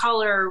symbol,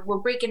 color, we're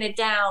breaking it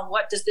down.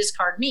 What does this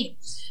card mean?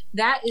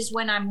 That is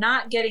when I'm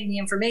not getting the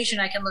information.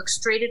 I can look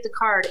straight at the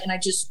card and I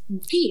just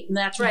repeat, and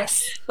that's right.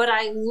 Yes. But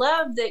I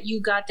love that you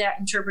got that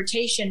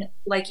interpretation,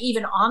 like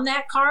even on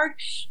that card,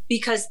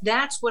 because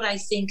that's what I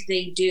think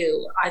they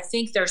do. I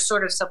think they're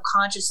sort of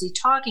subconsciously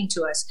talking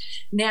to us.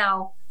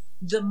 Now,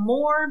 the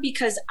more,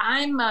 because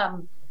I'm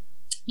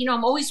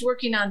always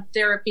working on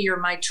therapy or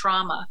my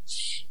trauma,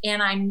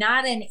 and I'm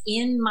not an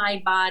in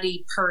my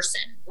body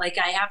person. Like,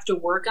 I have to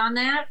work on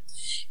that.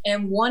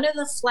 And one of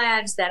the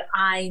flags that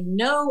I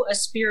know a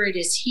spirit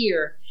is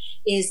here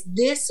is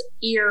this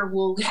ear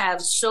will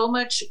have so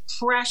much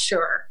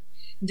pressure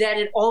that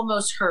it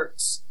almost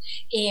hurts.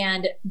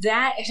 And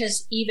that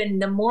has, even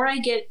the more I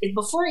get,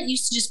 before it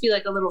used to just be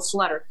like a little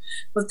flutter,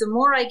 but the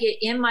more I get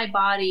in my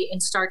body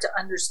and start to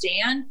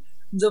understand,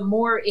 the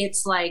more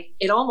it's like,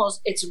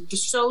 it's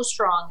so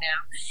strong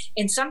now.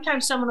 And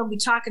sometimes someone will be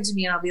talking to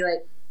me and I'll be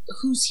like,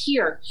 who's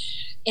here?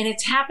 And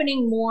it's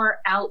happening more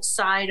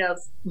outside of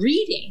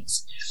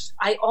readings.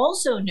 I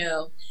also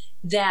know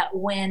that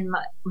when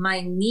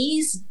my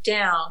knees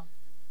down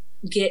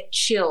get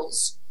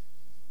chills,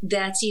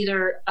 that's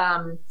either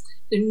the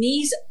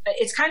knees,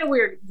 it's kind of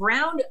weird.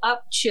 Round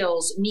up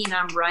chills mean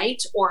I'm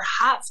right, or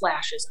hot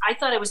flashes. I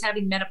thought I was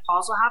having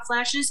menopausal hot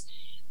flashes.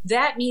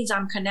 That means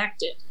I'm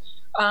connected.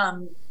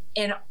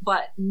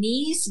 But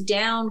knees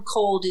down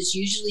cold is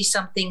usually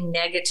something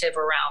negative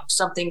around,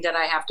 something that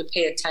I have to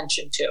pay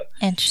attention to.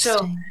 Interesting.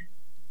 So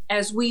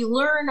as we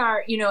learn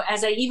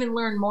as I even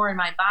learn more in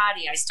my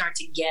body, I start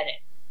to get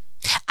it.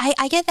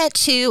 I get that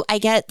too. I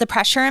get the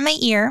pressure in my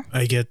ear.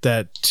 I get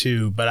that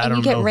too, but I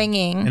don't know. You get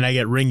ringing. And I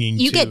get ringing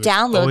too. You get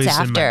downloads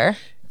after.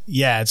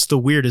 Yeah, it's the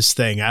weirdest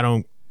thing. I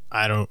don't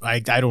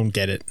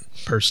get it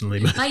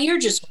personally. My ear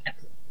just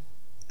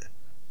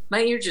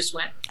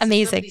went.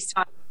 Amazing.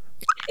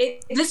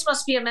 This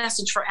must be a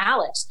message for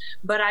Alex,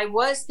 but I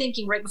was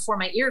thinking right before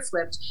my ear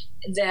flipped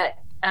that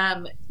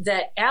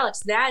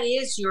Alex, that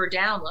is your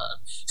download.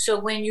 So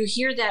when you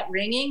hear that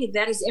ringing,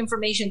 that is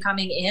information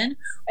coming in,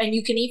 and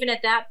you can even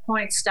at that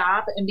point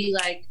stop and be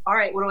like, all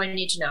right, what do I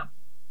need to know?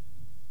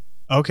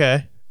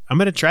 Okay. I'm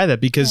going to try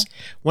that, because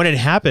when it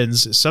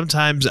happens,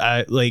 sometimes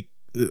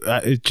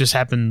it just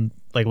happened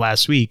like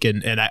last week,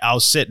 and I'll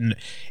sit and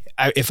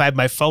if I have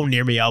my phone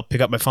near me, I'll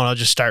pick up my phone. I'll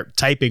just start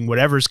typing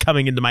whatever's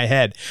coming into my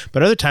head.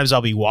 But other times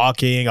I'll be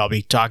walking, I'll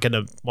be talking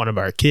to one of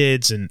our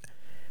kids, and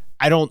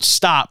I don't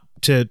stop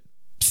to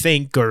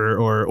think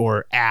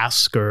or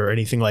ask or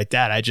anything like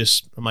that.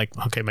 I'm like,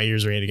 okay, my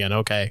ears ringing again.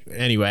 Okay.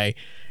 Anyway.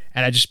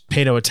 And I just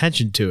pay no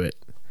attention to it.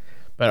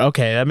 But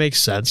okay, that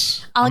makes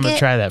sense. I'm going to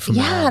try that from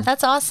now on. Yeah,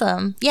 that's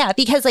awesome. Yeah,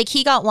 because like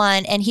he got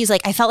one and he's like,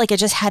 I felt like I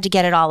just had to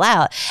get it all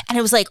out. And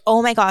it was like,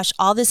 oh my gosh,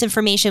 all this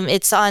information.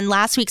 It's on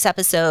last week's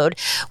episode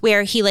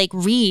where he like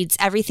reads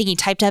everything he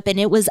typed up, and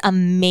it was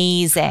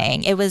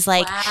amazing. It was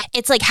like,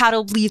 It's like how to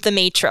leave the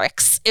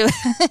Matrix.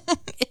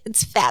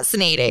 It's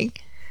fascinating.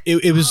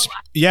 It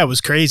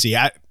was crazy.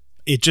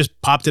 It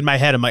just popped in my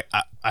head. I'm like,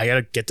 I got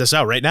to get this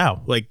out right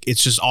now. Like,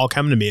 it's just all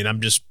coming to me, and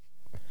I'm just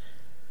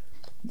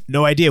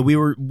no idea. We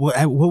were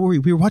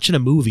watching a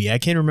movie. I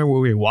can't remember what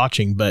we were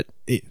watching, but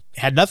it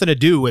had nothing to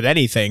do with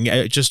anything.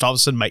 Just all of a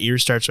sudden my ear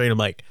starts ringing. I'm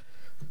like,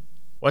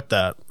 what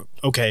the,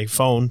 okay,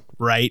 phone,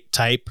 right,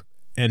 type.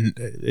 And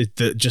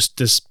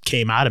this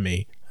came out of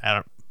me. I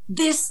don't.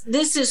 This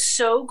is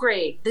so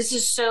great. This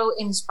is so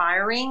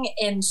inspiring.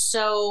 And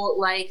so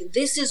like,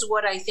 this is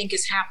what I think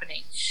is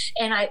happening.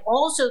 And I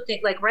also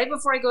think like right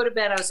before I go to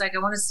bed, I was like, I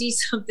want to see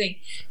something.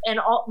 And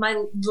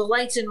the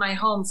lights in my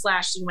home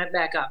flashed and went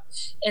back up.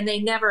 And they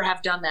never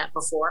have done that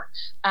before.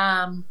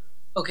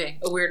 Okay.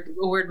 A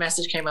weird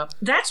message came up.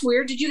 That's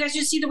weird. Did you guys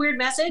just see the weird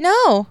message?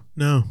 No.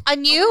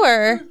 On you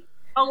or?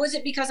 Oh, was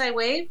it because I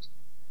waved?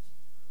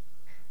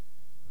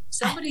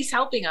 Somebody's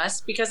helping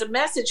us because a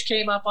message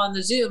came up on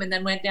the Zoom and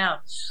then went down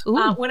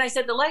when I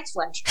said the lights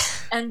flashed.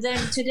 And then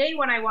today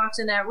when I walked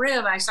in that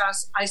room, I saw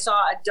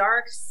a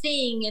dark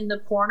thing in the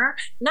corner,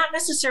 not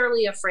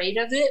necessarily afraid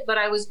of it, but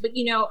I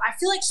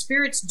feel like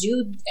spirits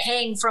do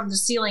hang from the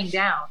ceiling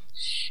down.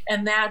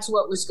 And that's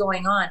what was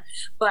going on.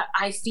 But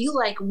I feel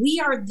like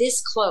we are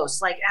this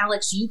close. Like,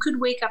 Alex, you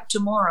could wake up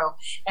tomorrow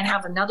and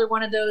have another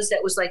one of those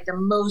that was like the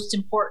most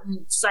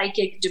important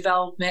psychic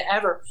development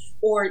ever.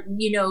 Or,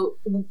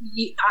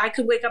 I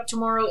could wake up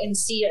tomorrow and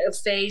see a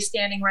fae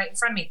standing right in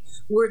front of me.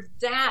 We're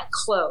that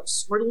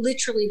close. We're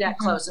literally that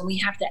close. And we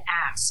have to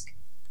ask.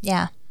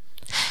 Yeah.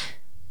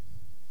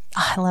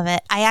 Oh, I love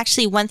it.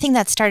 One thing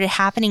that started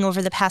happening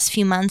over the past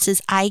few months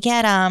is I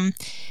get,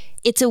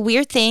 it's a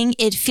weird thing.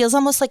 It feels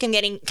almost like I'm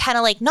getting kind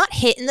of like not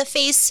hit in the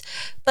face,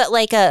 but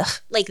like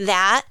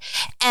that.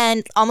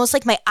 And almost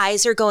like my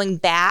eyes are going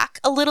back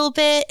a little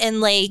bit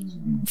and like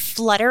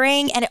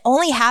fluttering. And it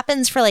only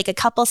happens for like a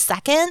couple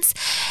seconds.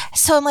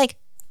 So I'm like,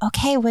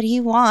 okay, what do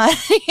you want?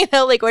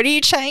 Like, what are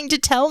you trying to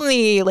tell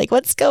me? Like,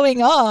 what's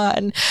going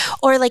on?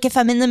 Or like if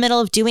I'm in the middle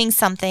of doing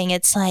something,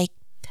 it's like,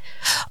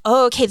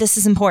 oh, okay, this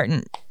is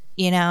important,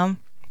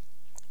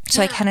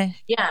 So I kind of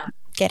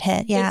get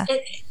hit. Yeah.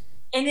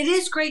 And it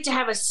is great to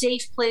have a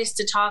safe place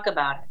to talk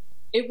about it.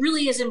 It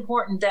really is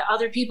important that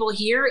other people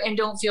hear and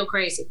don't feel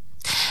crazy.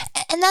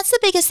 And that's the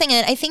biggest thing.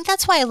 And I think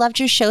that's why I loved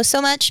your show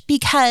so much,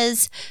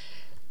 because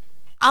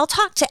I'll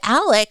talk to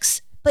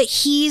Alex, but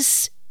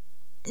he's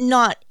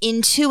not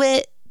into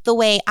it the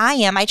way I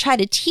am. I try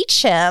to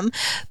teach him,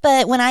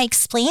 but when I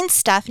explain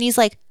stuff and he's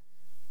like,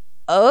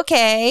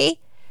 okay,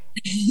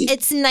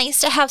 it's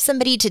nice to have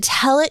somebody to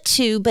tell it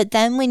to. But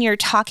then when you're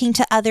talking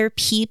to other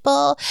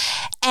people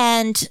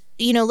and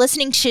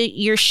listening to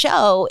your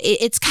show,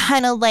 it's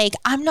kind of like,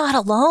 I'm not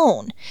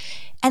alone.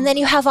 And then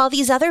you have all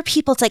these other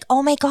people. It's like,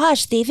 oh my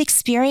gosh, they've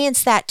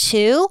experienced that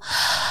too.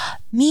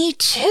 Me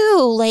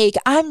too. Like,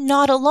 I'm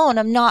not alone.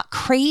 I'm not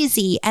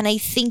crazy. And I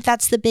think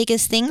that's the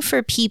biggest thing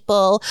for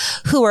people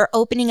who are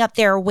opening up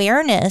their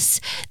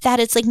awareness, that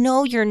it's like,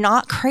 no, you're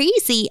not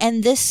crazy.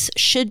 And this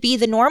should be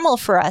the normal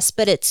for us,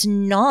 but it's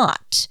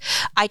not.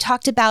 I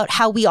talked about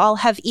how we all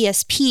have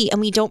ESP and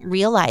we don't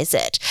realize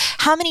it.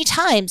 How many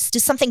times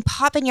does something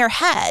pop in your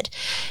head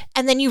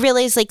and then you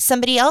realize like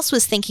somebody else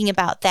was thinking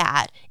about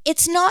that?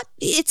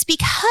 It's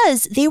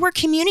because they were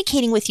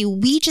communicating with you.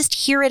 We just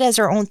hear it as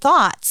our own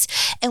thoughts,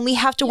 and we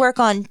have to work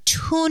on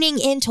tuning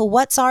into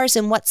what's ours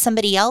and what's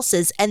somebody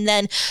else's, and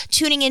then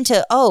tuning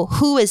into, oh,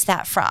 who is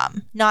that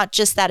from? Not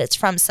just that it's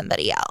from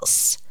somebody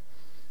else.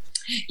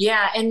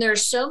 Yeah, and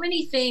there's so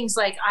many things.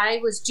 Like I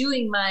was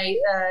doing my,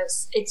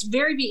 it's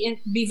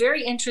be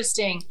very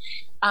interesting.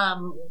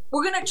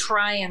 We're gonna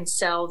try and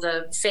sell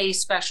the Faye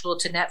special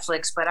to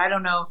Netflix, but I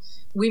don't know.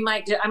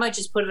 I might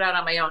just put it out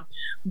on my own.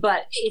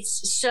 But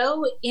it's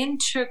so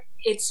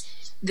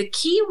it's the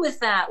key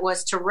with that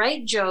was to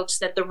write jokes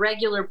that the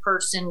regular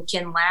person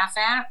can laugh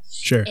at,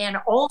 sure, and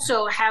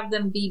also have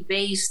them be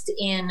based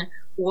in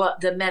what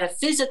the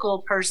metaphysical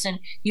person.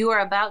 You are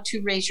about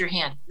to raise your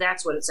hand.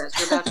 That's what it says.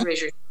 You're about to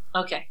raise your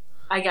hand. Okay.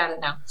 I got it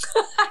now.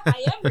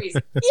 I am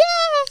raising.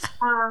 Yeah.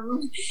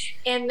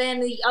 And then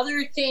the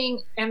other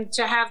thing, and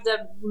to have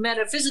the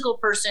metaphysical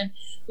person,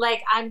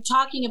 like I'm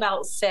talking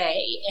about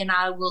fae, and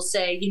I will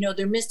say,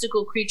 they're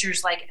mystical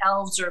creatures like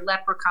elves or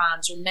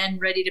leprechauns or men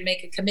ready to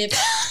make a commitment.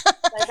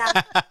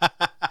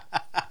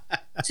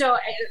 So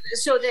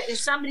that if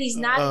somebody's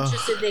not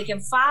interested, they can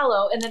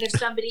follow, and then if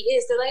somebody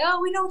is, they're like, oh,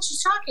 we know what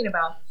she's talking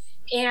about.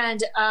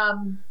 And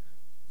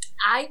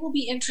I will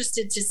be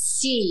interested to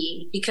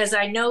see, because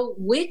I know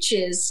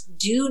witches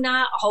do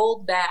not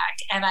hold back.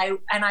 And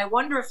I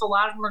wonder if a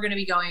lot of them are going to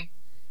be going,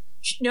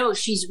 no,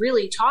 she's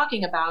really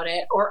talking about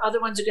it. Or other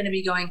ones are going to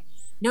be going,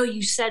 no,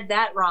 you said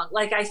that wrong.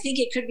 Like, I think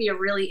it could be a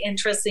really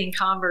interesting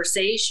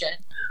conversation.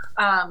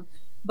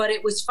 But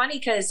it was funny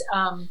because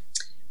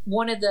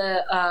one of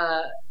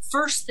the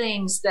first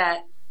things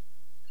that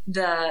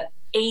the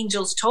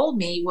angels told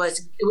me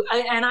was,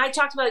 and I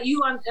talked to you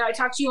on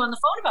the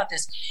phone about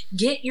this,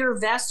 get your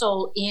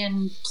vessel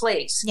in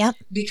place. Yep.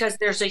 Because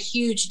there's a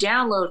huge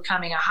download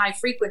coming, a high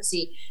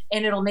frequency,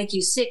 and it'll make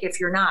you sick if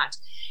you're not.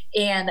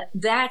 And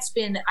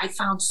I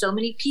found so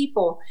many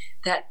people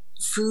that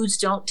foods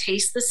don't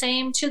taste the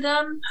same to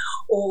them,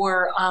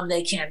 or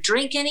they can't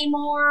drink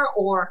anymore,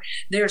 or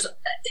there's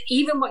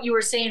even what you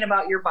were saying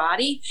about your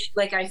body.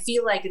 Like, I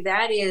feel like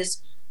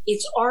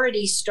it's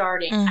already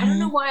starting. Mm-hmm. I don't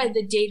know why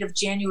the date of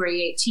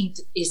January 18th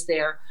is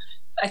there.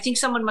 I think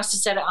someone must have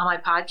said it on my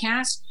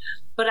podcast,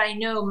 but I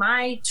know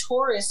my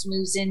Taurus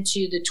moves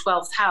into the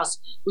 12th house,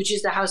 which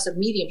is the house of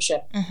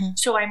mediumship.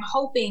 So I'm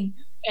hoping,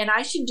 and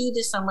I should do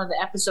this on one of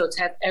the episodes,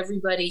 have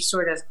everybody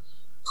sort of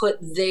put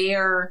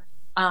their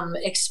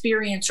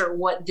experience or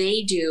what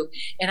they do.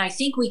 And I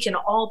think we can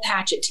all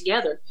patch it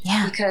together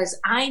because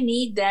I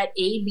need that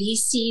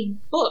ABC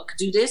book.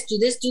 Do this, do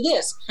this, do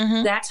this.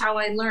 That's how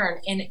I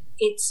learn. And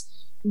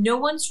no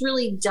one's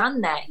really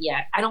done that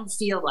yet. I don't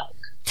feel like.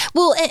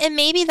 Well, and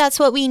maybe that's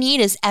what we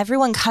need is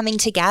everyone coming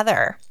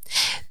together,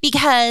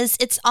 because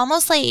it's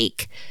almost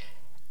like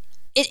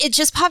it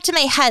just popped in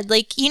my head.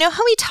 Like, you know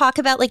how we talk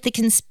about like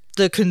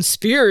the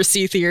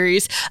conspiracy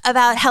theories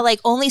about how like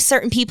only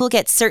certain people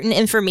get certain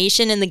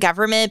information in the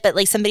government, but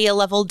like somebody a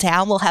level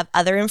down will have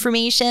other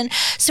information.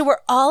 So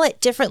we're all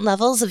at different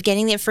levels of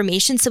getting the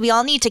information. So we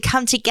all need to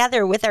come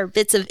together with our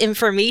bits of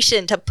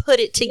information to put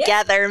it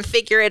together and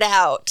figure it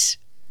out.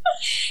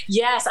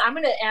 Yes, I'm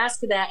going to ask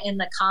that in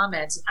the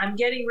comments. I'm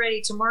getting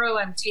ready. Tomorrow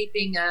I'm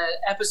taping an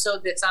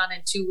episode that's on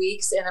in 2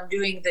 weeks, and I'm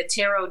doing the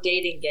tarot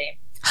dating game.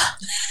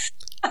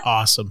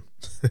 Awesome.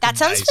 That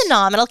sounds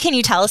phenomenal. Can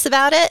you tell us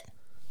about it?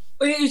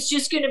 It's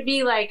just going to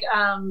be like,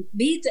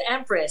 meet the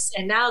Empress,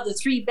 and now the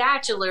 3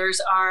 bachelors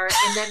are,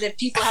 and then the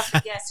people have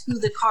to guess who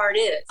the card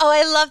is. Oh,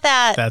 I love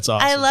that. That's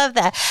awesome. I love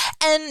that.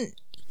 And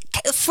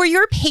for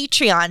your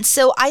Patreon,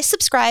 so I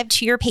subscribe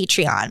to your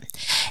Patreon,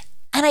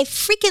 and I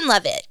freaking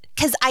love it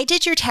because I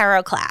did your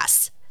tarot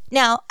class.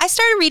 Now, I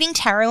started reading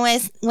tarot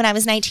when I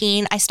was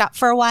 19. I stopped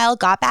for a while,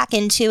 got back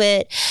into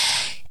it,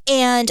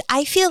 and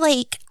I feel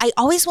like I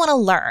always want to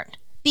learn.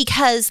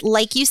 Because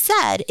like you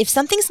said, if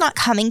something's not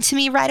coming to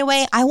me right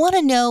away, I want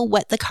to know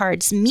what the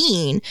cards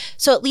mean.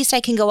 So at least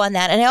I can go on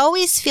that. And I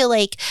always feel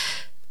like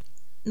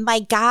my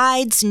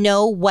guides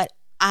know what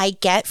I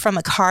get from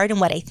a card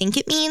and what I think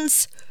it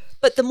means.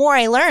 But the more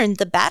I learn,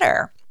 the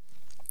better.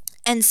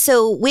 And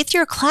so with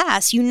your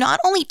class, you not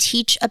only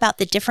teach about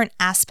the different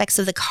aspects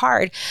of the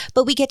card,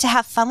 but we get to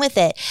have fun with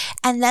it.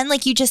 And then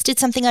like you just did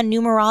something on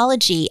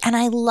numerology. And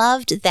I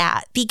loved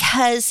that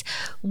because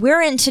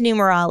we're into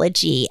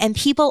numerology and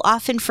people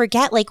often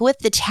forget, like with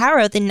the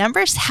tarot, the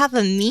numbers have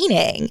a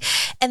meaning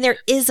and there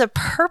is a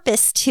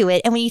purpose to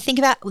it. And when you think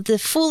about the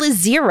Fool is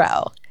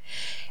 0.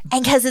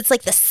 And because it's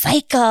like the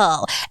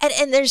cycle.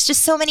 And there's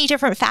just so many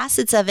different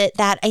facets of it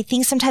that I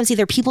think sometimes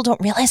either people don't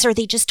realize or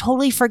they just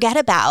totally forget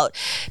about.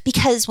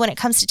 Because when it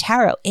comes to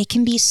tarot, it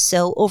can be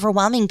so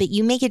overwhelming, but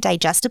you make it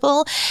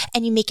digestible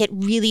and you make it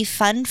really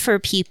fun for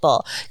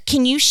people.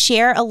 Can you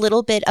share a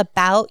little bit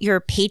about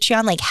your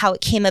Patreon, like how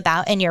it came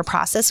about and your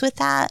process with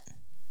that?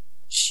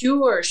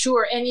 Sure.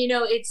 And you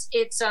know, it's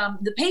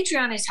the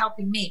Patreon is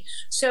helping me.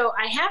 So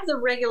I have the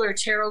regular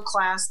tarot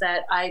class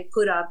that I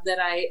put up that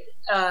I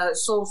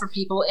sold for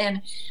people.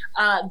 And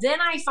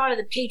then I thought of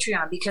the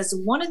Patreon because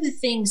one of the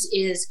things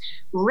is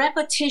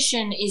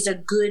repetition is a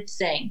good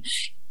thing.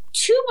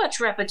 Too much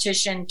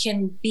repetition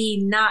can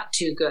be not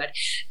too good.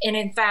 And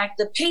in fact,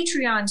 the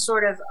Patreon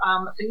sort of,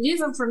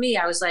 even for me,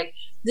 I was like,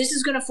 this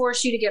is going to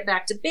force you to get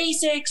back to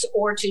basics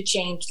or to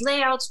change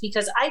layouts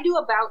because I do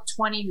about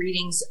 20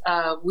 readings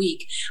a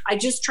week. I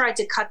just tried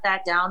to cut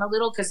that down a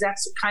little because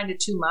that's kind of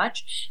too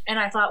much. And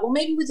I thought, well,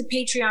 maybe with the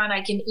Patreon,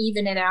 I can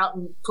even it out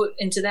and put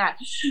into that.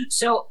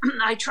 So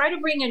I try to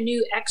bring a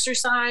new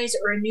exercise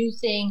or a new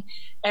thing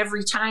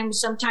every time.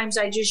 Sometimes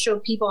I just show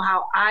people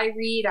how I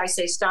read. I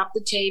say, stop the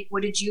tape.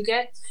 What did you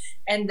get?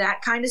 And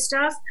that kind of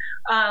stuff.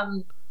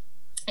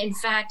 In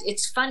fact,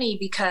 it's funny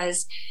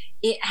because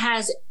it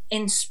has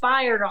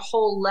inspired a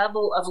whole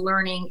level of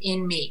learning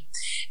in me.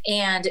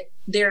 And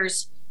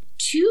there's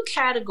 2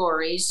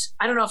 categories.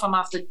 I don't know if I'm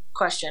off the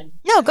question.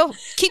 No, go.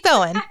 Keep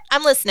going.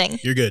 I'm listening.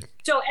 You're good.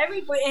 So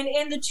everybody,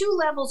 and the 2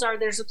 levels are,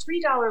 there's a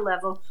 $3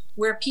 level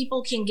where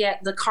people can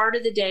get the card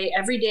of the day.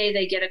 Every day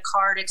they get a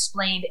card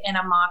explained and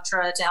a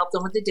mantra to help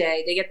them with the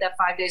day. They get that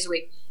 5 days a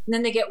week. And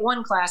then they get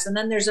 1 class. And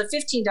then there's a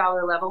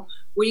 $15 level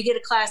where you get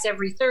a class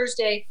every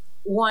Thursday.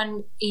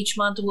 1 each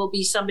month will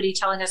be somebody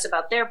telling us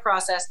about their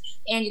process,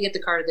 and you get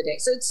the card of the day.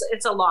 So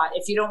it's a lot.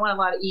 If you don't want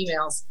a lot of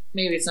emails,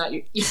 maybe it's not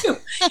you,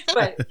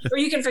 but or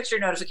you can fix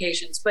your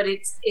notifications. But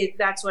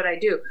that's what I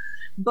do.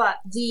 But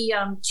the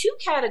 2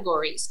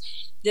 categories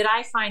that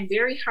I find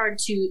very hard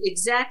to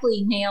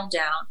exactly nail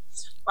down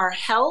are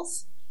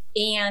health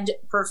and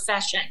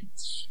profession.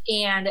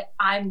 And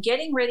I'm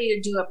getting ready to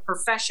do a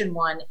profession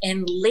one.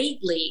 And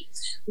lately,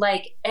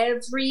 like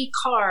every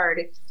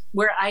card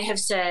where I have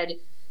said,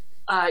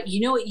 you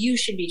know what you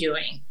should be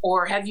doing,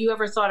 or have you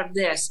ever thought of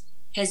this,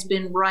 has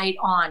been right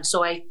on.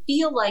 So I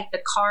feel like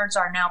the cards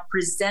are now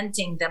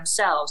presenting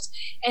themselves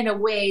in a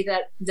way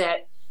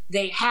that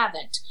they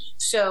haven't.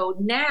 So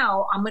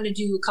now I'm going to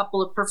do a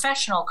couple of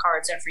professional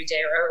cards every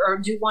day, or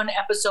do 1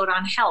 episode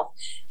on health.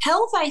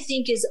 Health, I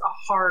think, is a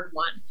hard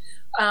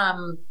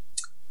one.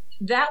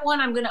 That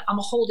one I'm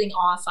holding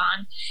off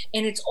on,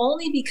 and it's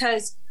only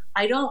because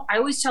I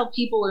always tell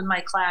people in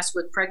my class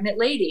with pregnant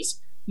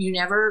ladies, you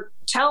never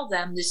tell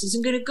them this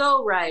isn't going to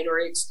go right, or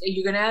kid's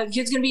going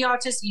to be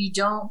autistic. You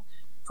don't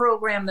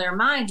program their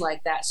mind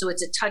like that. So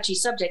it's a touchy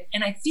subject.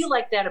 And I feel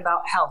like that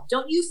about health.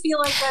 Don't you feel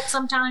like that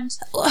sometimes?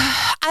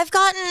 I've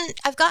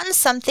gotten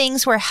some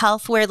things where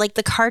like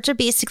the cards are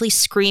basically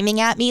screaming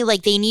at me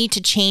like they need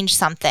to change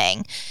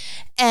something.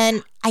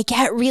 And I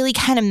get really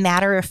kind of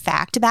matter of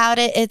fact about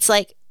it. It's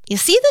like, you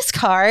see this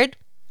card?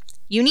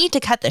 You need to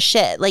cut the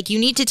shit. Like, you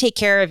need to take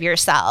care of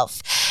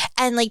yourself.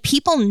 And like,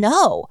 people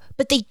know,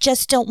 but they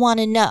just don't want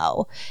to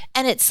know.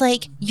 And it's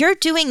like, you're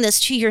doing this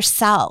to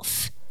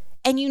yourself.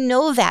 And you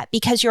know that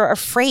because you're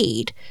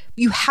afraid.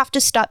 You have to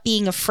stop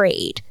being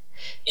afraid.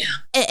 Yeah.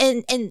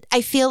 And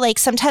I feel like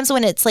sometimes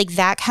when it's like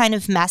that kind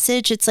of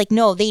message, it's like,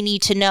 no, they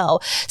need to know.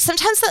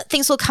 Sometimes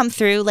things will come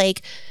through.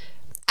 Like,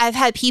 I've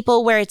had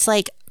people where it's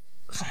like,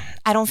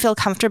 I don't feel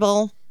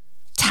comfortable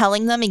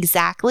telling them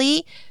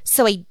exactly,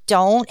 so I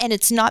don't. And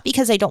it's not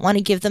because I don't want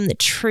to give them the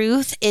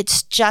truth.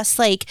 It's just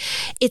like,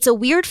 it's a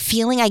weird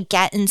feeling I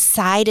get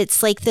inside.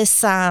 It's like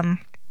this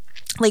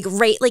like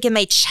right like in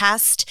my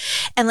chest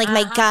and like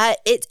my gut.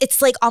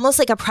 It's like almost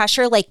like a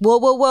pressure, like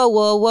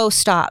whoa,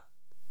 stop,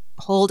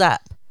 hold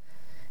up.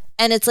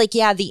 And it's like,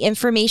 yeah, the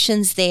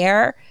information's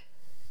there,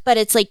 but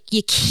it's like,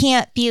 you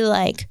can't be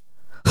like,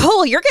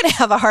 oh, you're gonna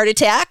have a heart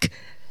attack.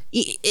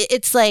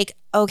 It's like,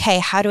 okay,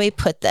 how do I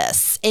put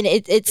this? And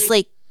it's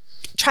like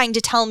trying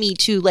to tell me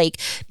to like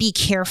be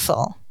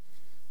careful.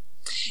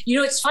 You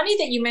know, it's funny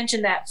that you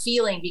mentioned that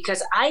feeling,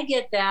 because I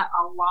get that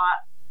a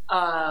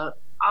lot.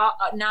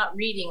 Not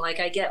reading, like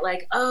I get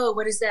like, oh,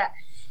 what is that?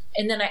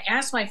 And then I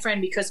asked my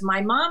friend, because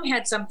my mom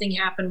had something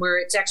happen where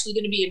it's actually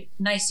going to be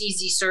a nice,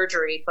 easy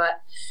surgery.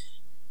 But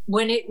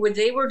when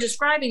they were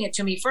describing it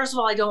to me, first of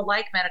all, I don't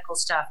like medical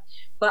stuff,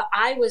 but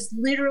I was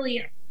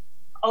literally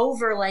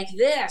over like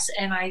this.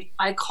 And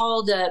I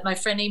called my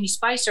friend Amy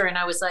Spicer, and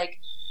I was like,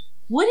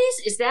 what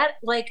is that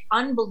like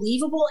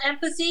unbelievable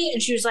empathy?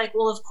 And she was like,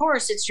 well, of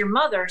course, it's your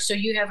mother, so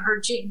you have her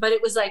gene. But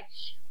it was like,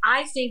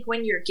 I think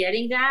when you're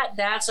getting that,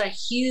 that's a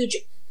huge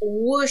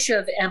whoosh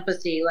of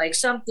empathy, like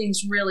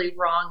something's really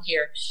wrong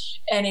here.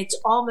 And it's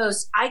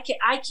almost, I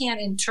can't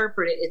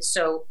interpret it. It's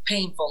so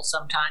painful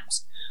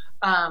sometimes.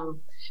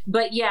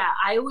 But yeah,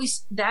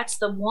 that's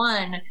the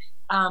one.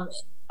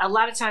 A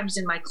lot of times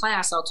in my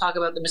class, I'll talk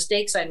about the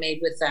mistakes I made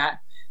with that,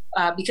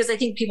 because I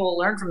think people will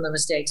learn from the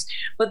mistakes.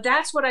 But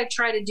that's what I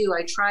try to do.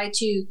 I try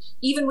to,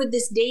 even with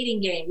this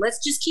dating game,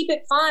 let's just keep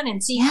it fun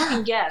and see who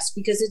can guess,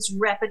 because it's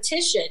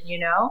repetition, you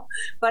know?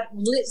 But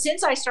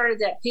since I started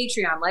that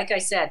Patreon, like I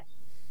said,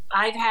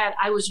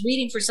 I was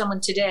reading for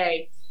someone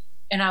today,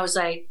 and I was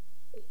like,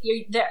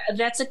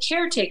 that's a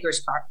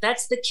caretaker's card.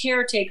 That's the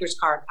caretaker's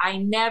card. I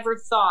never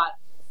thought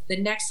the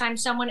next time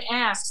someone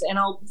asks, and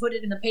I'll put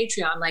it in the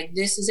Patreon, like,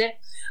 this is it.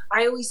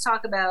 I always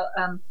talk about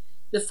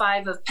the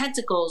Five of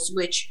Pentacles,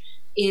 which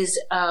is,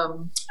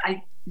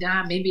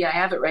 maybe I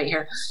have it right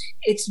here.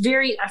 It's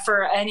very,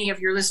 for any of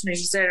your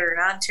listeners that are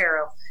non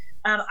tarot,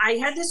 I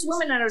had this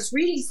woman and I was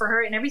reading for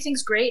her, and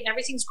everything's great, and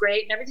everything's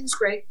great, and everything's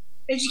great.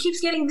 And she keeps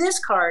getting this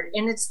card,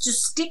 and it's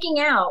just sticking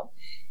out.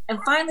 And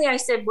finally I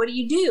said, what do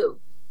you do?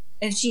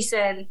 And she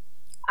said,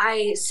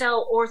 I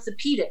sell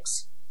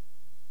orthopedics.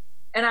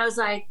 And I was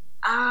like,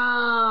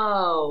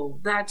 oh,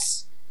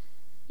 that's,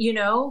 you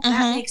know,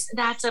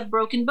 that's a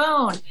broken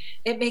bone.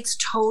 It makes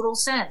total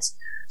sense.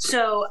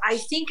 So I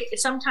think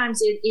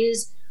sometimes it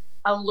is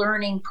a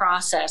learning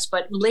process,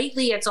 but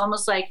lately it's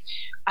almost like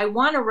I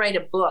want to write a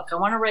book. I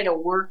want to write a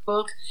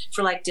workbook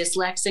for like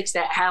dyslexics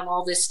that have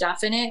all this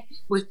stuff in it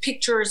with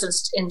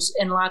pictures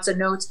and lots of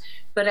notes.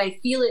 But I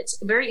feel it's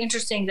very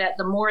interesting that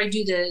the more I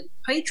do the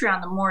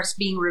Patreon, the more it's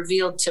being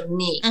revealed to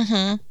me.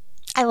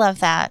 I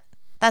love that.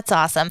 That's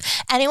awesome.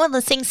 Anyone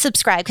listening,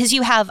 subscribe, because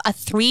you have a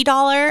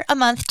 $3 a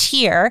month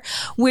tier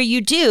where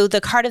you do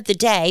the card of the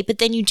day, but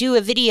then you do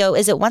a video.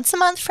 Is it once a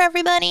month for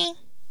everybody?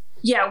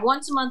 Yeah,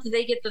 once a month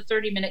they get the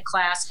 30-minute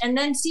class, and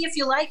then see if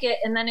you like it.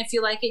 And then if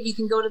you like it, you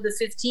can go to the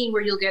 15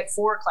 where you'll get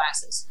 4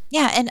 classes.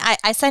 Yeah, and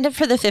I signed up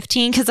for the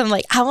 15 because I'm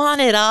like, I want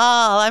it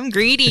all. I'm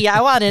greedy.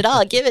 I want it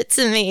all. Give it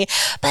to me.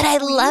 But I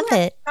love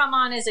it. Come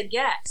on as a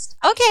guest.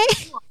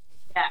 Okay.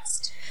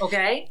 Guest.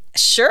 Okay.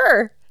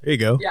 Sure. There you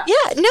go.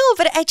 Yeah. No,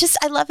 but I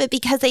love it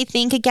because I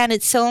think, again,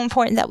 it's so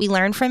important that we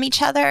learn from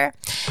each other.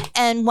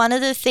 And one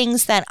of the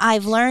things that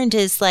I've learned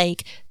is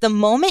like the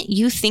moment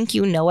you think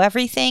you know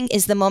everything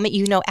is the moment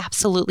you know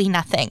absolutely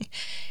nothing.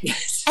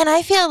 Yes. And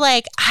I feel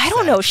like I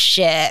don't know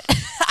shit.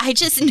 I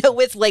just know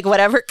with like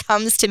whatever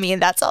comes to me, and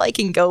that's all I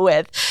can go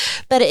with.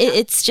 But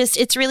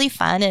it's really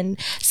fun. And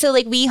so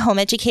like we home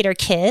educate our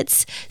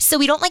kids. So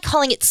we don't like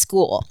calling it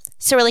school.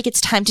 So we're like, it's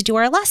time to do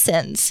our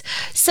lessons.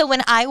 So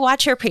when I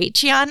watch her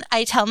Patreon,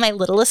 I tell my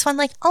littlest one,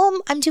 like,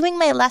 oh, I'm doing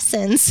my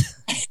lessons.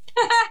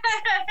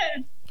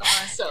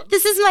 Awesome.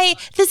 This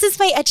is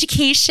my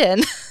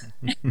education.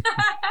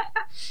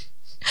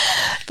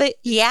 But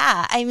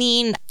yeah, I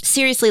mean,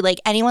 seriously, like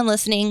anyone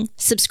listening,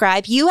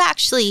 subscribe. You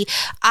actually,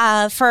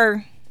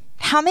 for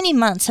how many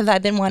months have I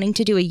been wanting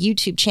to do a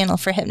YouTube channel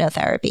for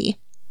hypnotherapy?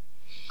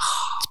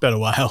 It's been a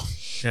while.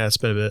 Yeah, it's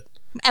been a bit.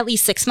 At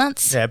least 6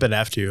 months. Yeah, I've been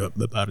after you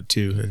about it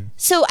too.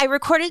 So I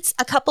recorded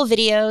a couple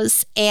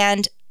videos,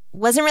 and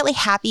wasn't really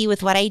happy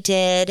with what I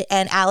did,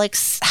 and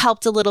Alex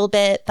helped a little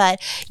bit,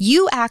 but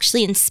you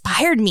actually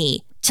inspired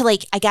me to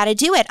like, I got to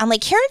do it. I'm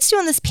like, Karen's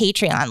doing this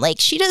Patreon. Like,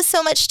 she does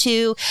so much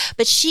too,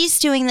 but she's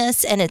doing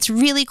this and it's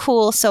really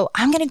cool. So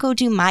I'm going to go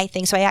do my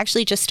thing. So I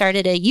actually just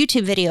started a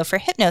YouTube video for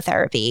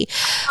hypnotherapy.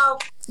 Oh.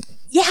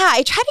 Yeah,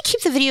 I try to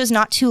keep the videos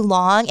not too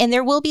long, and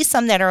there will be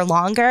some that are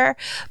longer,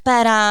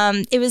 but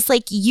it was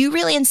like, you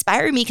really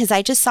inspired me because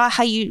I just saw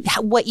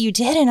what you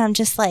did, and I'm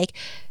just like,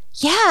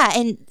 yeah,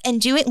 and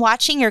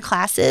watching your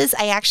classes,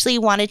 I actually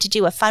wanted to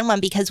do a fun one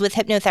because with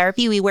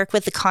hypnotherapy, we work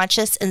with the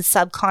conscious and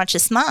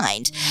subconscious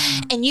mind.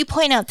 And you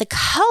point out the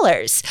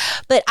colors,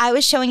 but I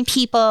was showing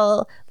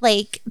people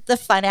like the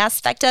fun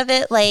aspect of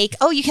it, like,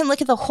 oh, you can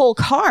look at the whole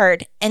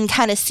card and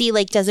kind of see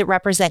like, does it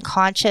represent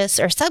conscious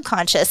or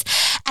subconscious?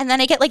 And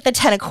then I get like the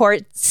 10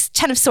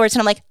 of swords,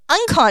 and I'm like,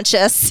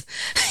 unconscious.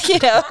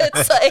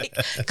 It's like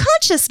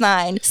conscious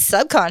mind,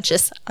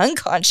 subconscious,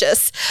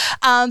 unconscious.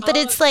 But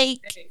it's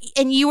like,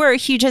 and you were a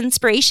huge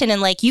inspiration,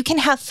 and like, you can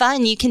have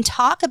fun. You can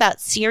talk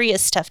about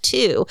serious stuff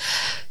too,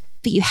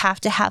 but you have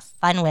to have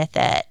fun with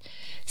it.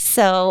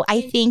 So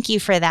I thank you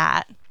for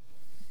that.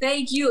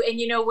 Thank you.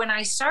 And when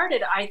I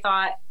started, I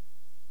thought,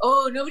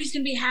 oh, nobody's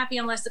going to be happy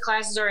unless the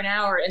classes are an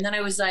hour. And then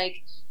I was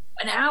like,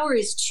 an hour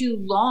is too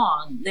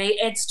long.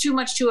 It's too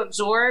much to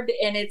absorb,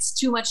 and it's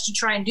too much to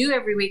try and do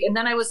every week. And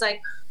then I was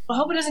like, I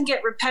hope it doesn't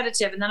get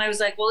repetitive. And then I was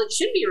like, well, it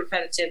should be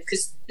repetitive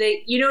because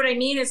you know what I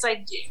mean? It's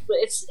like,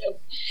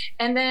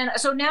 and then,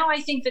 so now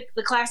I think that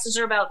the classes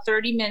are about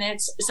 30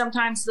 minutes.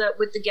 Sometimes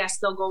with the guests,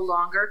 they'll go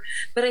longer,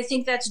 but I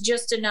think that's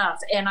just enough.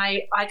 And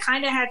I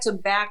kind of had to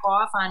back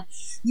off on,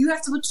 you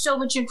have to put so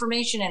much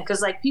information in.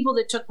 Cause like people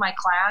that took my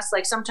class,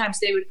 like sometimes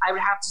I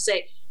would have to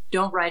say,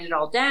 don't write it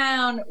all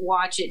down,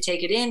 watch it,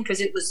 take it in. Cause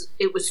it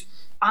was,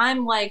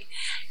 I'm like,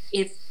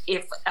 if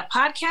a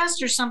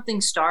podcast or something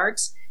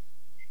starts,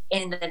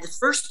 and then the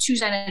first 2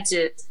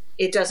 sentences,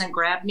 it doesn't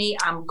grab me,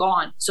 I'm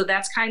gone. So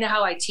that's kind of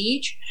how I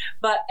teach.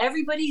 But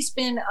everybody's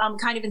been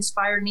kind of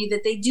inspired me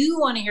that they do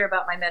want to hear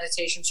about my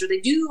meditations, or they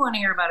do want to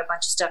hear about a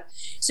bunch of stuff.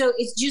 So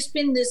it's just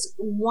been this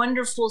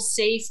wonderful,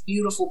 safe,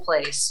 beautiful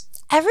place.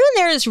 Everyone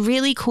there is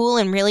really cool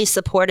and really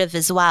supportive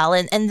as well.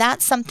 And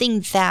that's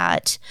something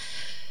that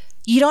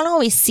you don't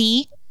always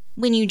see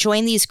when you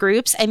join these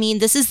groups. I mean,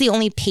 this is the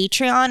only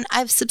Patreon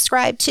I've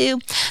subscribed to.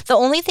 The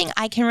only thing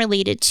I can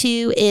relate it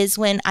to is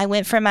when I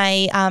went for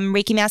my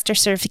Reiki Master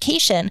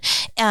certification.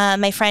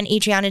 My friend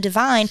Adriana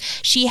Devine,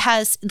 she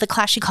has the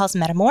class she calls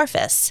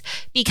Metamorphosis,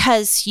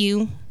 because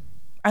you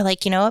are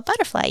like, a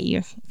butterfly.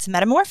 It's a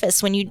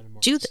metamorphosis when you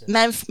do.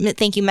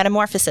 Thank you,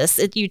 metamorphosis.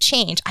 You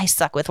change. I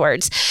suck with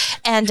words,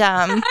 and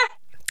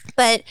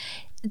but.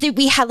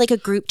 We had like a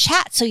group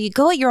chat. So you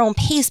go at your own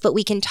pace, but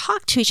we can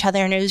talk to each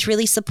other, and it was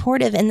really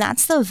supportive. And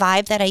that's the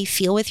vibe that I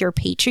feel with your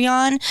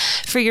Patreon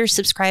for your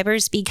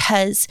subscribers,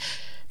 because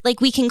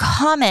like we can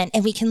comment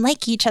and we can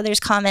like each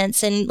other's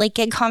comments and like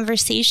get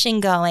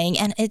conversation going.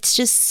 And it's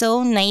just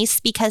so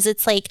nice because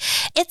it's like,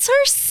 it's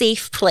our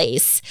safe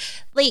place.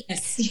 Like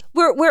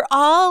we're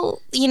all,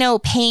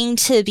 paying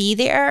to be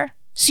there.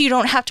 So you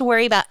don't have to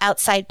worry about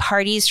outside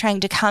parties trying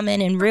to come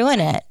in and ruin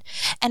it.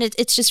 And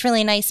it's just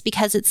really nice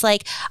because it's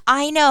like,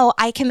 I know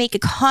I can make a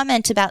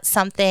comment about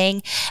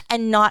something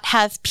and not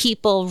have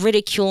people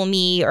ridicule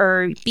me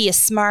or be a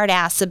smart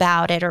ass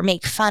about it or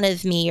make fun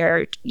of me,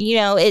 or,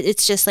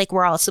 it's just like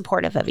we're all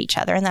supportive of each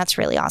other. And that's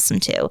really awesome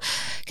too.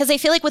 Because I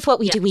feel like with what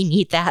we do, we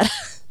need that.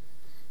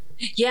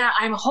 Yeah,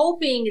 I'm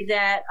hoping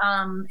that,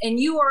 and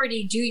you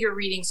already do your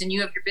readings and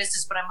you have your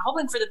business, but I'm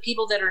hoping for the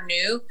people that are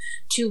new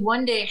to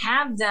one day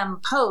have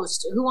them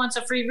post who wants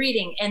a free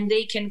reading, and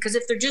they can, because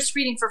if they're just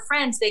reading for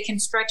friends, they can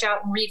stretch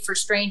out and read for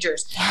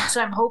strangers. Yeah.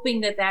 So I'm hoping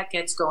that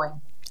gets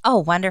going. Oh,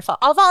 wonderful.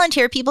 I'll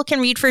volunteer. People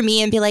can read for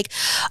me and be like,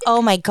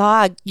 oh my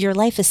God, your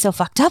life is so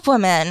fucked up,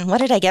 woman. What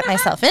did I get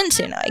myself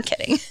into? No, I'm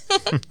kidding.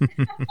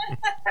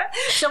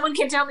 Someone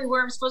can tell me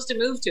where I'm supposed to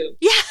move to.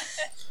 Yeah.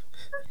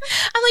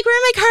 I'm like, where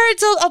are my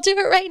cards? I'll do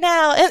it right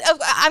now. And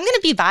I'm going to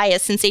be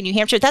biased and say New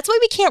Hampshire. That's why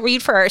we can't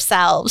read for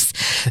ourselves,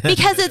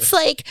 because it's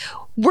like,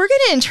 we're going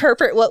to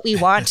interpret what we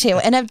want to.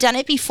 And I've done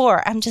it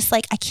before. I'm just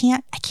like, I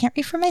can't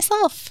read for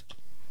myself.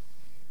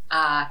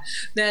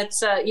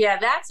 That's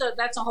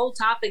a whole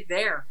topic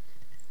there.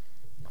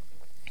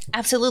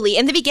 Absolutely.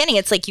 In the beginning,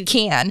 it's like you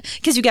can,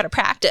 because you got to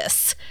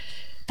practice.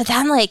 But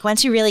then, like,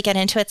 once you really get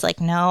into it, it's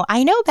like, no,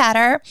 I know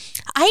better.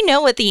 I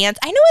know what I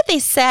know what they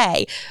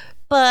say.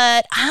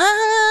 But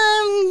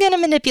I'm going to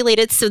manipulate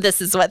it, so this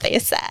is what they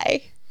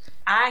say.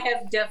 I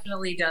have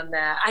definitely done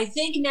that. I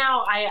think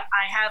now I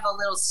have a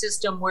little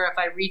system where if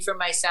I read for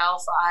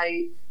myself,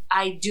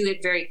 I do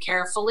it very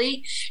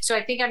carefully. So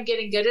I think I'm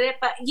getting good at it.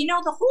 But,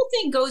 the whole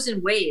thing goes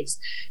in waves,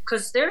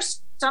 because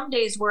there's some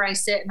days where I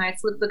sit and I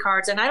flip the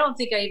cards and I don't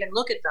think I even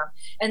look at them.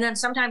 And then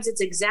sometimes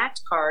it's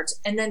exact cards.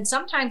 And then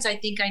sometimes I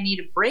think I need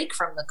a break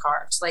from the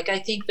cards. Like I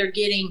think they're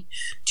getting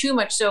too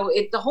much. So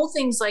the whole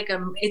thing's like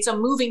it's a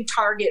moving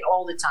target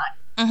all the time.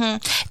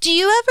 Mm-hmm. Do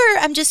you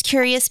ever, I'm just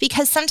curious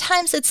because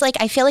sometimes it's like,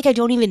 I feel like I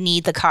don't even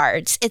need the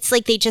cards. It's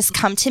like they just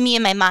come to me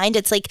in my mind.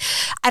 It's like,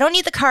 I don't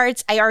need the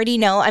cards. I already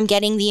know I'm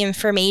getting the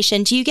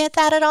information. Do you get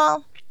that at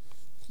all?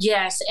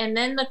 Yes. And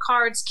then the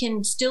cards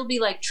can still be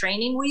like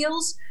training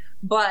wheels.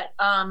 But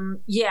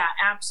yeah,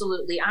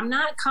 absolutely. I'm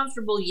not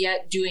comfortable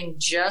yet doing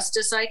just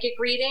a psychic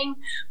reading,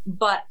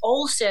 but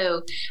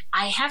also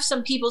I have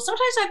some people,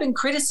 sometimes I've been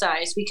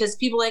criticized because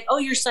people are like, oh,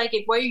 you're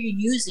psychic. Why are you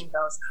using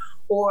those?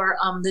 Or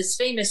this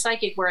famous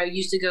psychic where I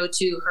used to go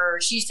to her,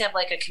 she used to have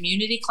like a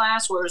community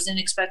class where it was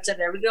inexpensive.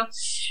 There we go.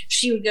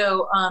 She would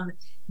go,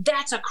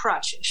 that's a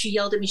crutch. She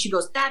yelled at me. She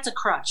goes, that's a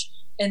crutch.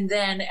 And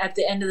then at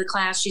the end of the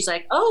class, she's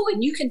like, oh,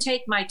 and you can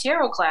take my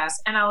tarot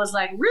class. And I was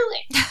like,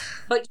 really?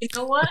 But you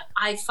know what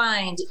I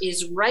find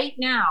is right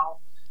now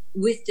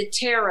with the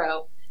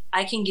tarot,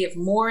 I can give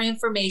more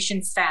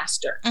information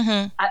faster.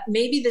 Mm-hmm.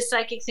 Maybe the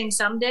psychic thing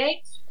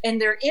someday,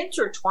 and they're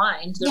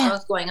intertwined. They're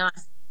both going on.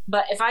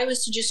 But if I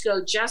was to just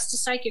go just a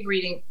psychic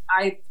reading,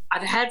 I've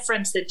had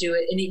friends that do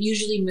it, and it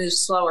usually moves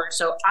slower.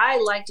 So I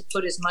like to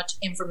put as much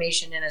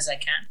information in as I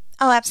can.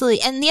 Oh,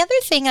 absolutely. And the other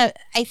thing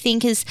I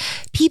think is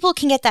people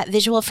can get that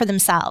visual for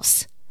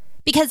themselves.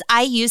 Because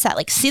I use that,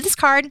 like, see this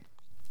card?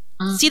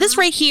 Mm-hmm. See this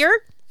right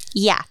here?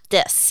 Yeah,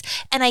 this.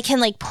 And I can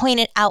like point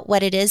it out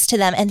what it is to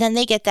them. And then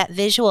they get that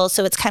visual.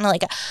 So it's kind of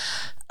like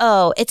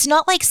oh, it's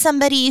not like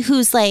somebody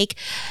who's like,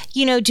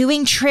 you know,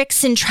 doing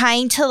tricks and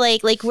trying to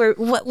like where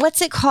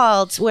what's it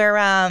called? Where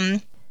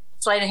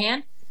sleight of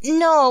hand?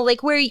 No,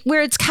 like where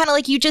it's kind of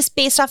like you just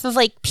based off of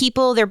like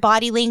people, their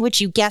body language,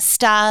 you guess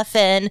stuff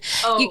and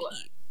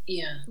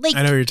yeah. Like,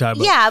 I know what you're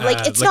talking about. Yeah,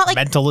 like it's not like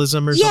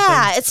mentalism or something.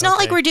 Yeah, it's not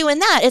like we're doing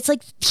that. It's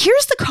like,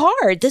 here's the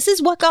card. This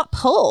is what got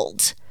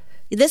pulled.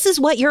 This is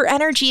what your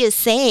energy is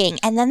saying.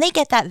 And then they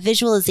get that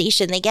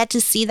visualization. They get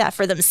to see that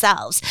for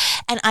themselves.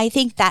 And I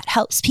think that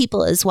helps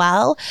people as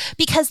well,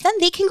 because then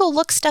they can go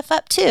look stuff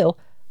up too.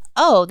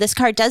 Oh, this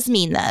card does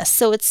mean this.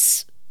 So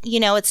it's, you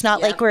know, it's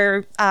not like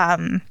we're,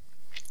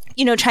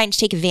 you know, trying to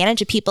take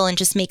advantage of people and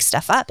just make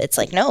stuff up. It's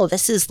like, no,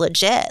 this is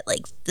legit.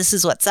 Like, this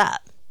is what's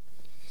up.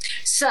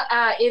 So,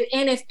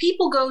 if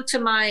people go to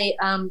my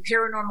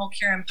Paranormal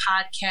Karen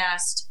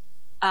podcast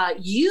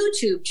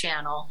YouTube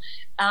channel,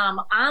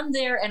 on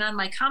there and on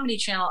my comedy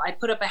channel, I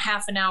put up a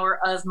half an hour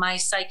of my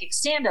psychic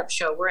stand-up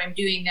show where I'm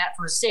doing that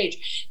from the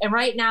stage. And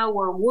right now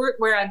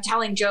where I'm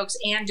telling jokes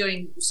and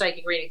doing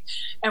psychic reading.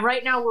 And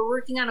right now we're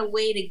working on a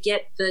way to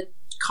get the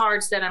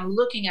cards that I'm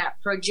looking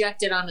at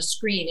projected on a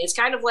screen. It's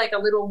kind of like a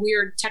little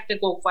weird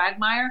technical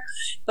quagmire,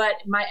 but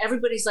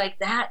everybody's like,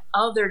 that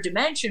other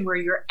dimension where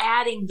you're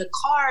adding the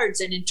cards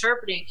and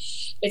interpreting,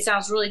 it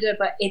sounds really good.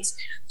 But it's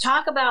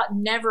talk about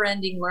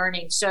never-ending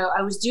learning. So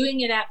I was doing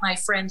it at my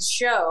friend's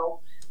show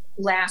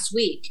last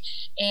week,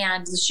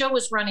 and the show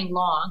was running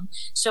long,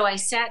 so I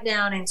sat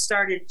down and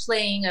started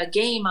playing a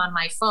game on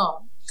my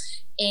phone.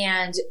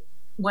 And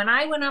when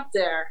I went up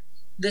there,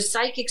 the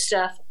psychic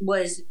stuff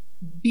was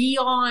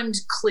beyond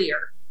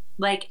clear,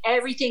 like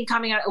everything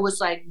coming out, it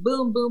was like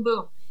boom, boom,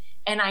 boom.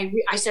 And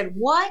I said,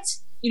 what?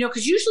 You know,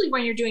 because usually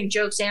when you're doing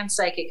jokes and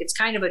psychic, it's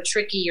kind of a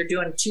tricky, you're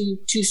doing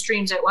two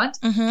streams at once.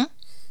 Mm-hmm.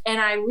 And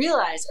I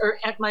realized, or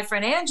my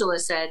friend Angela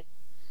said,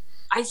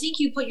 I think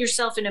you put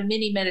yourself in a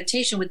mini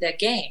meditation with that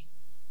game.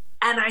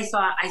 And I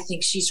thought, I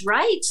think she's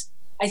right.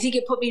 I think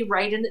it put me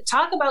right in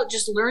talk about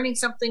just learning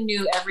something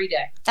new every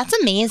day. That's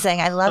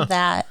amazing. I love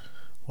that.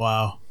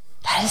 Wow.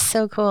 That is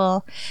so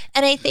cool.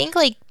 And I think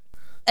like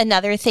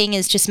another thing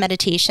is just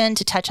meditation,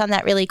 to touch on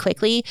that really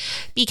quickly,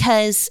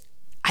 because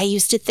I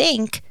used to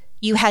think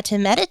you had to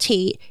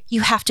meditate,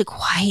 you have to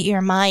quiet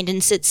your mind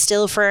and sit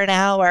still for an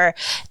hour.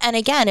 And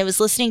again, it was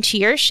listening to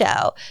your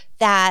show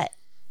that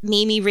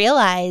made me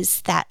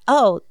realize that,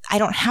 oh, I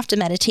don't have to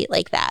meditate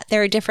like that.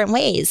 There are different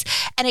ways.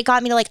 And it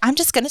got me to like, I'm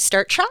just going to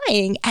start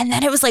trying. And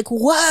then it was like,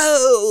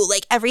 whoa,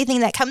 like everything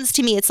that comes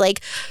to me, it's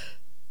like,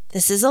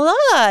 this is a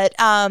lot.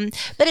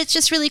 But it's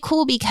just really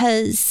cool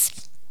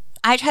because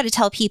I try to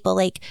tell people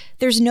like,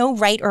 there's no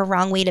right or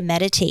wrong way to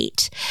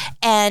meditate.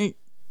 And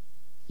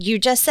you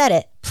just said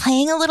it,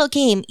 playing a little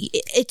game.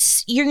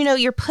 It's,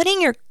 you're putting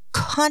your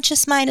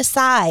conscious mind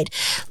aside,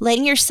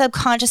 letting your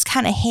subconscious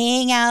kind of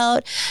hang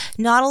out,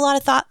 not a lot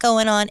of thought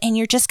going on, and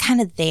you're just kind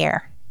of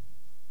there.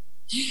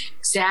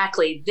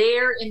 Exactly.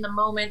 There in the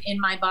moment in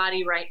my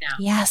body right now.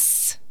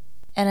 Yes.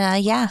 And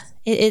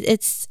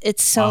it's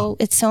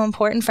so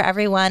important for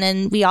everyone,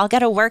 and we all got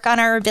to work on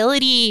our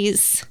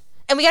abilities,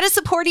 and we got to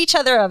support each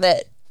other of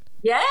it.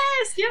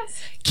 Yes.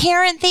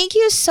 Karen, thank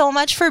you so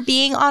much for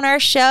being on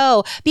our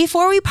show.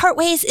 Before we part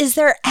ways, is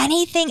there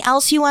anything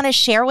else you want to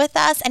share with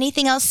us?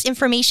 Anything else,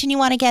 information you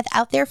want to get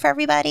out there for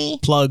everybody?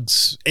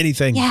 Plugs,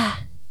 anything. Yeah.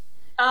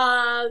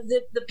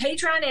 The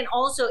Patreon, and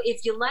also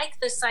if you like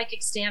the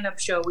psychic stand-up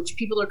show, which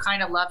people are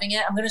kind of loving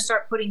it, I'm going to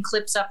start putting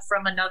clips up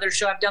from another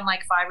show. I've done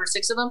like 5 or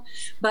 6 of them,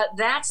 but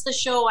that's the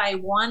show I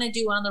want to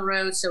do on the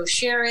road. So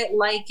share it,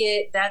 like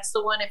it. That's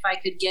the one if I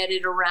could get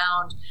it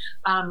around,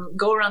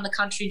 go around the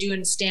country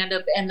doing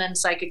stand-up and then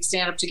psychic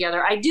stand-up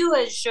together. I do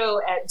a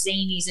show at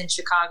Zany's in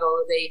Chicago.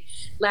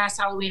 Last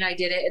Halloween I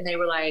did it, and they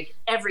were like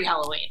every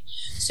Halloween.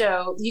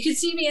 So you can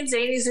see me in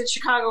Zany's in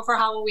Chicago for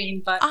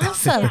Halloween. But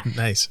Awesome.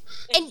 Nice.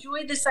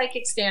 Enjoy the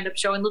psychic stand-up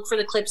show and look for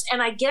the clips.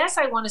 And I guess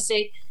I want to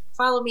say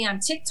follow me on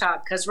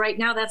TikTok, because right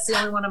now that's the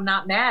only one I'm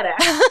not mad at.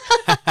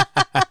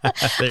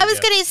 I was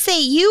going to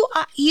say you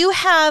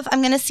have.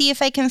 I'm going to see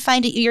if I can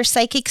find it. Your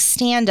psychic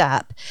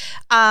stand-up.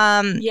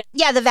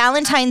 Yeah, the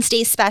Valentine's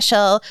Day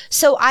special.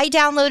 So I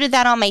downloaded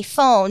that on my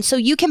phone. So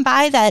you can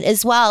buy that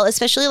as well,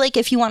 especially like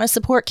if you want to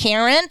support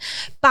Karen.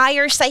 Buy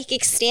your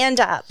psychic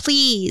stand-up,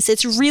 please.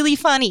 It's really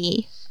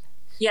funny.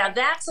 Yeah,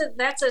 that's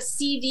a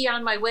CD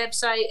on my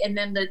website, and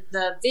then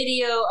the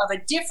video of a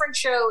different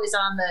show is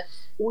on the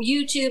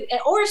YouTube,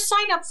 or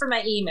sign up for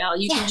my email.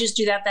 You can just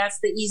do that. That's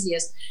the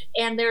easiest.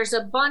 And there's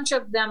a bunch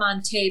of them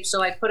on tape,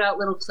 so I put out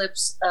little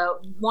clips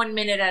 1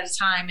 minute at a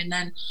time,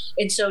 and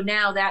so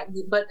now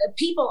but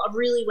people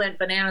really went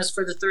bananas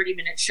for the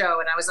 30-minute show,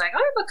 and I was like, I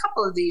have a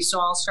couple of these, so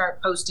I'll start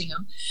posting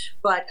them.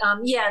 But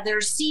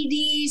there's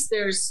CDs,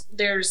 there's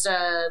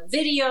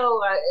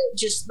video.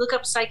 Just look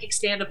up psychic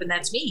stand-up, and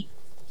that's me.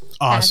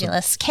 Awesome.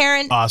 Fabulous.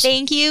 Karen,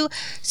 Thank you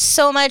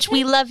so much.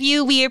 We love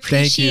you. We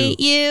appreciate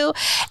you.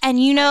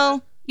 And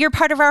you're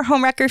part of our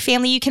Homewrecker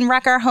family. You can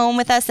wreck our home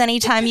with us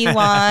anytime you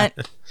want.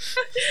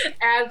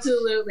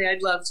 Absolutely.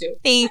 I'd love to.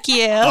 Thank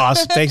you.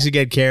 Awesome. Thanks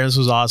again, Karen. This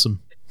was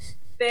awesome.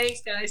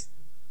 Thanks, guys.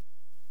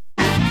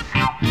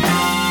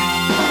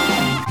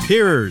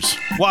 Hearers,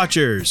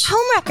 watchers,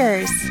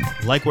 Homewreckers.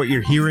 like what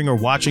you're hearing or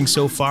watching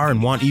so far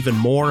and want even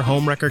more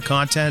Homewrecker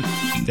content?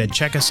 Then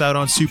check us out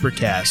on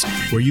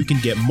Supercast, where you can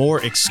get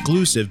more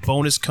exclusive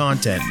bonus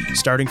content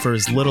starting for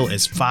as little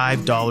as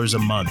 $5 a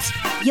month.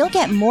 You'll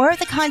get more of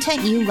the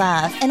content you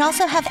love and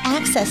also have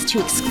access to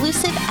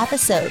exclusive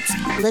episodes,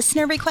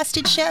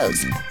 listener-requested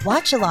shows,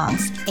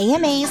 watch-alongs,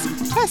 AMAs,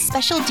 plus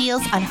special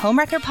deals on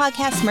Homewrecker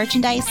Podcast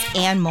merchandise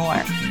and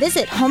more.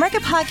 Visit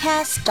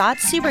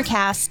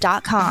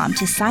homewreckerpodcast.supercast.com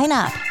to sign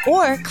up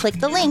or click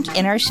the link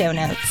in our show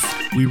notes.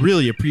 We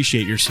really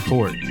appreciate your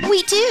support.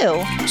 We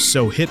do.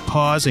 So hit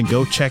pause and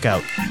go check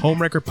out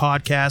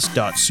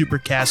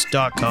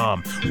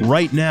homewreckerpodcast.supercast.com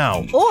right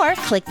now. Or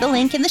click the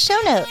link in the show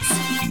notes.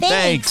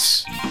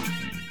 Thanks.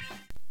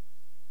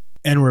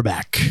 And we're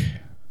back.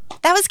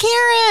 That was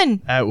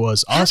Karen. That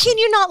was awesome. How can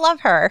you not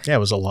love her? Yeah, it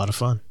was a lot of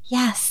fun.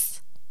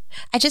 Yes.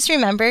 I just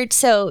remembered.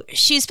 So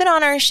she's been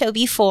on our show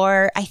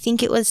before. I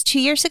think it was 2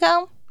 years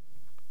ago.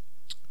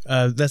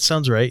 That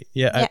sounds right.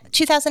 Yeah.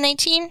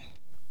 2019.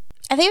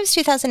 I think it was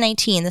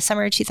 2019, the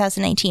summer of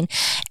 2019.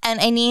 And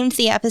I named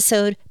the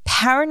episode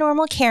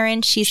Paranormal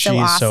Karen. She's so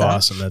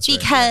awesome. That's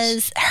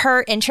because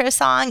her intro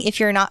song, if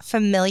you're not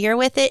familiar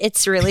with it,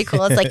 it's really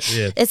cool. It's like,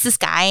 It's this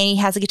guy and he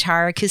has a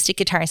guitar, acoustic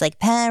guitar. He's like,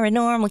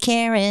 Paranormal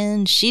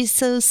Karen, she's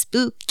so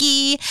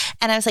spooky.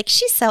 And I was like,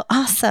 she's so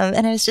awesome.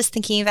 And I was just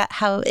thinking about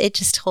how it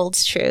just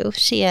holds true.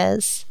 She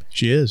is.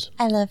 She is.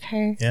 I love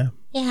her. Yeah.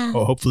 Yeah.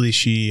 Well, hopefully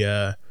she's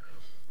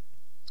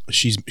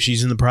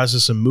in the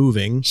process of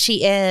moving.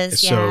 She is.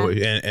 So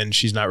and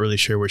she's not really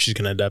sure where she's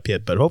going to end up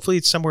yet, but hopefully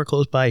it's somewhere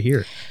close by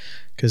here,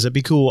 because that'd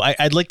be cool.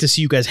 I'd like to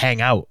see you guys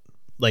hang out,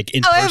 like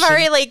in person. I've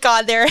already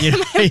gone there. You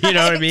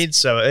know what I mean?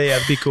 So yeah,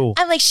 it'd be cool.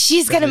 I'm like,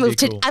 she's gonna move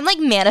to. Cool. I'm like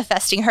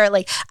manifesting her.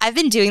 Like I've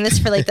been doing this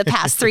for like the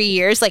past 3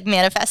 years, like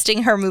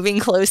manifesting her moving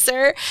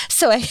closer,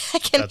 so I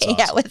can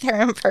hang out with her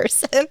in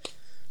person.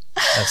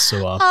 That's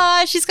so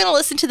awesome. She's gonna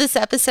listen to this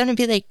episode and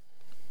be like,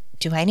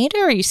 do I need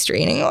a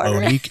restraining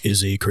order? Monique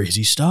is a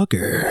crazy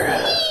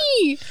stalker.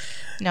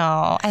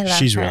 No, I love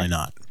She's her. really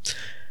not.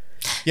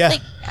 Yeah.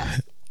 Like,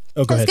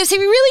 go ahead. Because we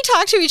really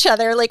talk to each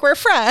other like we're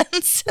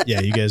friends.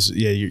 Yeah, you guys.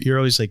 Yeah, you're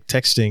always like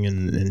texting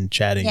and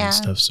chatting and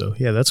stuff. So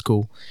yeah, that's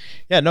cool.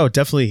 Yeah, no,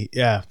 definitely.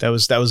 Yeah, that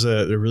was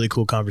a really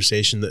cool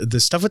conversation.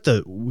 The stuff with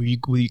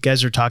you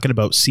guys are talking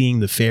about seeing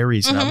the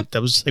fairies. Mm-hmm. And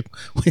that was like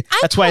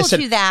that's why I said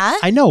you that.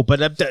 I know,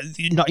 but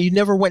you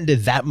never went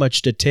into that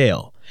much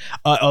detail.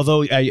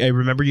 Although I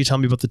remember you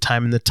telling me about the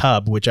time in the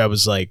tub, which I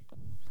was like,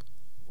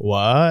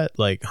 what?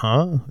 Like,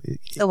 huh?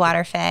 The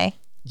water fae.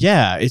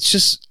 Yeah, it's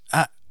just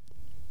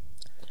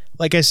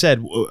like I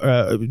said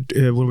when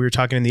we were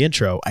talking in the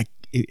intro.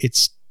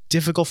 It's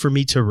difficult for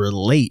me to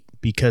relate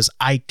because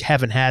I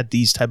haven't had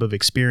these type of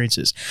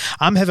experiences.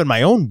 I'm having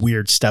my own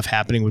weird stuff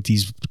happening with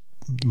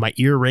my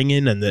ear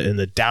ringing and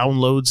the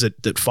downloads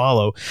that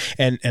follow.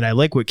 And I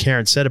like what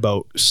Karen said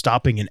about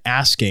stopping and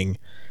asking,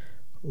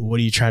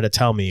 what are you trying to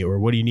tell me, or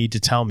what do you need to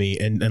tell me?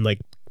 And like,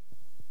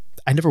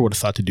 I never would have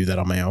thought to do that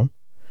on my own.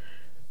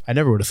 I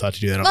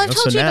told you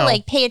to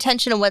like pay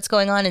attention to what's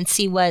going on and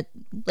see what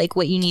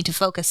you need to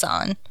focus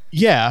on.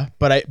 Yeah,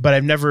 but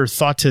I've never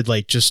thought to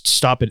like just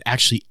stop and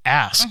actually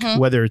ask,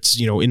 whether it's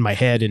in my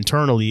head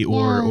internally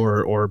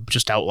or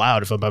just out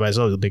loud if I'm by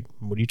myself. Like,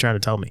 what are you trying to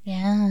tell me?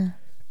 Yeah.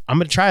 I'm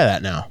going to try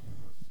that now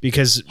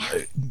because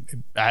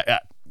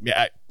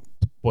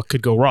what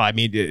could go wrong? I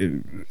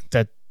mean,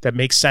 that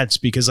makes sense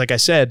because like I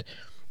said,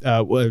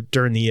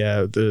 during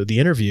the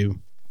interview,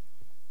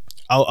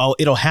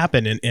 it'll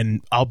happen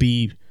and I'll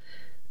be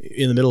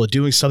in the middle of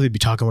doing something, be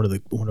talking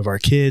to one of our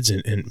kids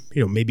and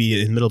maybe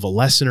in the middle of a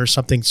lesson or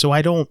something. So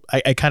I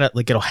kind of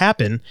like, it'll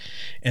happen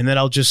and then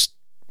I'll just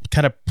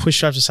kind of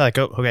push off to the side, like,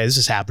 oh, okay, this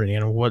is happening.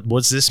 And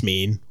what's this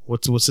mean?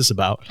 What's this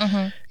about?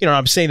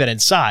 I'm saying that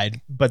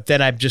inside, but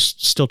then I'm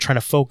just still trying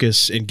to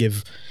focus and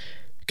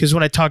because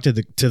when I talk to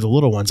the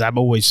little ones, I'm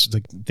always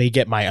like, they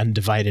get my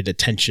undivided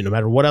attention, no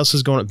matter what else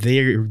is going on.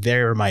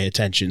 They're my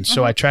attention.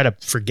 So I try to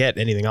forget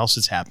anything else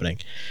that's happening.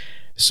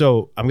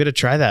 So I'm going to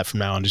try that from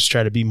now on. Just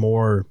try to be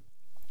more,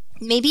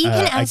 maybe you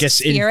can ask I guess,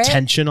 Spirit.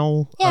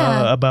 intentional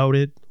about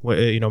it.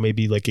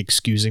 Maybe like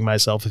excusing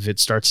myself if it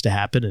starts to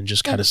happen and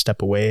just kind of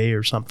step away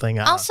or something.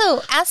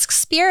 Also, ask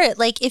Spirit,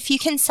 like if you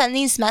can send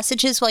these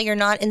messages while you're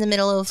not in the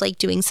middle of like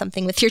doing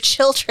something with your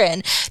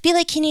children. Be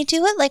like, can you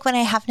do it like when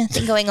I have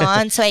nothing going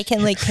on so I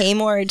can like pay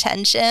more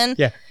attention?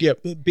 Yeah.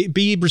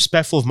 Be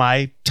respectful of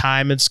my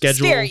time and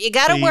schedule. Spirit, you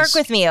got to work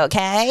with me,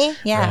 okay?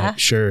 Yeah. Right,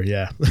 sure.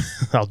 Yeah.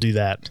 I'll do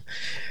that.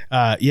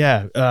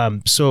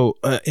 So,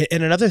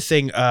 and another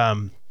thing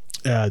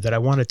that I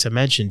wanted to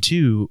mention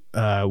too,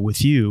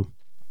 with you,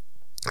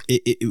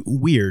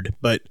 weird,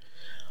 but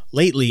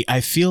lately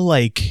I feel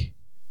like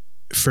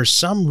for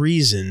some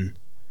reason,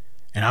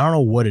 and I don't know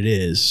what it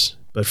is,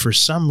 but for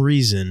some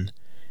reason,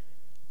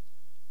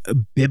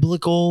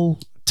 biblical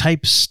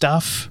type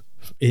stuff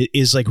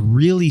is like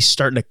really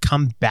starting to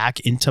come back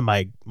into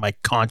my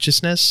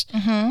consciousness,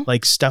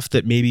 like stuff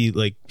that maybe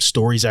like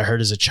stories I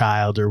heard as a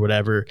child or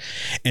whatever.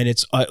 And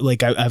it's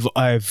like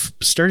I've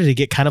started to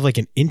get kind of like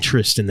an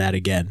interest in that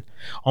again,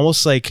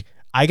 almost like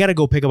I got to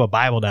go pick up a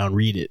Bible now and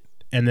read it.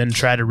 And then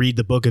try to read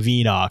the Book of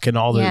Enoch and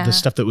all the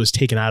stuff that was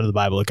taken out of the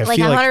Bible. Like I feel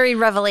like I want to read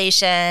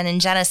Revelation and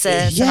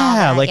Genesis. Yeah, and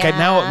all that. like I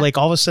now, like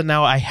all of a sudden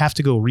now I have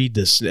to go read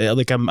this.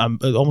 Like I'm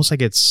almost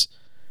like it's,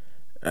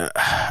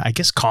 I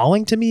guess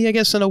calling to me. I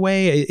guess in a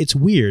way, it's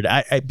weird.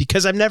 I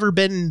because I've never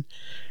been.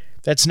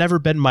 That's never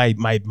been my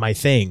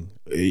thing,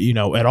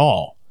 at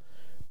all.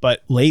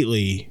 But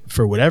lately,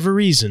 for whatever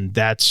reason,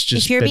 that's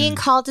just. If you're being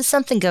called to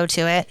something, go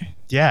to it.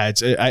 Yeah,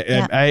 it's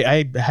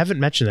I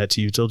haven't mentioned that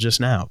to you till just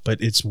now, but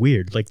it's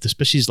weird. Like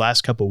especially these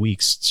last couple of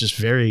weeks, it's just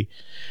very,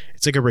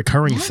 it's like a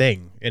recurring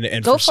thing.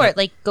 And go for it.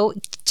 Like go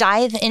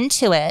dive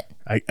into it.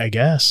 I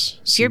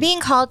guess. If you're being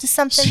called to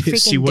something, freaking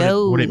see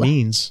what it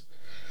means.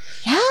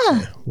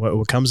 Yeah.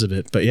 What comes of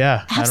it, but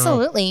yeah,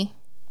 absolutely.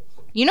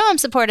 I'm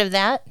supportive of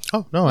that.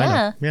 Oh no, I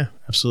know. Yeah,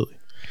 absolutely.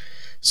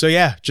 So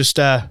yeah, just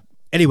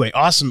anyway,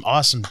 awesome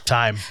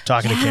time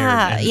talking to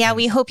Karen.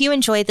 We hope you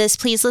enjoyed this.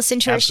 Please listen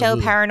to her show,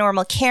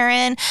 Paranormal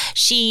Karen.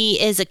 She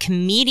is a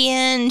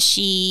comedian.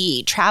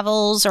 She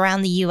travels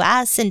around the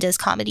U.S. and does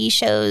comedy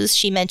shows.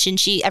 She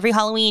mentioned every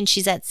Halloween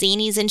she's at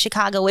Zany's in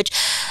Chicago, which,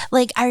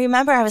 like, I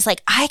remember I was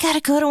like, I got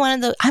to go to one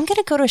of the,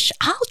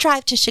 I'll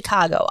drive to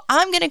Chicago.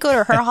 I'm going to go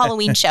to her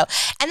Halloween show.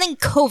 And then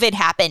COVID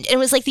happened. It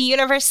was like the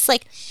universe is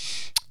like,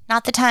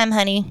 not the time,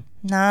 honey.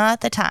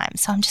 Not the time.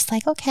 So I'm just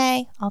like,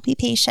 okay, I'll be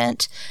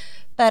patient.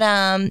 But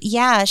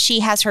she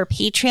has her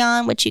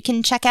Patreon, which you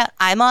can check out.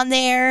 I'm on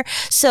there.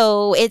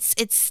 So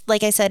it's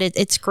like I said,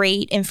 it's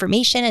great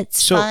information.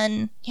 It's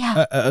fun.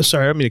 Yeah.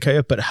 Sorry, I don't mean to cut you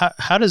up, but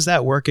how does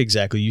that work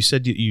exactly? You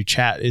said you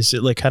chat. Is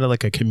it like kind of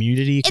like a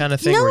community kind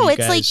of thing? No,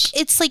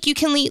 it's like you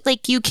can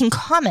you can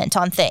comment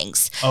on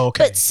things. Oh,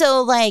 okay. But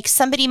so like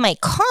somebody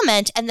might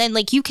comment and then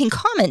like you can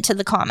comment to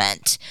the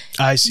comment.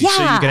 I see. Yeah.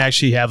 So you can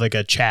actually have like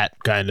a chat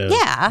kind of.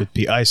 Yeah.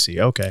 I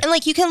see. Okay. And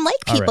like you can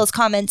like people's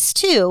comments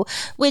too,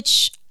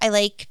 which I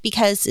like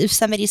because if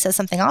somebody says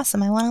something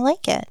awesome, I want to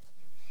like it.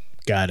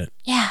 Got it.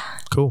 Yeah.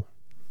 Cool.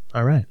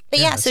 All right.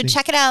 But so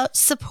check it out.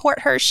 Support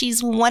her.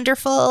 She's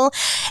wonderful.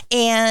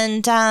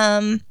 And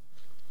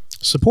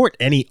support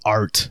any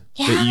art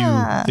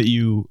that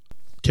you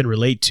can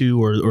relate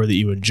to or that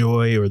you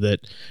enjoy or that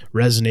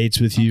resonates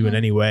with you in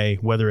any way,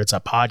 whether it's a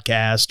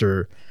podcast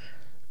or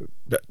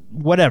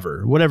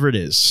whatever it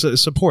is.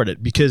 Support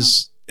it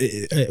because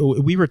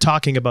we were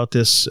talking about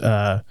this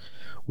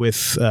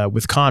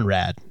with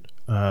Conrad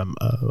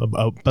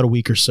about a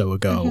week or so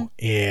ago,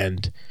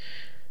 and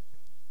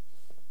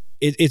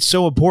it's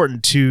so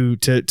important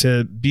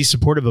to be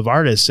supportive of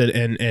artists,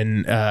 and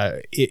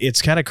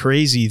it's kind of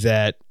crazy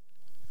that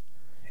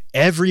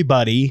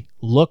everybody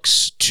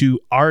looks to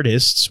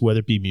artists, whether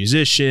it be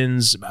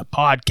musicians,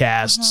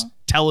 podcasts,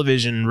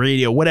 television,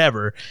 radio,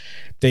 whatever.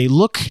 They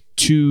look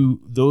to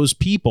those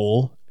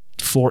people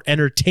for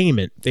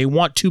entertainment. They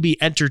want to be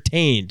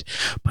entertained,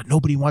 but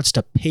nobody wants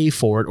to pay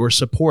for it or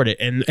support it.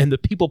 And the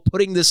people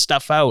putting this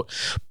stuff out,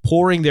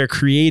 pouring their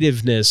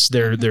creativeness,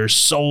 their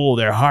soul,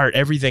 their heart,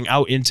 everything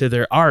out into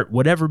their art,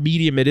 whatever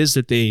medium it is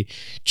that they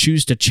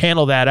choose to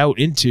channel that out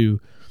into,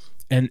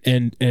 and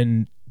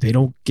they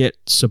don't get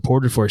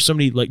supported for it.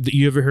 Somebody like,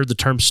 you ever heard the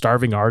term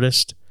starving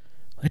artist?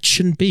 That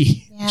shouldn't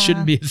be. Yeah. It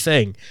shouldn't be a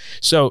thing.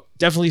 So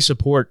definitely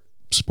support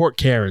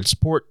Karen,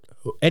 support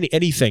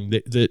anything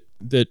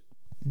that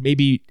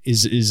maybe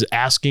is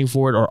asking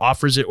for it or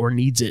offers it or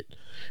needs it,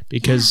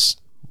 because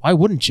why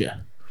wouldn't you?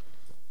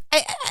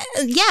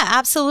 Yeah,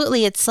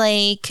 absolutely. It's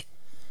like,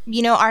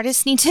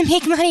 artists need to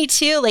make money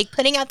too. Like,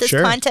 putting out this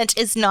content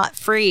is not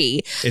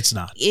free. It's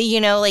not.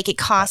 Like, it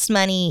costs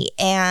money,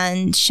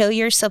 and show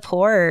your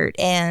support.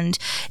 And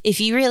if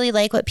you really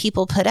like what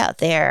people put out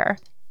there,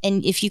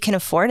 and if you can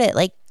afford it,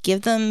 like,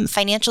 give them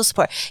financial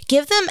support,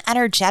 give them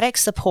energetic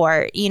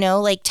support,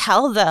 like,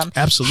 tell them,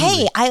 absolutely,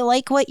 hey, I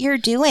like what you're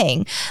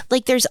doing.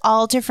 Like, there's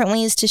all different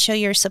ways to show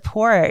your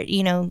support,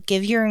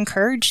 give your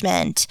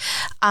encouragement.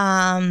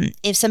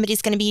 If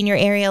somebody's going to be in your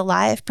area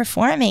live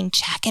performing,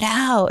 check it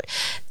out.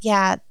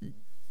 Yeah.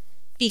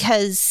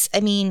 Because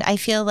I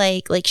feel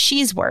like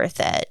she's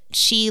worth it.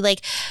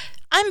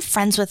 I'm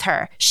friends with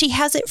her. She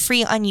has it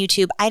free on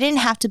YouTube. I didn't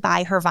have to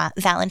buy her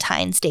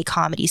Valentine's Day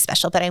comedy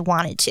special, but I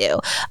wanted to.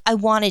 I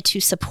wanted to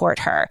support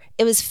her.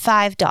 It was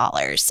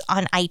 $5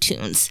 on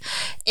iTunes.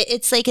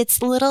 It's like,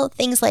 it's little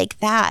things like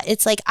that.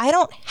 It's like, I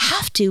don't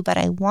have to, but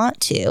I want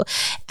to.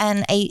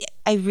 And I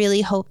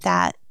really hope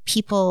that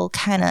people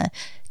kind of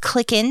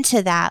click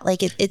into that.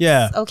 Like, it's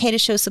okay to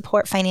show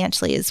support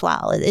financially as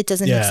well. It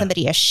doesn't make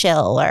somebody a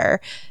shill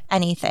or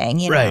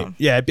anything, right.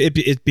 Yeah,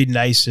 it'd be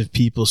nice if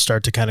people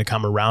start to kind of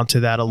come around to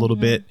that a little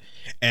bit.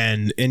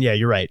 And yeah,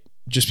 you're right.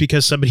 Just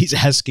because somebody's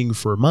asking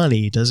for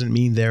money doesn't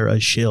mean they're a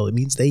shill. It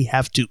means they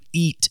have to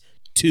eat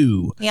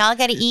too. We all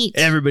got to eat.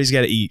 Everybody's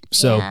got to eat.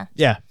 So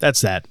yeah,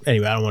 that's that.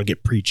 Anyway, I don't want to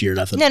get preachy or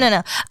nothing.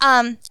 No.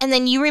 And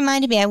then you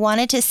reminded me, I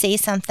wanted to say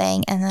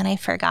something and then I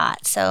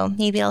forgot. So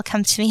maybe it'll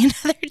come to me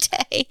another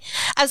day.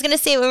 I was going to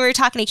say when we were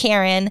talking to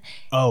Karen,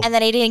 and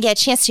then I didn't get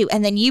a chance to,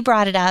 and then you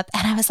brought it up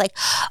and I was like,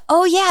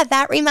 oh yeah,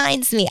 that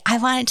reminds me. I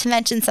wanted to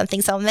mention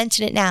something, so I'll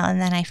mention it now, and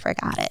then I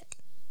forgot it.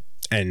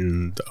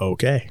 And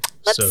okay.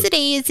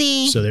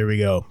 Whoopsie-daisy. So there we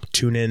go.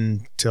 Tune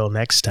in till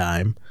next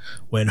time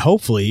when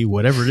hopefully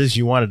whatever it is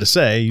you wanted to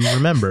say, you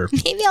remember.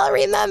 Maybe I'll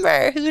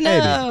remember. Who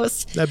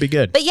knows? Maybe. That'd be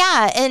good. But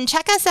yeah, and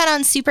check us out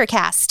on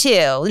Supercast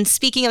too. And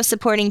speaking of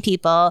supporting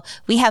people,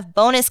 we have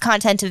bonus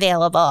content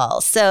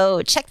available.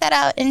 So check that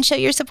out and show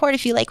your support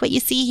if you like what you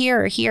see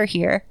here or hear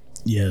here.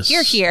 Yes.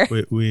 Here.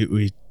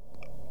 We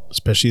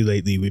especially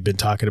lately, we've been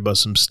talking about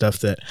some stuff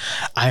that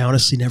I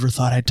honestly never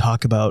thought I'd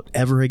talk about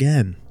ever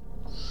again.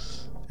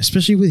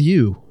 Especially with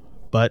you.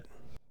 But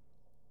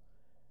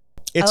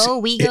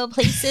we go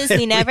places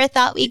we never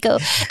thought we'd go.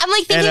 I'm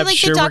like thinking like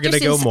sure the Dr.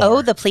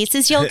 Seuss, the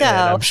places you'll go. And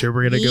I'm sure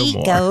we're going to go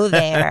more. Go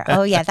there.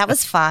 Oh yeah, that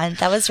was fun.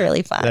 That was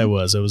really fun. It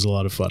was a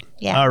lot of fun.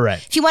 Yeah. All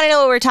right. If you want to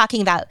know what we're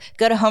talking about,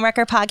 go to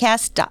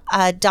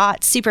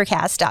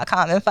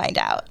homewreckerpodcast.supercast.com and find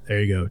out.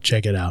 There you go.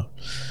 Check it out.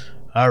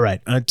 All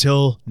right.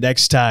 Until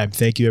next time,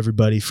 thank you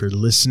everybody for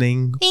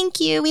listening.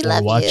 Thank you. We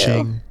love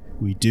watching. You.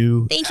 We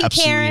do. Thank you,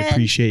 absolutely Karen.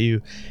 Appreciate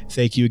you.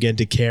 Thank you again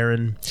to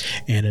Karen.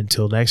 And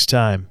until next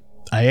time,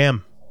 I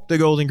am the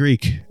Golden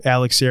Greek,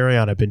 Alex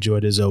Arion. I've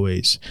enjoyed as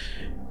always.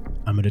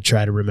 I'm going to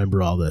try to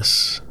remember all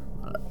this.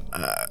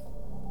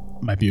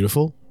 My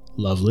beautiful,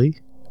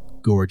 lovely,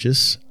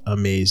 gorgeous,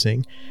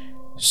 amazing,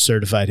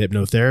 certified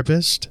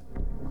hypnotherapist,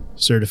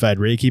 certified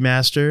Reiki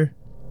master.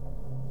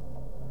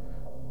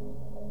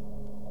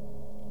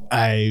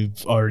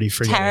 I've already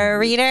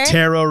forgotten.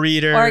 Tarot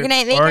reader,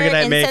 organite maker,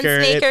 incense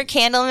maker,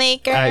 candle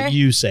maker.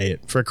 You say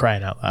it, for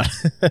crying out loud.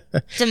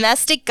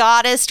 Domestic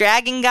goddess,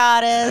 dragon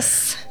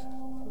goddess.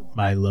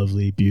 My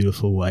lovely,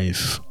 beautiful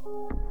wife,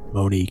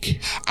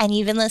 Monique. And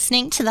you've been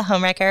listening to the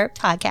Homewrecker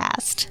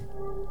Podcast.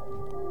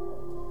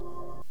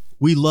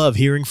 We love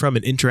hearing from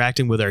and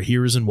interacting with our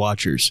hearers and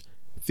watchers.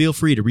 Feel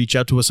free to reach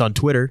out to us on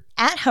Twitter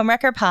at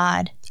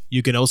HomewreckerPod.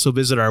 You can also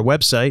visit our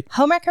website,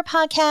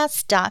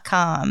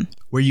 homewreckerpodcast.com,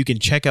 where you can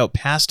check out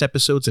past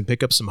episodes and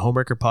pick up some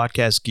Homewrecker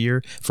Podcast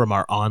gear from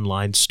our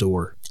online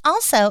store.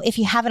 Also, if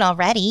you haven't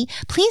already,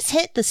 please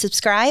hit the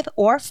subscribe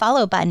or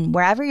follow button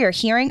wherever you're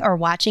hearing or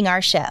watching our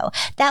show.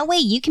 That way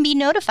you can be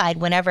notified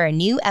whenever a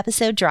new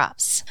episode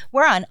drops.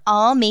 We're on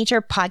all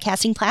major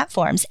podcasting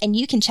platforms, and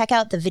you can check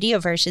out the video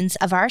versions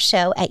of our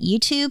show at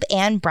YouTube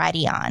and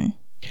Brighteon.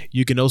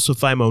 You can also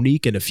find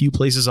Monique in a few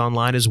places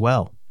online as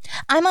well.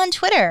 I'm on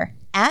Twitter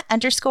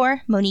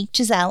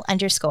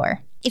 @_MoniqueGiselle_.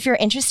 If you're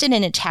interested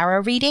in a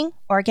tarot reading,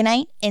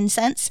 organite,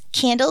 incense,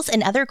 candles,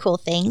 and other cool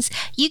things,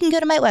 you can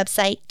go to my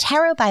website,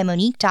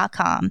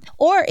 tarotbymonique.com.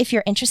 Or if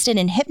you're interested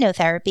in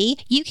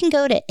hypnotherapy, you can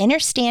go to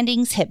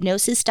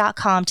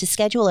innerstandingshypnosis.com to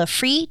schedule a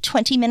free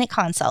 20-minute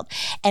consult.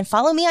 And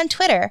follow me on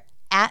Twitter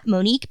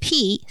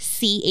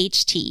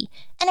 @MoniquePCHT.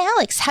 And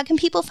Alex, how can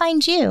people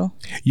find you?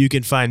 You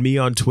can find me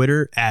on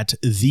Twitter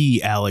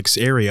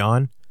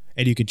 @TheAlexArion.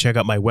 And you can check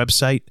out my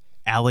website,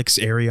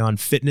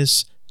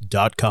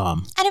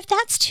 AlexArionFitness.com. And if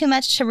that's too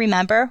much to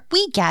remember,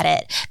 we get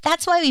it.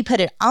 That's why we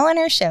put it all in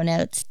our show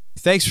notes.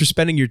 Thanks for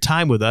spending your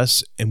time with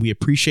us, and we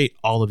appreciate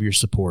all of your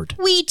support.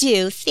 We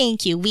do.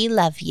 Thank you. We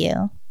love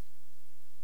you.